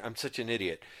thinking. I'm such an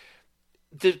idiot.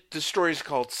 The story is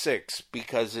called Six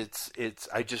because it's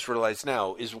I just realized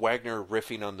now is Wagner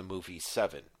riffing on the movie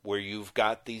Seven, where you've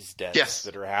got these deaths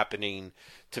that are happening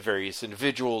to various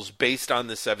individuals based on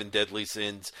the seven deadly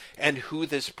sins and who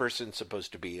this person's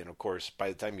supposed to be. And of course, by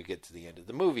the time you get to the end of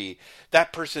the movie,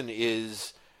 that person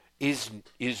is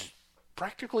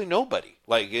practically nobody.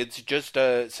 Like, it's just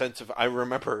a sense of, I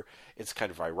remember it's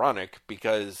kind of ironic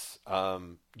because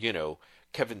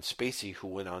Kevin Spacey, who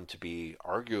went on to be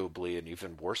arguably an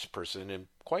even worse person and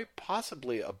quite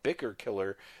possibly a bigger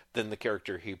killer than the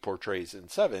character he portrays in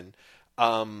Seven,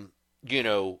 Spacey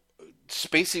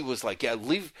was like, yeah,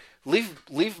 leave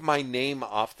my name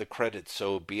off the credits so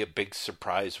it'll be a big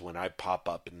surprise when I pop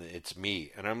up and it's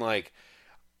me. And I'm like,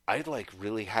 I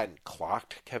really hadn't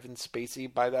clocked Kevin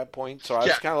Spacey by that point, so I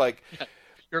was kind of like... Yeah.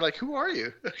 You're like, who are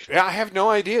you? Yeah, I have no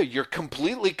idea. You're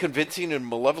completely convincing and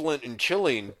malevolent and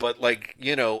chilling, but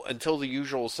until the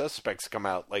usual suspects come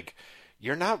out,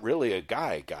 you're not really a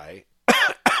guy.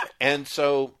 And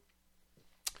so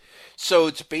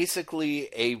it's basically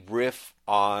a riff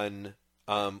on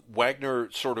Wagner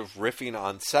sort of riffing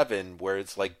on Seven, where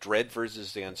it's like Dredd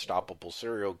versus the unstoppable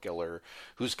serial killer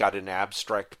who's got an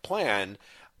abstract plan.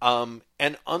 And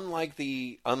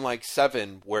unlike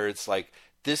Seven, where it's like,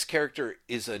 this character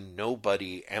is a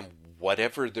nobody, and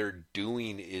whatever they're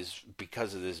doing is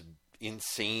because of this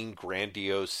insane,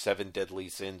 grandiose Seven Deadly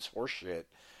Sins horseshit.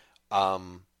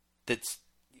 That's,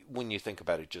 when you think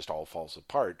about it, just all falls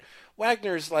apart.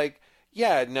 Wagner's like,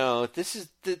 yeah, no, this is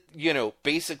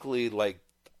basically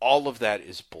all of that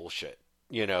is bullshit.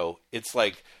 It's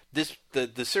like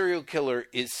the serial killer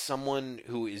is someone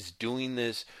who is doing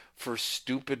this for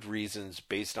stupid reasons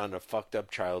based on a fucked up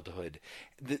childhood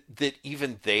that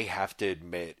even they have to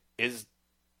admit is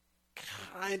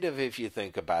kind of, if you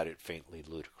think about it, faintly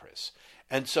ludicrous.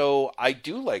 And so I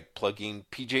do like plugging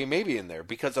PJ Maybe in there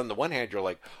because on the one hand you're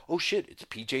like, oh shit, it's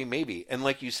PJ Maybe, and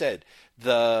like you said,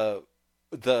 this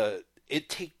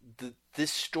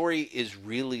story is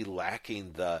really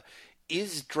lacking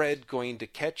is Dredd going to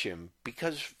catch him?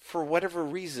 Because for whatever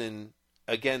reason,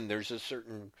 again, there's a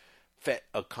certain fait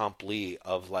accompli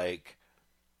of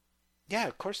yeah,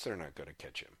 of course they're not going to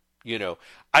catch him.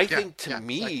 I think to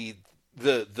me,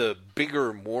 the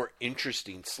bigger, more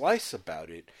interesting slice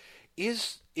about it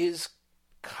is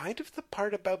kind of the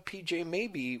part about PJ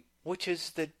Maybe, which is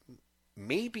that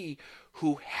Maybe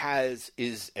who has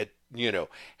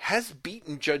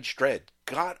beaten Judge Dredd,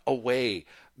 got away,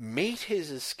 made his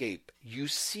escape. You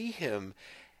see him,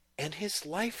 and his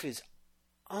life is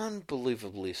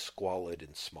unbelievably squalid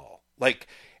and small.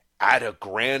 At a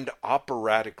grand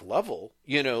operatic level,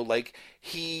 he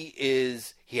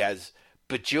has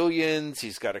bajillions,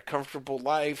 he's got a comfortable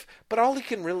life, but all he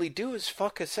can really do is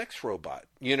fuck a sex robot.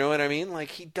 You know what I mean?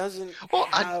 He doesn't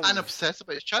and obsess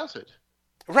about his childhood.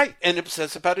 Right, and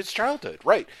obsess about his childhood.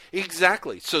 Right,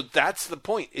 exactly. So that's the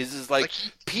point,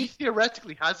 he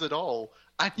theoretically has it all,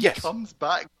 and he comes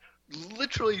back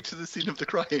literally to the scene of the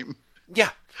crime.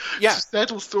 Yeah. To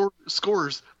settle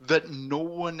scores that no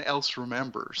one else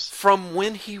remembers. From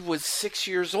when he was 6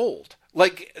 years old.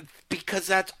 Because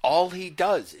that's all he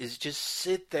does is just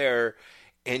sit there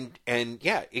and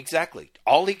yeah, exactly.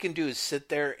 All he can do is sit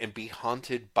there and be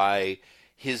haunted by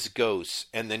his ghosts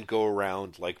and then go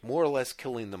around more or less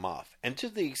killing them off. And to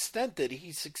the extent that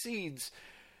he succeeds,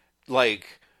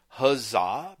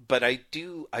 huzzah, but I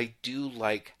do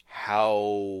like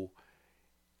how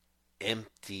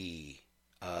empty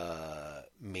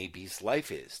Maybe's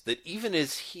life is. That even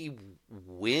as he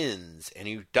wins, and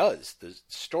he does, the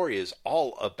story is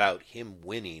all about him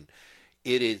winning.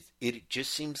 It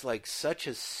just seems like such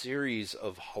a series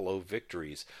of hollow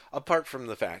victories, apart from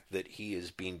the fact that he is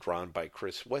being drawn by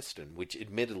Chris Weston, which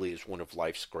admittedly is one of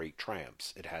life's great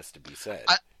triumphs, it has to be said.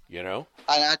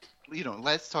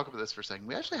 Let's talk about this for a second.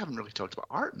 We actually haven't really talked about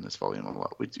art in this volume a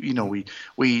lot.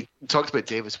 We talked about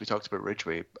Davis, we talked about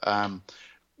Ridgway.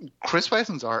 Chris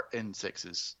Weston's art in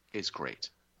Six is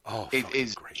great. Oh, it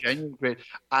is great. Genuinely great,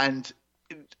 and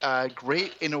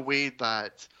great in a way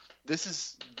that this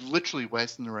is literally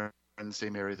Weston around the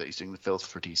same area that he's doing the filth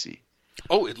for DC.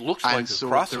 Oh, it looks like a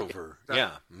crossover.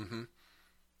 Yeah. Mm-hmm.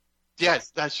 Yes,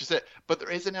 that's just it. But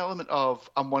there is an element of,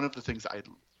 and one of the things that I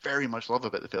very much love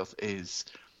about the filth is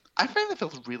I find the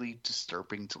filth really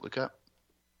disturbing to look at.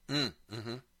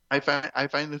 Mm-hmm. I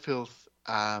find the filth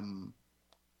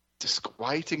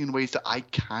disquieting in ways that I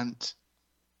can't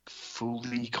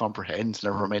fully comprehend,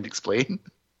 never mind explain.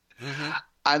 Mm-hmm.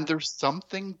 And there's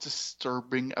something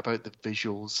disturbing about the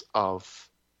visuals of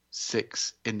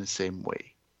 6 in the same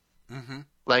way. Mm-hmm.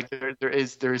 Like there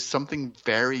is something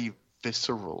very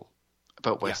visceral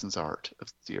about Weston's art of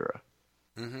this era.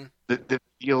 Mm-hmm. That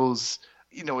feels,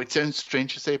 it sounds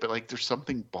strange to say, but like there's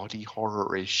something body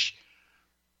horror-ish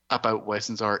about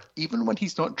Weston's art, even when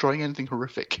he's not drawing anything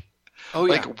horrific. Oh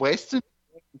yeah. Like Weston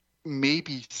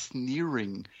maybe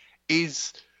sneering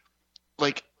is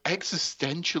like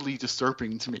existentially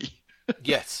disturbing to me.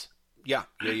 Yes. Yeah.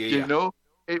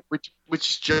 Which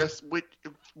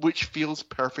feels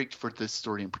perfect for this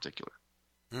story in particular.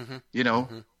 Mm-hmm.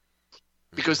 Mm-hmm.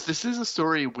 Because this is a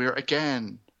story where,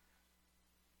 again,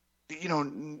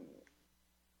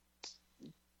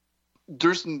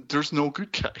 there's no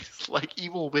good guys. Like,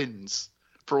 evil wins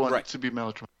for one to be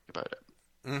melodramatic about it.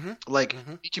 Mm-hmm. Like,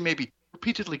 Ichi maybe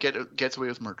repeatedly gets away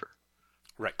with murder.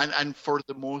 Right. And for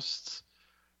the most,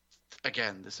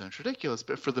 again, this sounds ridiculous,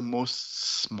 but for the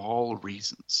most small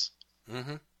reasons.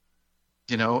 Mm-hmm.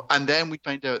 And then we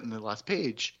find out in the last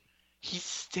page, he's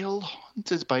still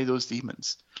haunted by those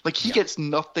demons. Like, he gets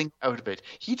nothing out of it.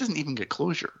 He doesn't even get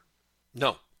closure.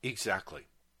 No, exactly.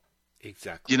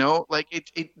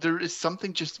 Like there is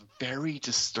something just very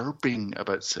disturbing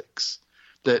about 6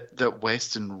 that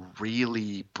Weston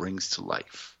really brings to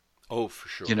life. Oh, for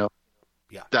sure.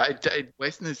 Yeah.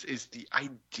 Weston is the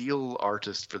ideal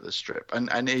artist for this strip,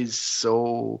 and is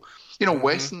so.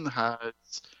 Weston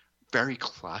has very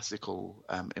classical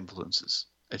influences.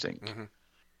 I think. Mm-hmm.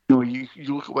 You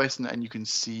look at Weston and you can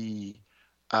see.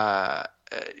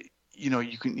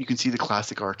 You can see the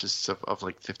classic artists of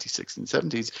like 50s, 60s, and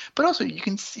 70s, but also you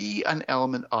can see an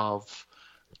element of,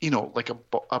 like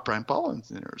a Brian Bolland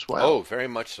in there as well. Oh, very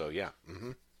much so, yeah.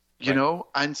 Mm-hmm.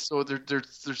 And so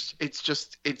there's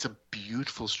it's a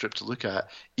beautiful strip to look at,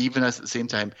 even as at the same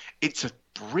time it's a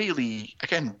really,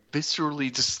 again,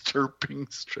 viscerally disturbing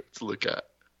strip to look at.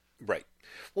 Right.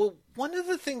 Well, one of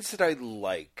the things that I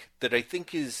like, that I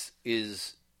think is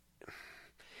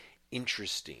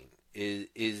interesting,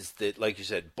 is that, like you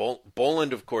said,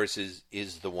 Bolland, of course,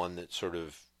 is the one that sort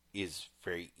of is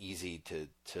very easy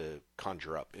to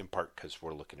conjure up, in part because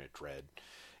we're looking at Dredd,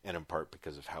 and in part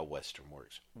because of how Weston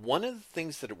works. One of the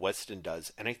things that Weston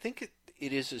does, and I think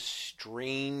it is a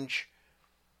strange,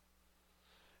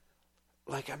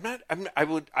 like,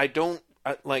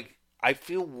 I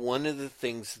feel one of the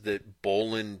things that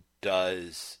Bolland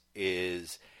does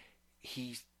is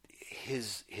his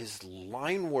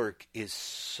line work is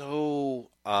so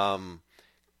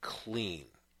clean,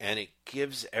 and it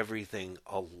gives everything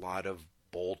a lot of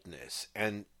boldness,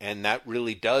 and that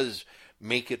really does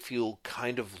make it feel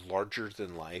kind of larger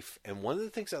than life. And one of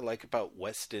the things I like about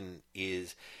Weston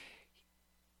is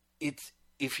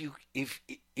if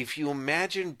you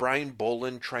imagine Brian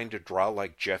Bolland trying to draw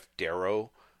like Jeff Darrow,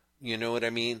 you know what I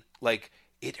mean? Like,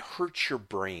 it hurts your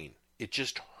brain. It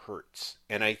just hurts.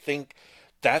 And I think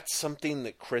that's something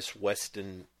that Chris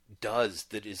Weston does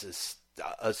that is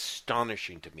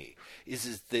astonishing to me,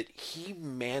 is that he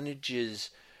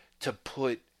manages to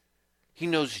he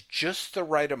knows just the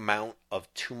right amount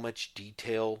of too much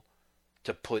detail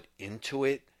to put into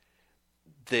it,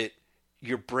 that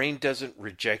your brain doesn't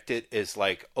reject it as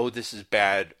like, oh, this is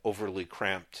bad, overly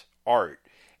cramped art.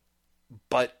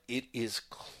 But it is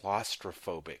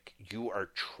claustrophobic. You are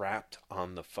trapped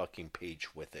on the fucking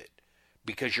page with it,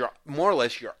 because you're more or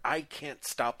less, your eye can't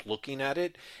stop looking at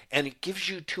it, and it gives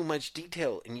you too much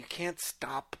detail, and you can't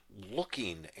stop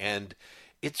looking, and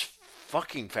it's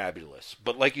fucking fabulous.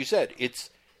 But like you said, it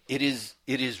is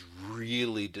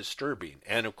really disturbing.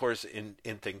 And of course, in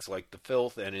things like the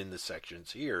filth and in the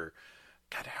sections here,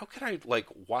 God, how could I like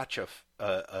watch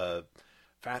a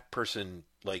fat person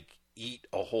like eat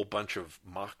a whole bunch of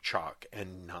mock chalk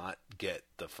and not get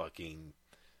the fucking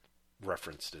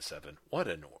reference to Seven? What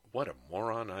a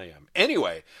moron I am.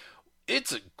 Anyway,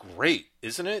 it's great,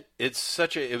 isn't it?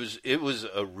 It was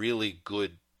a really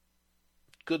good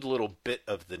little bit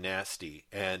of the nasty,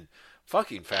 and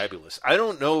fucking fabulous. I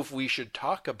don't know if we should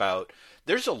talk about,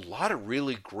 there's a lot of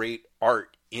really great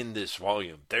art in this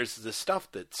volume. There's the stuff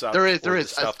that sucks. There is the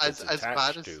stuff as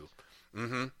bad as to.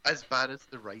 Mm-hmm. As bad as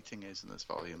the writing is in this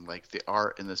volume, like the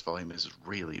art in this volume is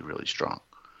really, really strong.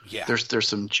 Yeah, there's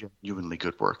some genuinely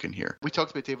good work in here. We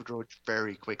talked about David Roach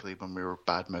very quickly when we were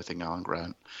bad-mouthing Alan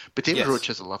Grant, but David Roach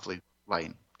has a lovely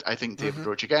line. I think David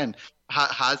Roach, again,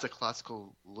 has a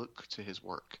classical look to his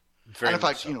work. Very And in much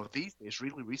fact, so. you know, these days,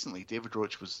 really recently, David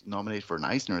Roach was nominated for an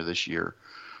Eisner this year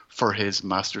for his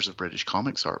Masters of British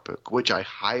Comics art book, which I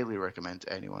highly recommend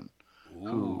to anyone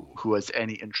Ooh. who has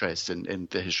any interest in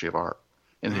the history of art,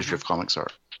 in the history Mm-hmm. of comics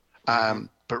art. Mm-hmm.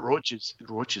 But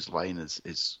Roach's line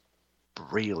is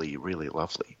really, really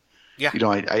lovely. Yeah. You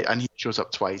know, and he shows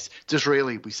up twice.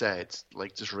 Disraeli, we said,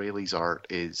 like Disraeli's art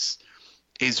is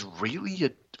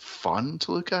really fun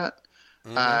to look at.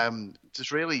 Mm-hmm.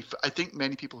 Disraeli, I think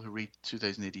many people who read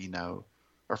 2000 AD now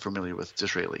are familiar with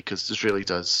Disraeli because Disraeli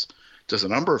does a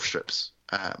number of strips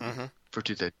Mm-hmm. for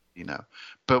 2000 AD now.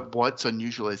 But what's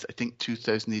unusual is I think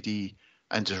 2000 AD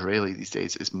and Disraeli these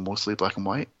days is mostly black and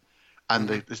white, and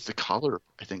Mm-hmm. it's the color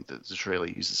I think that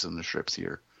Disraeli uses in the strips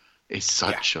here is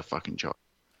such a fucking joy.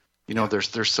 You know,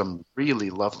 there's some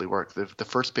really lovely work. The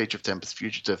first page of Tempest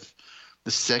Fugitive,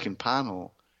 the second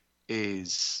panel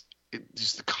is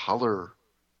just the color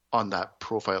on that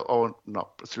profile. Oh,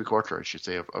 not 3/4, I should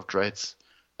say, of Dread's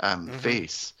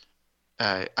face,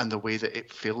 and the way that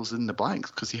it fills in the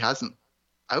blanks because he hasn't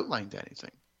outlined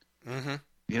anything. Mm-hmm.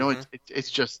 You know,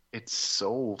 it's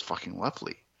so fucking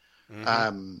lovely.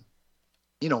 Mm-hmm.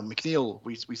 You know, McNeil,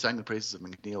 we sang the praises of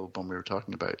McNeil when we were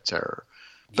talking about Terror.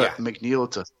 Yeah. But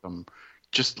McNeil does some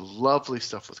just lovely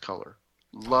stuff with color.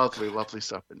 Lovely, lovely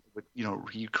stuff. And, you know,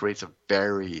 he creates a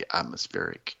very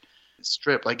atmospheric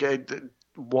strip. Like,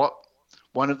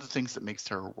 one of the things that makes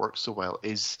Terror work so well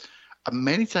is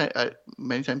many times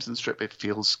in the strip it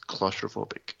feels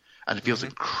claustrophobic and it feels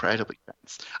incredibly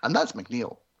tense. And that's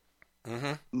McNeil.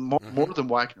 Mm-hmm. More than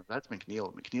Wagner, that's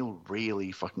McNeil. McNeil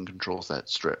really fucking controls that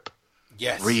strip.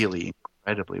 Yes. Really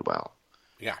incredibly well.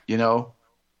 Yeah. You know?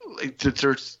 Like,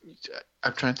 there's,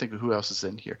 I'm trying to think of who else is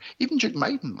in here. Even Duke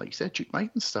Myton, like you said, Duke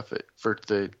Myton stuff for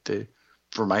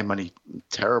for my money,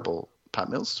 terrible Pat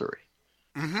Mills story.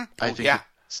 Mm-hmm. I think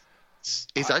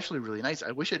it's actually really nice.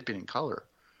 I wish it had been in color,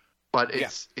 but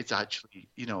it's actually,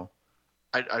 you know,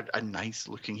 a nice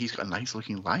looking. He's got a nice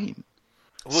looking line.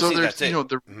 Well, so see, there's, that's you it. know,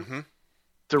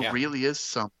 there Yeah. really is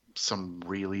some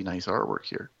really nice artwork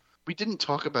here. We didn't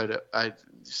talk about it. I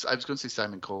was going to say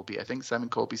Simon Colby. I think Simon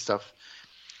Colby stuff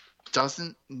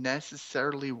doesn't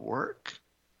necessarily work.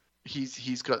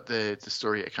 He's got the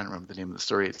story. I can't remember the name of the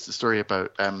story. It's the story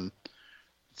about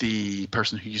the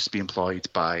person who used to be employed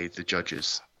by the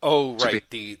judges. Oh, right.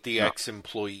 The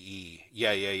ex-employee.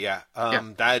 Yeah.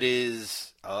 That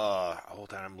is,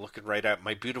 hold on. I'm looking right at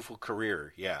My Beautiful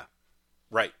Career. Yeah.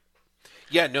 Right.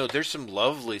 Yeah, no, there's some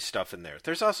lovely stuff in there.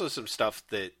 There's also some stuff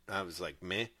that I was like,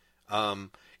 meh.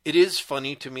 It is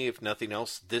funny to me, if nothing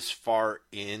else, this far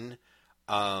in,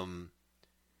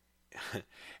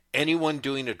 anyone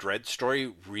doing a Dread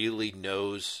story really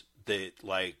knows that,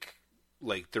 like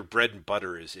their bread and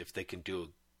butter is if they can do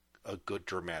a good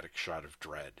dramatic shot of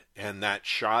Dread. And that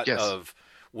shot of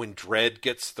when Dread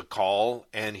gets the call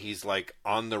and he's like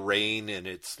on the rein and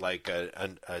it's like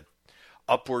a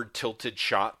upward tilted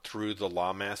shot through the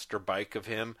Lawmaster bike of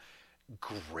him.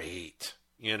 Great.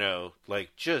 You know,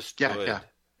 like just good.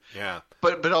 Yeah.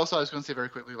 But also I was going to say very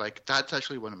quickly, like that's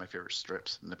actually one of my favorite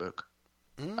strips in the book.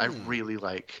 I really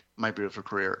like My Beautiful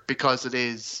Career because it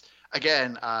is,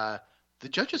 again, the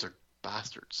judges are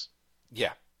bastards.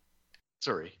 Yeah.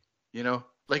 Sorry. You know,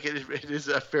 like it is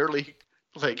a fairly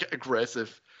like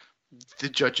aggressive. The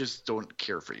judges don't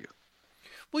care for you.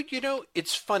 Well, you know,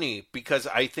 it's funny because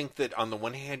I think that on the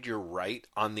one hand you're right.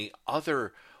 On the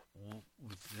other,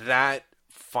 that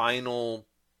final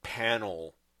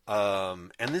panel,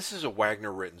 and this is a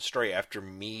Wagner written story after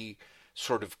me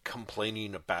sort of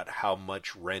complaining about how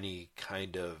much Rennie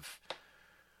kind of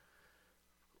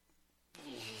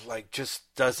like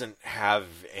just doesn't have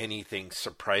anything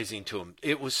surprising to him.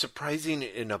 It was surprising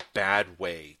in a bad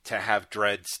way to have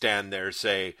Dread stand there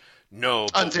say, "No,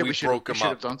 but we broke him up. We should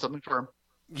have done something for him."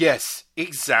 Yes,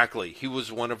 exactly. He was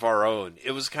one of our own.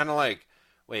 It was kind of like,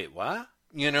 wait, what?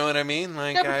 You know what I mean?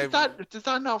 Like, yeah, but does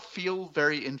that not feel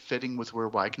very in fitting with where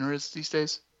Wagner is these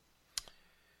days?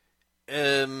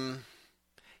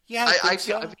 Yeah, I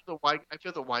feel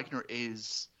that Wagner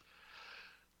is,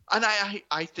 and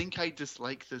I think I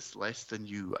dislike this less than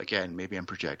you. Again, maybe I'm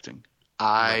projecting.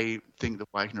 I think that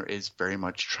Wagner is very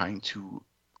much trying to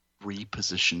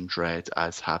reposition Dread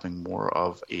as having more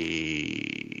of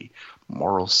a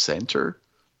moral center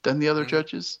than the other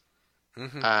judges, or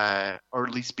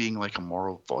at least being like a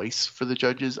moral voice for the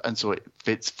judges, and so it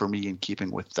fits for me in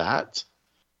keeping with that.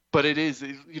 But it is,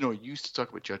 you know, you used to talk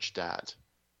about Judge Dad.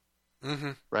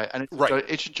 Right, and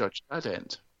it's a Judge Dad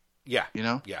end. Yeah, you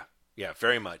know. Yeah,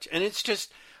 very much. And it's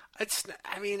just,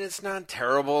 I mean, it's not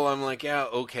terrible. I'm like, yeah,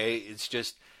 okay. It's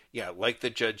just, yeah, like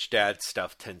the Judge Dad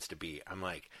stuff tends to be. I'm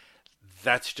like,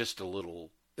 that's just a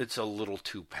little it's a little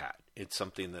too pat. It's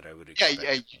something that I would Yeah,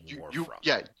 expect yeah, more you from.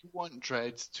 yeah, you want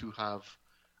Dredd to have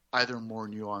either more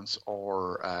nuance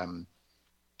or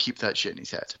keep that shit in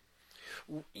his head.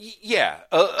 Yeah,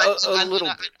 a little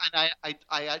bit.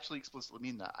 I actually explicitly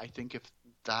mean that. I think if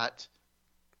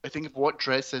what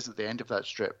Dredd says at the end of that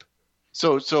strip.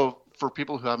 So for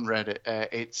people who haven't read it,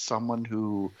 it's someone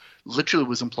who literally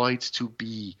was employed to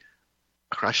be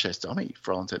a crash test dummy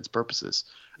for all intents and purposes.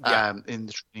 Yeah. In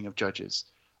the training of judges,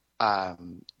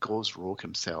 goes rogue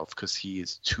himself because he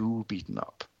is too beaten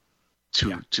up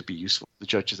to be useful to the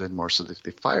judges anymore, so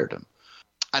they fired him.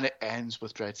 And it ends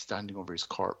with Dredd standing over his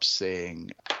corpse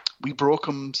saying, "We broke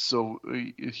him, so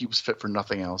he was fit for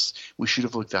nothing else. We should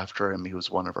have looked after him. He was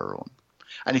one of our own."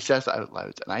 And he says that out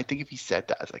loud. And I think if he said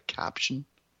that as a caption,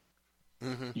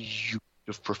 you would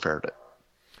have preferred it.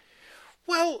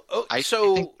 Well, I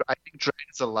think Dredd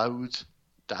has allowed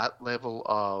that level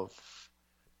of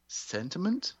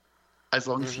sentiment as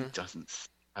long as he doesn't say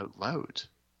it out loud.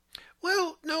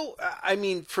 Well, no, I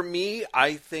mean, for me,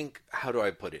 I think, how do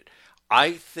I put it?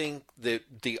 I think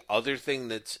that the other thing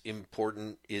that's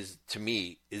important is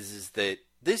that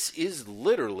this is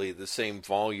literally the same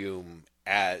volume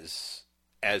as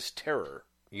Terror.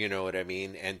 You know what I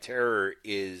mean? And Terror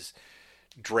is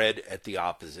Dredd at the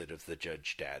opposite of the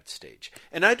Judge Dad stage.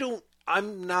 And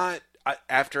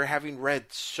after having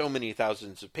read so many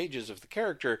thousands of pages of the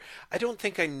character, I don't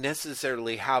think I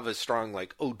necessarily have a strong,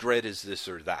 like, oh, Dredd is this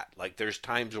or that. Like, there's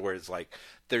times where it's like,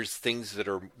 there's things that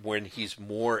are when he's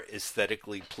more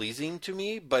aesthetically pleasing to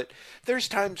me, but there's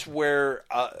times where,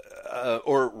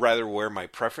 or rather where my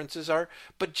preferences are.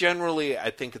 But generally, I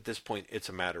think at this point, it's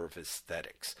a matter of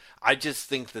aesthetics. I just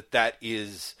think that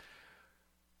is,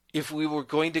 if we were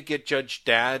going to get Judge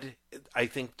Dad, I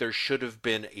think there should have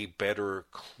been a better,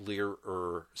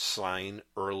 clearer sign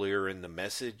earlier in the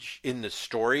message, in the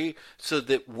story, so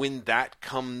that when that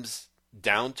comes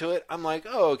down to it, I'm like,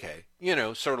 oh, okay. You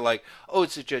know, sort of like, oh,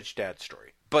 it's a Judge Dad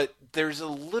story. But there's a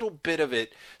little bit of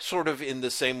it sort of in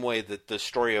the same way that the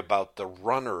story about the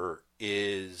runner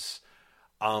is,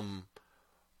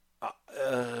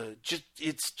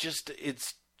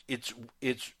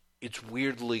 it's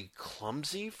weirdly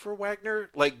clumsy for Wagner.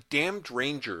 Like Damned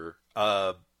Ranger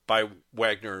by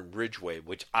Wagner and Ridgway,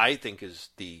 which I think is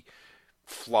the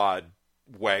flawed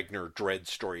Wagner Dredd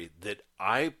story that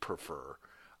I prefer,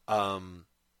 and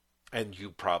you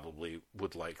probably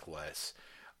would like less,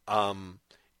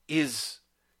 is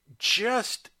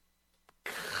just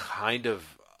kind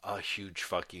of a huge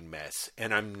fucking mess.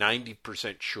 And I'm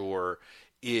 90% sure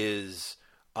is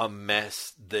a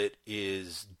mess that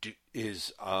is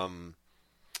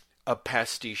a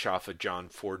pastiche off a John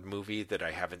Ford movie that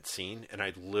I haven't seen, and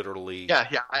I literally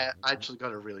I actually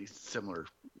got a really similar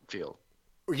feel.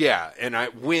 Yeah, and I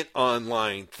went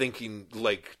online thinking,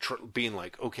 like, being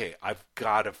like, okay, I've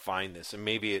got to find this, and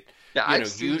maybe it, I've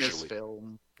seen this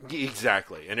film.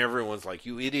 Exactly, and everyone's like,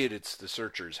 you idiot, it's The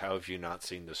Searchers. How have you not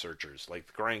seen The Searchers? Like,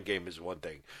 The Crying Game is one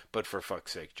thing, but for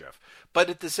fuck's sake, Jeff. But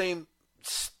at the same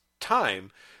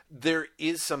time, there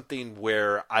is something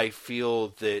where I feel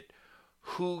that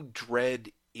who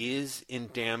Dredd is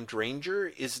in Damned Ranger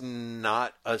is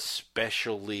not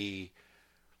especially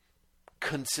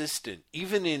consistent,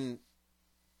 even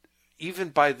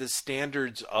by the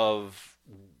standards of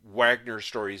Wagner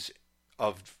stories,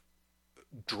 of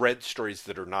Dredd stories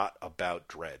that are not about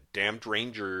Dredd. Damned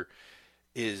Ranger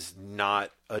is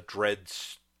not a Dredd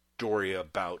story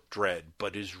about Dredd,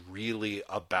 but is really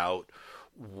about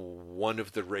one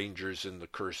of the Rangers in the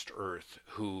Cursed Earth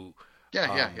who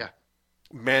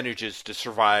manages to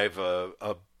survive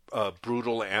a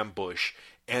brutal ambush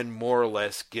and more or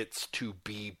less gets to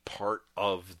be part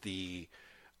of the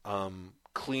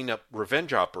cleanup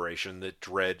revenge operation that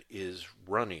Dredd is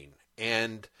running.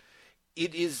 And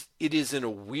it is in a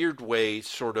weird way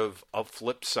sort of a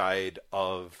flip side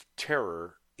of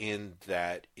Terror, in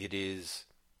that it's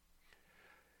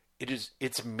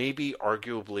maybe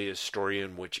arguably a story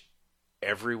in which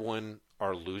everyone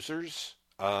are losers,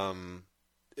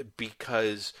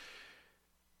 because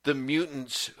the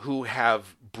mutants who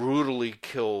have brutally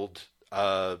killed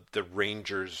the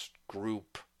Rangers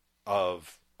group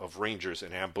of Rangers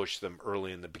and ambushed them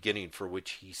early in the beginning, for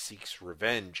which he seeks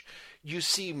revenge, you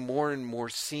see more and more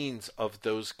scenes of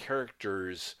those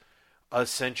characters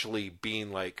essentially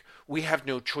being like, we have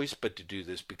no choice but to do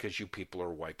this because you people are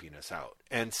wiping us out,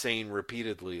 and saying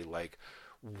repeatedly, like,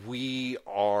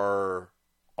 all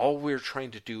we're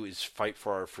trying to do is fight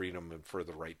for our freedom and for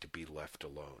the right to be left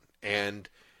alone. And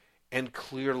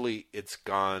clearly it's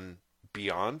gone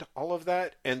beyond all of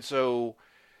that. And so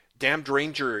Damned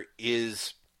Ranger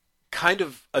is kind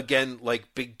of, again,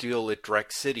 like Big Deal at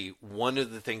Dreck City, one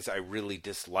of the things I really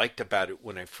disliked about it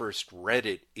when I first read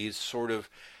it is sort of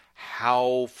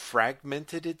how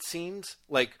fragmented it seems.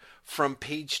 Like, from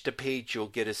page to page, you'll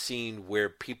get a scene where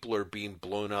people are being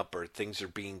blown up or things are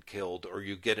being killed, or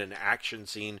you get an action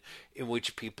scene in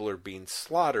which people are being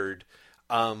slaughtered.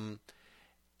 And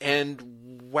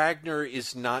Wagner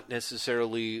is not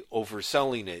necessarily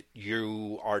overselling it.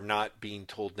 You are not being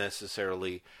told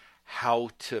necessarily how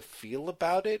to feel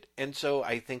about it. And so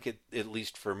I think it, at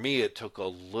least for me, it took a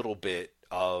little bit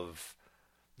of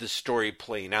the story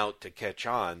playing out to catch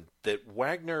on that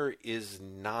Wagner is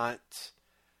not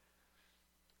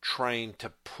trying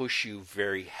to push you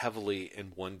very heavily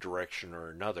in one direction or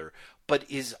another, but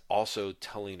is also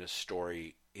telling a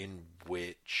story in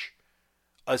which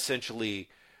essentially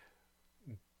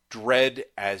Dredd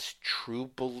as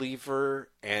true believer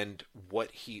and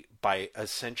what he, by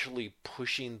essentially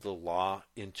pushing the law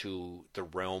into the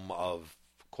realm of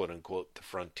quote unquote the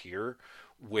frontier,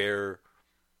 where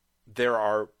there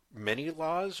are many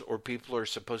laws or people are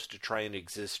supposed to try and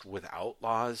exist without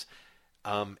laws,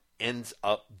 ends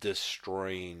up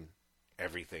destroying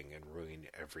everything and ruining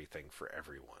everything for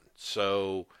everyone.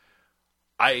 So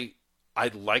I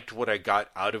liked what I got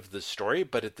out of the story,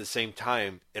 but at the same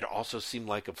time, it also seemed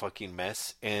like a fucking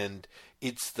mess. And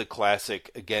it's the classic,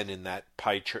 again, in that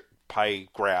pie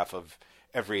graph of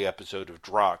every episode of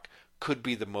Drock, could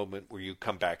be the moment where you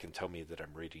come back and tell me that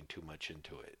I'm reading too much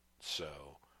into it. So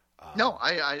no,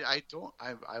 I don't.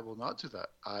 I will not do that.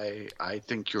 I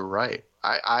think you're right.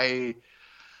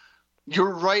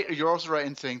 You're right. You're also right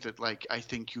in saying that, like, I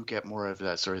think you get more of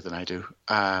that story than I do.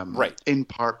 Right. In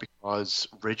part because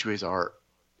Ridgway's art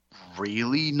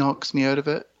really knocks me out of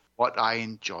it. What I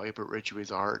enjoy about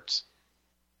Ridgway's art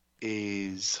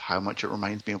is how much it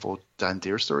reminds me of old Dan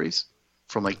Dare stories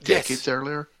from like decades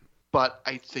earlier. But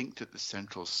I think that the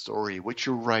central story, which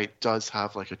you're right, does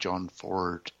have like a John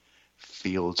Ford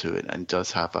feel to it and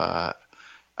does have a,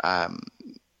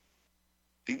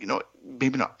 you know,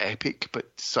 maybe not epic, but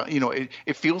so, you know,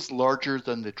 it feels larger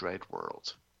than the Dredd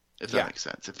world, if that makes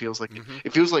sense. It feels like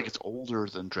it feels like it's older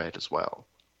than Dredd as well.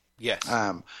 Yes,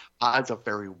 adds a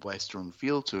very Western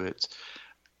feel to it.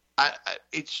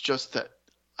 It's just that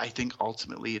I think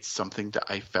ultimately it's something that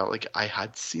I felt like I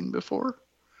had seen before,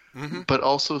 but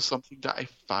also something that I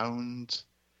found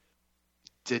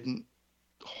didn't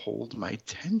hold my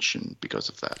attention because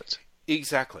of that.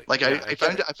 Exactly. Like I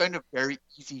found it very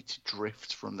easy to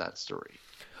drift from that story.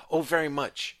 Oh, very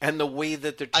much. And the way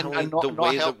that they're telling,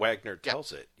 that Wagner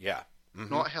tells it,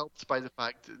 not helped by the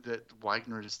fact that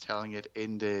Wagner is telling it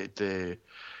in the.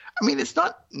 I mean, it's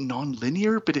not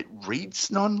non-linear, but it reads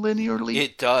non-linearly.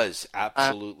 It does,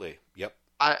 absolutely. Yep.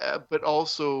 But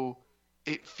also,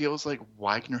 it feels like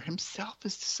Wagner himself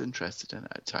is disinterested in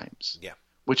it at times. Yeah.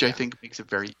 Which I think makes it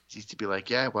very easy to be like,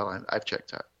 yeah, well, I've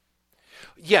checked out.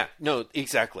 Yeah, no,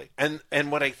 exactly. And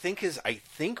what I think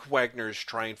Wagner's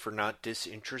trying for not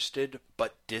disinterested,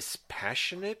 but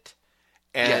dispassionate.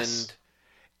 And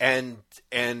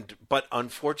but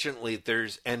unfortunately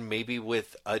and maybe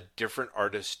with a different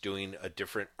artist doing a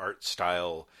different art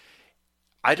style,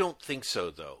 I don't think so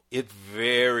though. It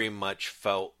very much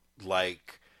felt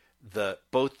like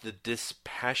both the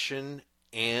dispassion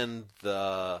and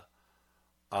the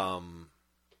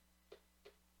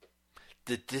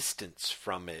distance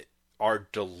from it are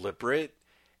deliberate.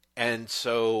 And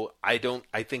so I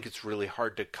think it's really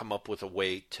hard to come up with a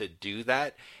way to do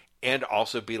that and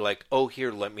also be like, oh,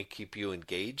 here, let me keep you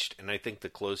engaged. And I think the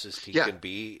closest he can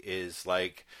be is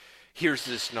like, here's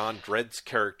this non-Dredd's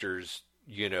character's,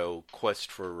 you know,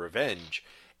 quest for revenge.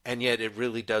 And yet it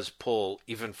really does pull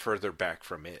even further back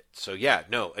from it. So yeah,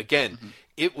 no, again,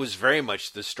 it was very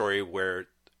much the story where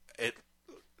it,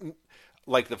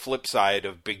 like the flip side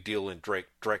of Big Deal in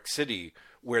Dreck City,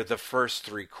 where the first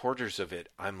 3/4 of it,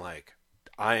 I'm like,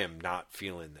 I am not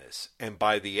feeling this. And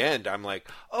by the end, I'm like,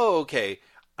 oh, okay,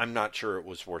 I'm not sure it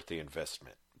was worth the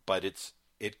investment. But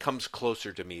it comes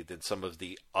closer to me than some of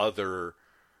the other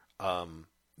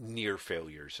near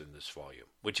failures in this volume.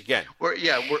 Which again,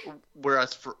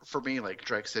 whereas for me, like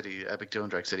Dreck City, Big Deal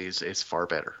in Dreck City is far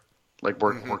better. Like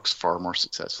works far more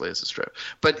successfully as a strip.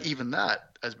 But even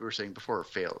that, as we were saying before,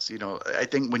 fails. You know, I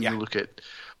think when you look at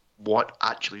what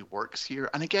actually works here,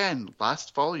 and again,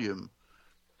 last volume,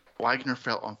 Wagner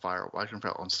felt on fire. Wagner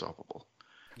felt unstoppable.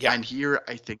 Yeah. And here,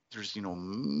 I think there's, you know,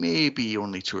 maybe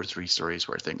only 2 or 3 stories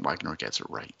where I think Wagner gets it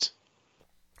right.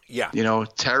 Yeah. You know,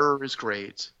 Terror is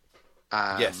great.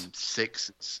 Yes.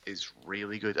 6 is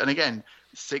really good. And again,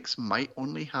 6 might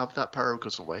only have that power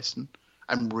because of Weston.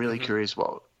 I'm really curious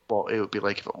what it would be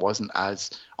like if it wasn't as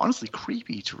honestly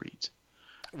creepy to read.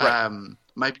 Right.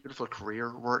 My Beautiful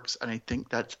Career works, and I think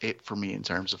that's it for me in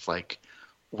terms of like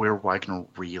where Wagner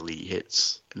really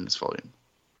hits in this volume.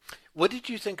 What did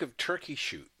you think of Turkey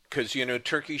Shoot? Because,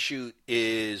 Turkey Shoot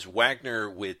is Wagner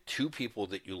with two people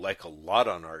that you like a lot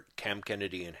on art, Cam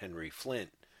Kennedy and Henry Flint.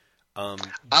 I'll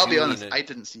be honest, I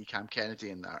didn't see Cam Kennedy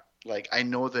in that. Like, I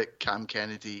know that Cam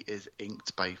Kennedy is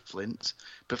inked by Flint,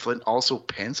 but Flint also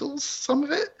pencils some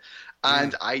of it,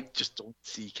 and I just don't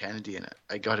see Kennedy in it.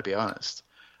 I got to be honest.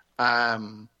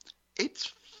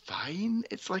 It's fine.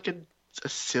 It's like a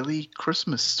silly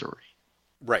Christmas story.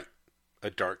 Right. A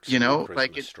dark,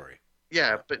 Christmas story.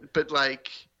 Yeah, but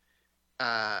like,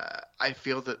 I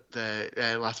feel that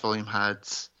the last volume had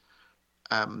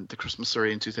the Christmas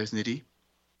story in 2000 AD,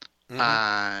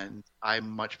 and I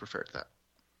much preferred that.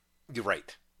 You're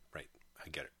right. I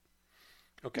get it.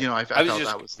 Okay. I felt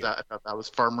that was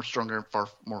far more stronger and far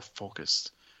more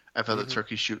focused. I felt that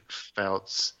Turkey Shoot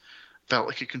felt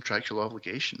like a contractual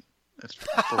obligation.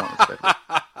 For one of better.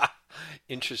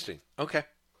 Interesting. Okay.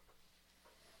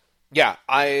 Yeah,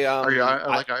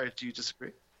 do you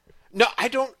disagree? No, I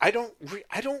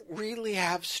don't really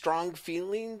have strong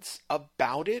feelings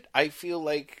about it. I feel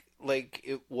like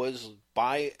it was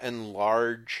by and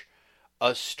large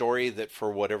a story that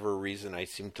for whatever reason I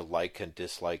seem to like and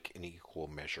dislike in equal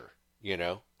measure.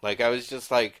 Like I was just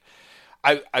like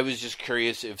I was just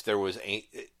curious if there was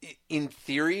in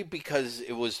theory, because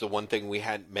it was the one thing we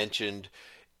hadn't mentioned.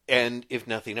 And if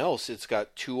nothing else, it's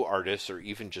got two artists, or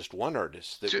even just one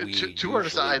artist that two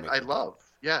artists I love.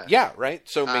 Yeah. Yeah. Right.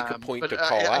 So make a point to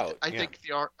call out. I think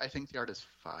the art is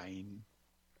fine.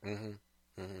 Mm-hmm.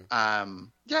 Mm-hmm.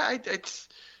 Yeah.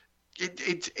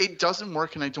 It doesn't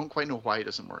work, and I don't quite know why it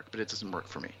doesn't work, but it doesn't work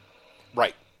for me.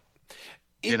 Right.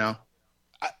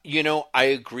 I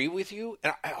agree with you,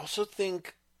 and I also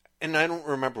think, and I don't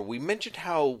remember, we mentioned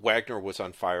how Wagner was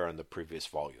on fire on the previous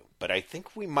volume, but I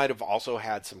think we might have also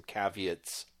had some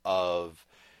caveats of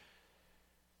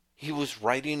he was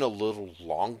writing a little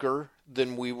longer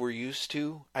than we were used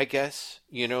to, I guess.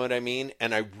 You know what I mean?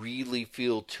 And I really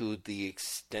feel, to the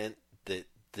extent that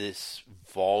this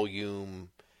volume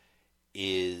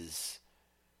is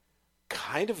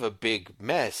kind of a big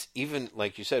mess, even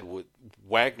like you said with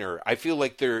Wagner, I feel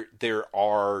like there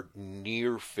are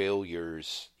near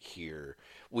failures here,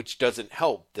 which doesn't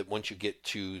help that once you get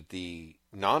to the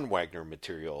non-Wagner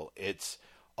material, it's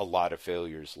a lot of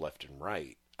failures left and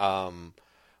right.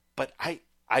 But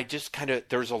I just kind of,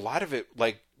 there's a lot of it,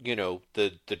 like,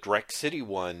 the Drek City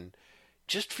one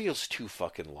just feels too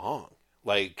fucking long.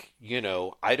 Like,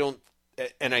 I don't,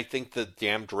 and I think the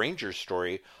Damned Ranger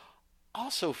story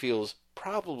also feels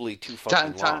probably too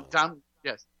fucking long.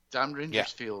 Damned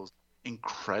Rangers feels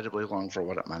incredibly long for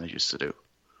what it manages to do.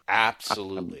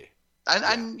 Absolutely. And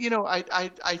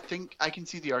I think I can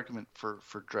see the argument for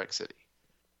Drek City.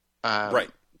 Right.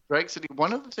 Drek City,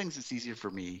 one of the things that's easier for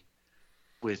me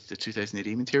with the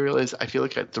 2080 material is I feel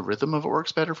like the rhythm of it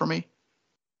works better for me.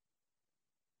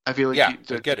 I feel like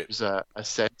there's a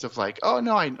sense of like, oh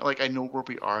no, I know where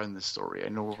we are in the story. I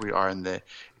know where we are in the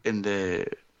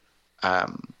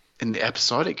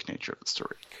episodic nature of the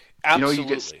story. Absolutely. You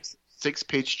get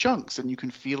 6-page chunks, and you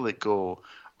can feel it go.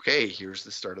 Okay, here's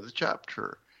the start of the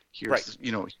chapter. Here's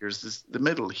here's the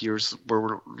middle. Here's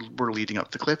where we're leading up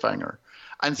to cliffhanger.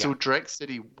 And so Drek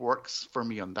City works for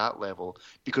me on that level,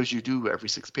 because you do every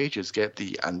 6 pages get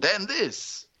the and then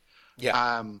this.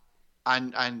 Yeah.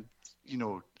 And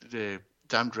the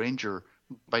Damned Ranger,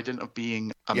 by dint of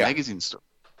being a magazine story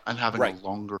and having a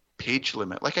longer page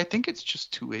limit, like I think it's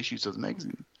just 2 issues of the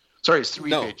magazine. Sorry, it's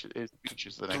 3 pages. It's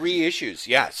issues of the magazine. 3 issues,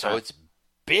 yeah. So it's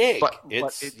big. But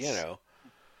it's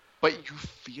But you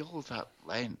feel that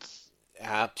length.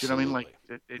 Absolutely. Do you know what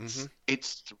I mean? Like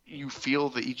it's you feel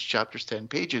that each chapter's 10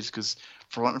 pages, because,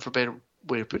 for want of a better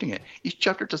way of putting it, each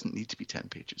chapter doesn't need to be 10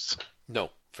 pages. No,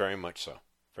 very much so.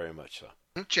 Very much so.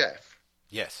 Jeff.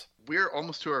 Yes. We're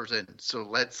almost 2 hours in, so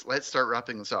let's start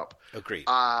wrapping this up. Agreed.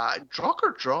 Drock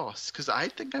or Dross? Because I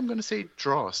think I'm going to say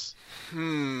Dross.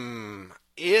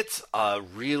 It's a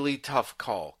really tough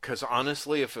call, because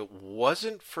honestly, if it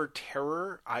wasn't for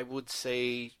Terror, I would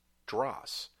say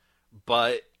Dross.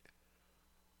 But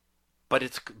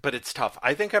it's tough.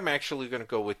 I think I'm actually going to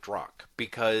go with Drock,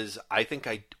 because I think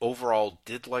I overall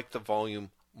did like the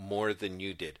volume more than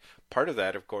you did. Part of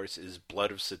that, of course, is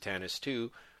Blood of Satanas 2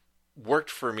 worked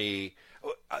for me.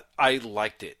 I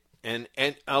liked it. And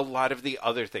a lot of the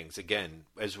other things, again,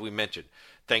 as we mentioned,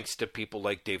 thanks to people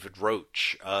like David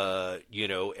Roach,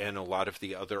 and a lot of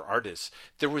the other artists,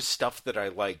 there was stuff that I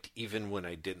liked even when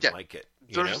I didn't like it.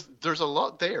 There's a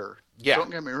lot there. Yeah.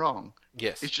 Don't get me wrong.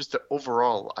 Yes. It's just that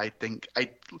overall, I think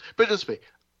but this way,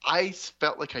 I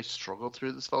felt like I struggled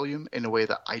through this volume in a way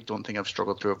that I don't think I've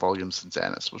struggled through a volume since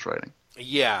Ennis was writing.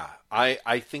 Yeah,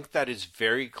 I think that is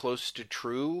very close to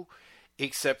true,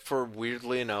 except for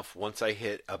weirdly enough, once I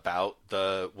hit about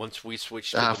once we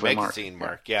switched to the halfway magazine mark,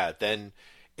 mark, yeah, then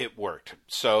it worked.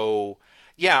 So,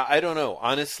 yeah, I don't know.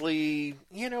 Honestly,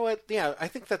 you know what? Yeah, I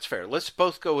think that's fair. Let's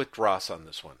both go with Dross on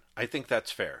this one. I think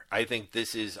that's fair. I think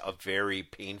this is a very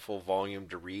painful volume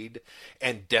to read,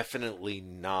 and definitely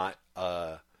not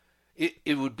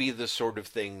it would be the sort of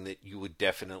thing that you would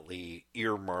definitely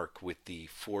earmark with the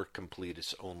for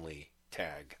completists only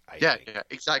tag, I think. Yeah,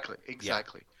 exactly. Yeah.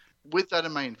 With that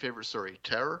in mind, favorite story,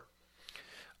 Terror?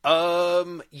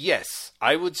 Yes,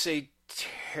 I would say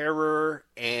Terror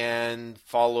and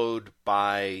followed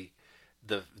by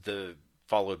the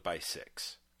followed by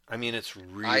Six. I mean, it's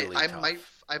really I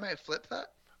tough. I might flip that.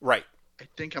 Right. I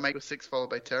think I might go Six followed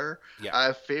by Terror.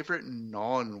 Yeah. Favorite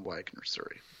non-Wagner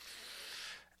story?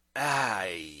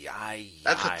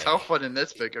 That's a tough one in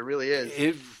this book. It really is.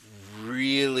 It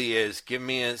really is. Give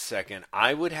me a second.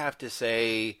 I would have to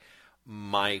say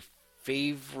my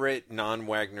favorite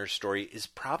non-Wagner story is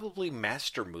probably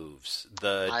Master Moves,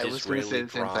 the Disraeli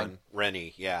drawn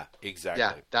Rennie. Yeah,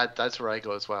 exactly. Yeah, that's where I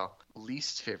go as well.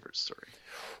 Least favorite story?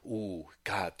 Ooh,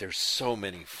 God, there's so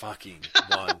many fucking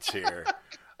ones here.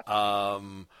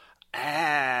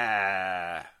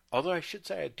 Although I should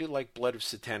say I do like Blood of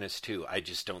Satanas too. I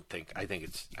just think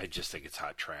it's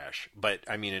hot trash. But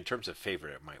I mean, in terms of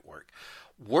favorite, it might work.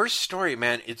 Worst story,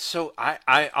 man. It's so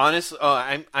I honestly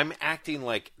I'm acting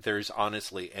like there's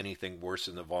honestly anything worse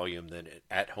in the volume than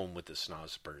At Home with the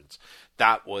Snosburns.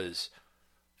 That was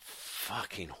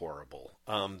fucking horrible.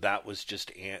 That was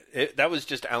just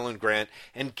Alan Grant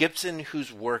and Gibson,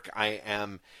 whose work I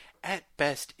am at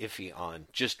best iffy on.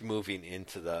 Just moving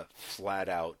into the flat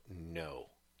out no.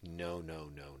 You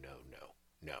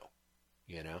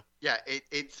know? Yeah,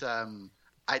 it's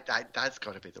that's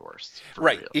got to be the worst.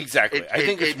 Right, real. Exactly. I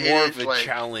think it's more of a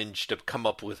challenge to come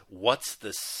up with what's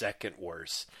the second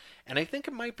worst. And I think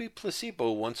it might be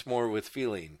Placebo once more with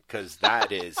Feeling, because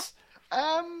that is... Is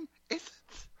it?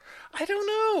 I don't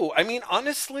know. I mean,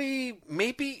 honestly,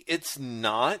 maybe it's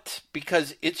not,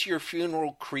 because It's Your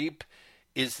Funeral Creep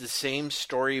is the same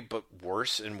story but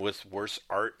worse and with worse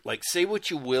art. Like, say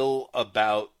what you will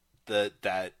about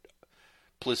that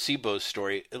Placebo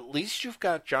story, at least you've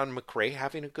got John McCrae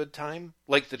having a good time.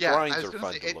 Like, the drawings are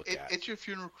fun to look at. It's Your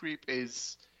Funeral Creep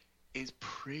is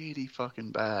pretty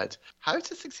fucking bad. How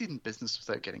to Succeed in Business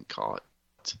Without Getting Caught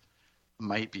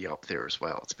might be up there as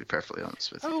well, to be perfectly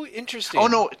honest with you. Oh, interesting. Oh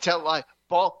no, tell a lie.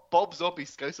 Bob Zombie,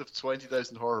 Scouts of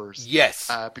 20,000 Horrors. Yes.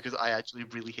 Because I actually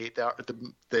really hate the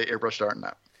airbrushed art in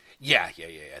that. Yeah.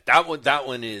 That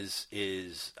one is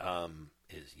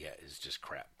just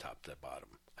crap top to bottom,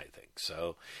 I think.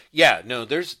 So, yeah, no,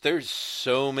 there's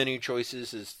so many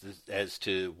choices as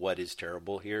to what is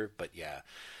terrible here, but yeah.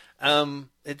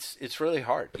 It's really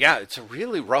hard. Yeah, it's a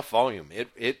really rough volume.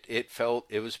 It felt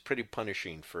it was pretty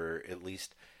punishing for at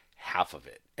least half of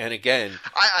it. And again,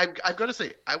 I've got to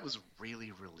say, I was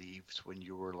really relieved when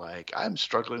you were like, I'm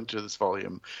struggling through this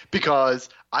volume, because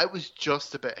I was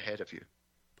just a bit ahead of you.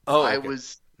 Oh, okay.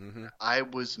 I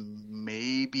was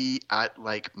maybe at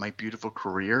like My Beautiful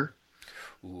Career.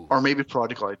 Ooh. Or maybe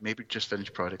Prodigal. I'd maybe just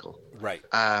finished Prodigal. Right.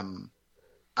 And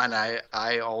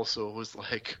I also was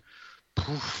like,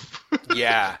 poof.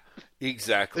 Yeah,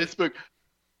 exactly. This book.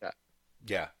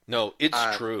 Yeah. No, it's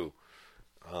true.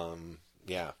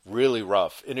 Yeah, really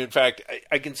rough. And in fact,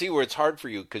 I can see where it's hard for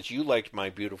you, because you liked My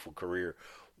Beautiful Career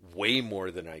way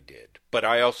more than I did. But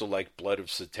I also liked Blood of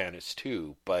Satanas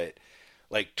too. But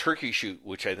like Turkey Shoot,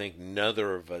 which I think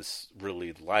neither of us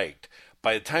really liked,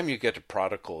 by the time you get to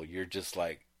Prodigal, you're just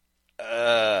like,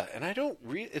 and I don't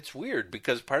it's weird,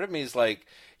 because part of me is like,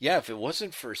 yeah, if it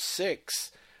wasn't for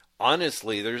Six,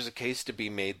 honestly, there's a case to be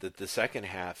made that the second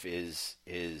half is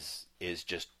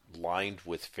just lined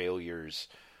with failures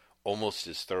almost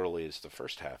as thoroughly as the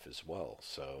first half as well.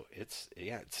 So it's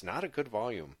not a good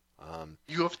volume.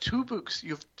 You have two books.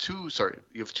 You have two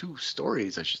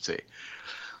stories, I should say,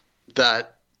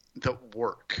 that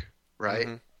work, right?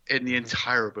 Mm-hmm. In the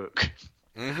entire book.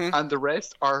 Mm-hmm. And the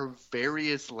rest are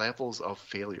various levels of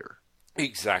failure.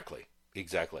 Exactly.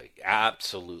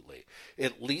 Absolutely.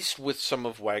 At least with some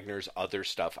of Wagner's other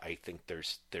stuff, I think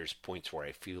there's points where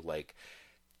I feel like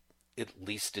at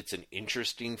least it's an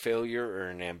interesting failure or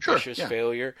an ambitious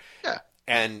failure. Yeah.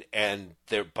 And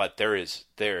there is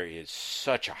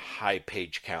such a high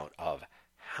page count of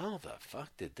how the fuck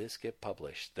did this get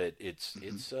published that it's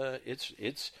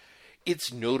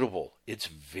notable. It's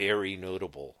very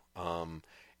notable. And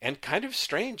kind of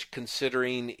strange,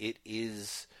 considering it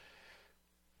is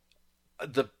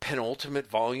the penultimate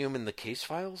volume in the case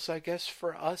files, I guess,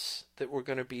 for us that we're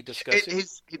going to be discussing.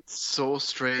 It's so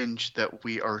strange that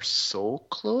we are so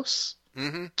close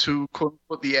Mm-hmm. to quote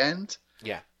unquote the end.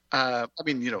 Yeah. I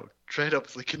mean, Dread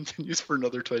obviously continues for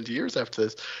another 20 years after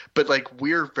this, but like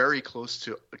we're very close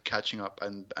to catching up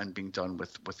and being done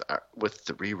with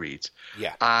the reread.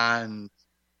 Yeah. And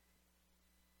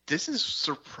this is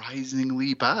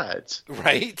surprisingly bad,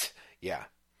 right? Yeah.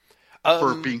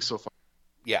 For being so far.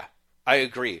 Yeah, I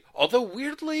agree. Although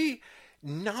weirdly,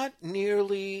 not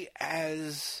nearly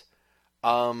as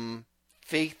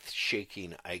faith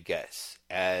shaking, I guess,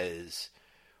 as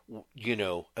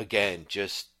again,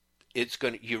 just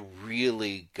you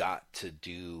really got to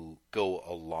go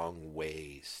a long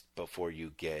ways before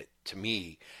you get, to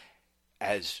me,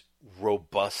 as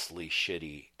robustly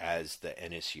shitty as the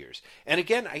Ennis years. And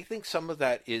again, I think some of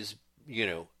that is,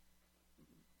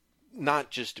 not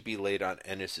just to be laid on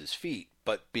Ennis's feet,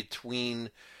 but between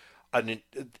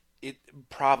it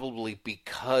probably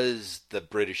because the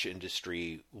British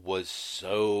industry was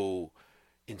so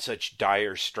in such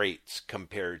dire straits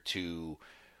compared to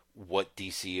what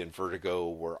DC and Vertigo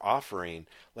were offering.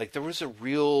 Like there was a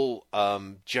real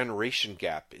generation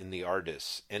gap in the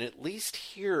artists, and at least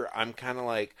here I'm kind of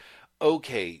like,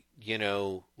 okay,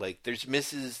 like there's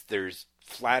misses, there's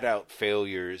flat out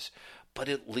failures, but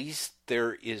at least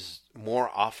there is more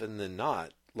often than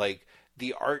not, like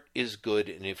the art is good,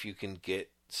 and if you can get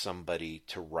somebody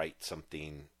to write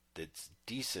something that's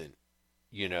decent,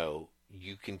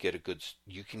 you can get a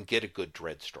good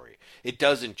Dread story. It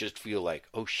doesn't just feel like,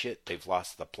 oh shit, they've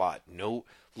lost the plot. No,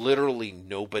 literally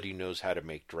nobody knows how to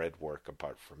make Dread work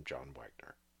apart from John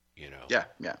Wagner. Yeah.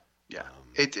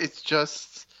 It's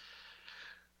just,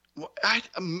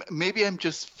 maybe I'm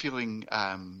just feeling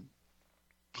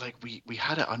like we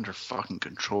had it under fucking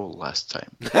control last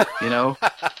time,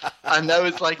 and now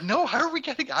it's like, no, how are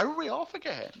we off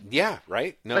again? Yeah,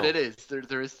 right. No, but it is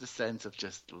there is the sense of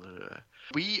just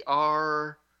we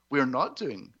are not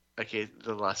doing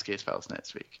the last case files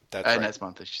next week. That's right. Next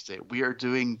month, I should say. We are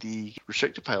doing the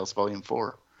Restricted Files Volume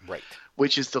 4. Right.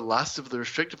 Which is the last of the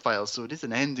Restricted Files, so it is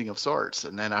an ending of sorts.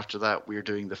 And then after that, we're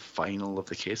doing the final of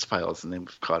the case files, and then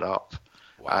we've caught up.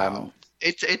 Wow.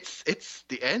 It's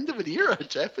the end of an era,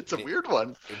 Jeff. It's a weird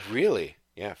one. Really?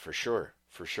 Yeah, for sure.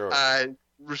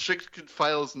 Restricted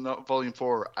Files Volume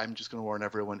 4, I'm just going to warn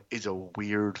everyone, is a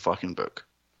weird fucking book.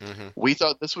 Mm-hmm. We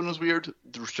thought this one was weird.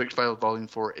 The Restricted Files Volume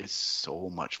 4 is so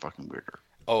much fucking weirder.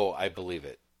 Oh, I believe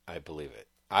it.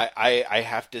 I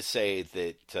have to say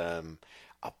that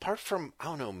apart from, I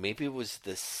don't know, maybe it was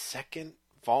the second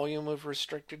volume of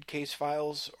Restricted Case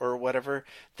Files or whatever,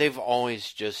 they've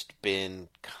always just been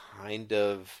kind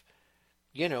of,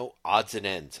 odds and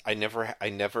ends. I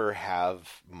never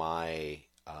have my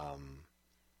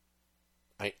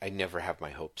I never have my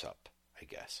hopes up, I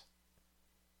guess.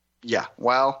 Yeah,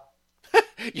 well,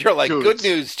 you're like, good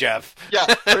news, Jeff. Yeah,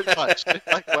 pretty much.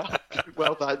 Like,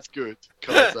 well, that's good,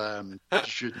 because you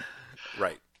shouldn't.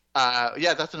 Right.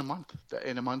 Yeah, that's in a month.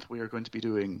 In a month, we are going to be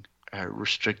doing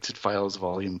Restricted Files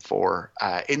Volume 4.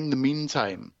 In the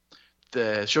meantime,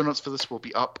 the show notes for this will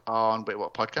be up on Wait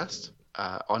What Podcast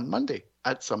on Monday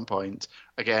at some point.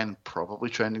 Again,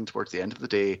 probably trending towards the end of the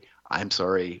day. I'm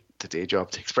sorry, the day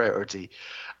job takes priority.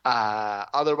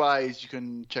 Otherwise, you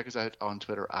can check us out on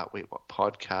Twitter at Wait What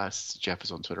Podcasts. Jeff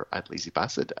is on Twitter at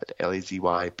LazyBastard, at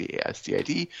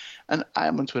LazyBastid. And I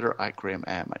am on Twitter at Graham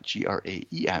M, at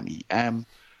GraemEm.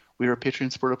 We are a Patreon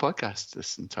supporter podcast.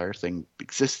 This entire thing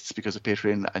exists because of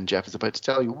Patreon, and Jeff is about to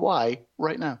tell you why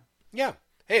right now. Yeah.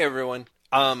 Hey, everyone.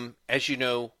 As you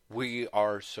know, we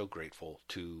are so grateful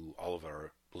to all of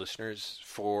our listeners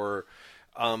for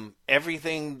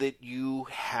everything that you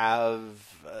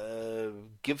have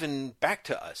given back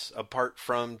to us, apart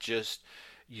from just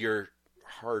your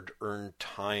hard-earned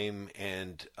time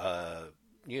and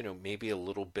maybe a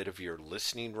little bit of your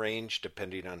listening range,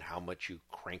 depending on how much you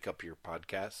crank up your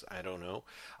podcasts. I don't know.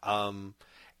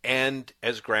 And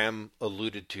as Graham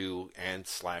alluded to and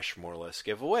 / more or less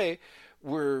give away,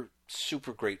 we're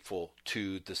super grateful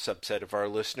to the subset of our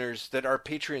listeners that are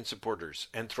Patreon supporters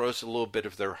and throw us a little bit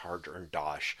of their hard-earned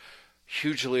dosh.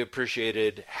 Hugely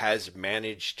appreciated, has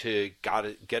managed to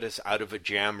get us out of a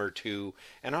jam or two,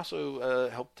 and also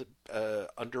helped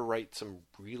underwrite some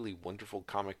really wonderful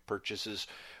comic purchases,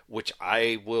 which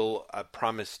I will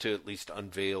promise to at least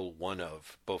unveil one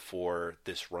of before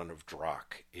this run of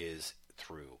Drak is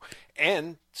through.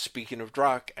 And speaking of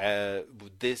Drak,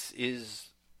 this is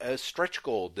a stretch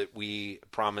goal that we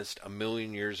promised a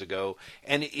million years ago,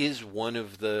 and is one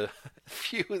of the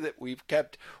few that we've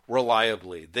kept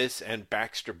reliably. This and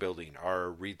Baxter Building, our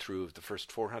read through of the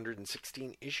first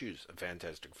 416 issues of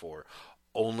Fantastic Four,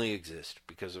 only exist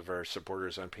because of our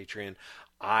supporters on Patreon.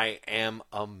 I am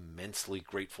immensely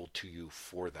grateful to you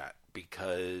for that,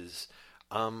 because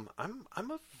I'm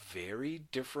a very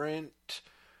different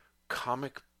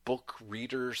comic book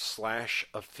reader slash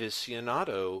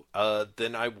aficionado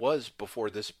than I was before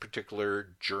this particular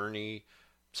journey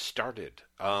started.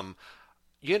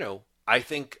 I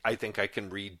think I can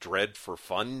read Dredd for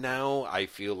fun now. I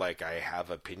feel like I have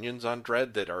opinions on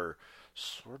Dredd that are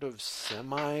sort of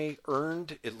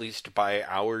semi-earned, at least by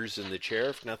hours in the chair,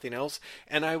 if nothing else.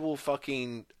 And I will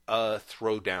fucking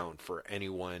throw down for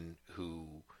anyone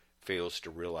who fails to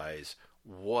realize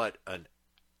what an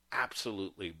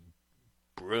absolutely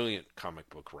brilliant comic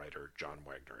book writer John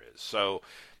Wagner is. So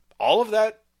all of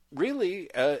that really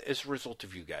is a result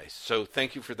of you guys. So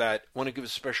thank you for that. I want to give a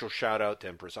special shout out to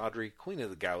Empress Audrey, Queen of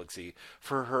the Galaxy,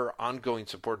 for her ongoing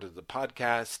support of the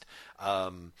podcast.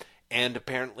 And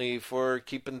apparently for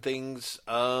keeping things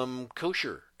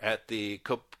kosher at the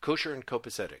kosher and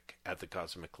copacetic at the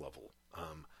cosmic level.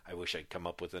 I wish I'd come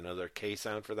up with another K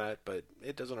sound for that, but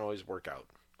it doesn't always work out.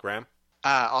 Graham?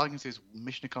 All I can say is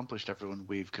mission accomplished, everyone.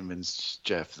 We've convinced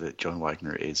Jeff that John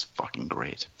Wagner is fucking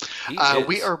great.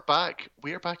 We are back.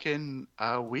 We are back in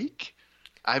a week.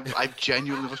 I've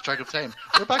genuinely lost track of time.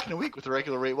 We're back in a week with the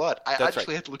regular rate what? I That's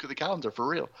actually right. had to look at the calendar for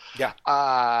real. Yeah.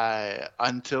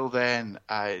 Until then,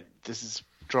 this is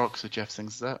Drock, so Jeff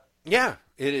sings that. Yeah,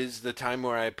 it is the time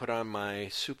where I put on my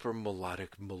super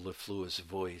melodic, mellifluous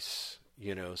voice,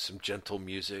 some gentle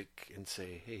music, and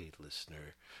say, hey,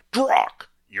 listener, Drock,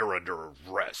 you're under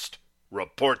arrest.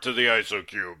 Report to the ISO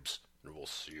cubes, and we'll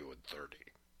see you in 30.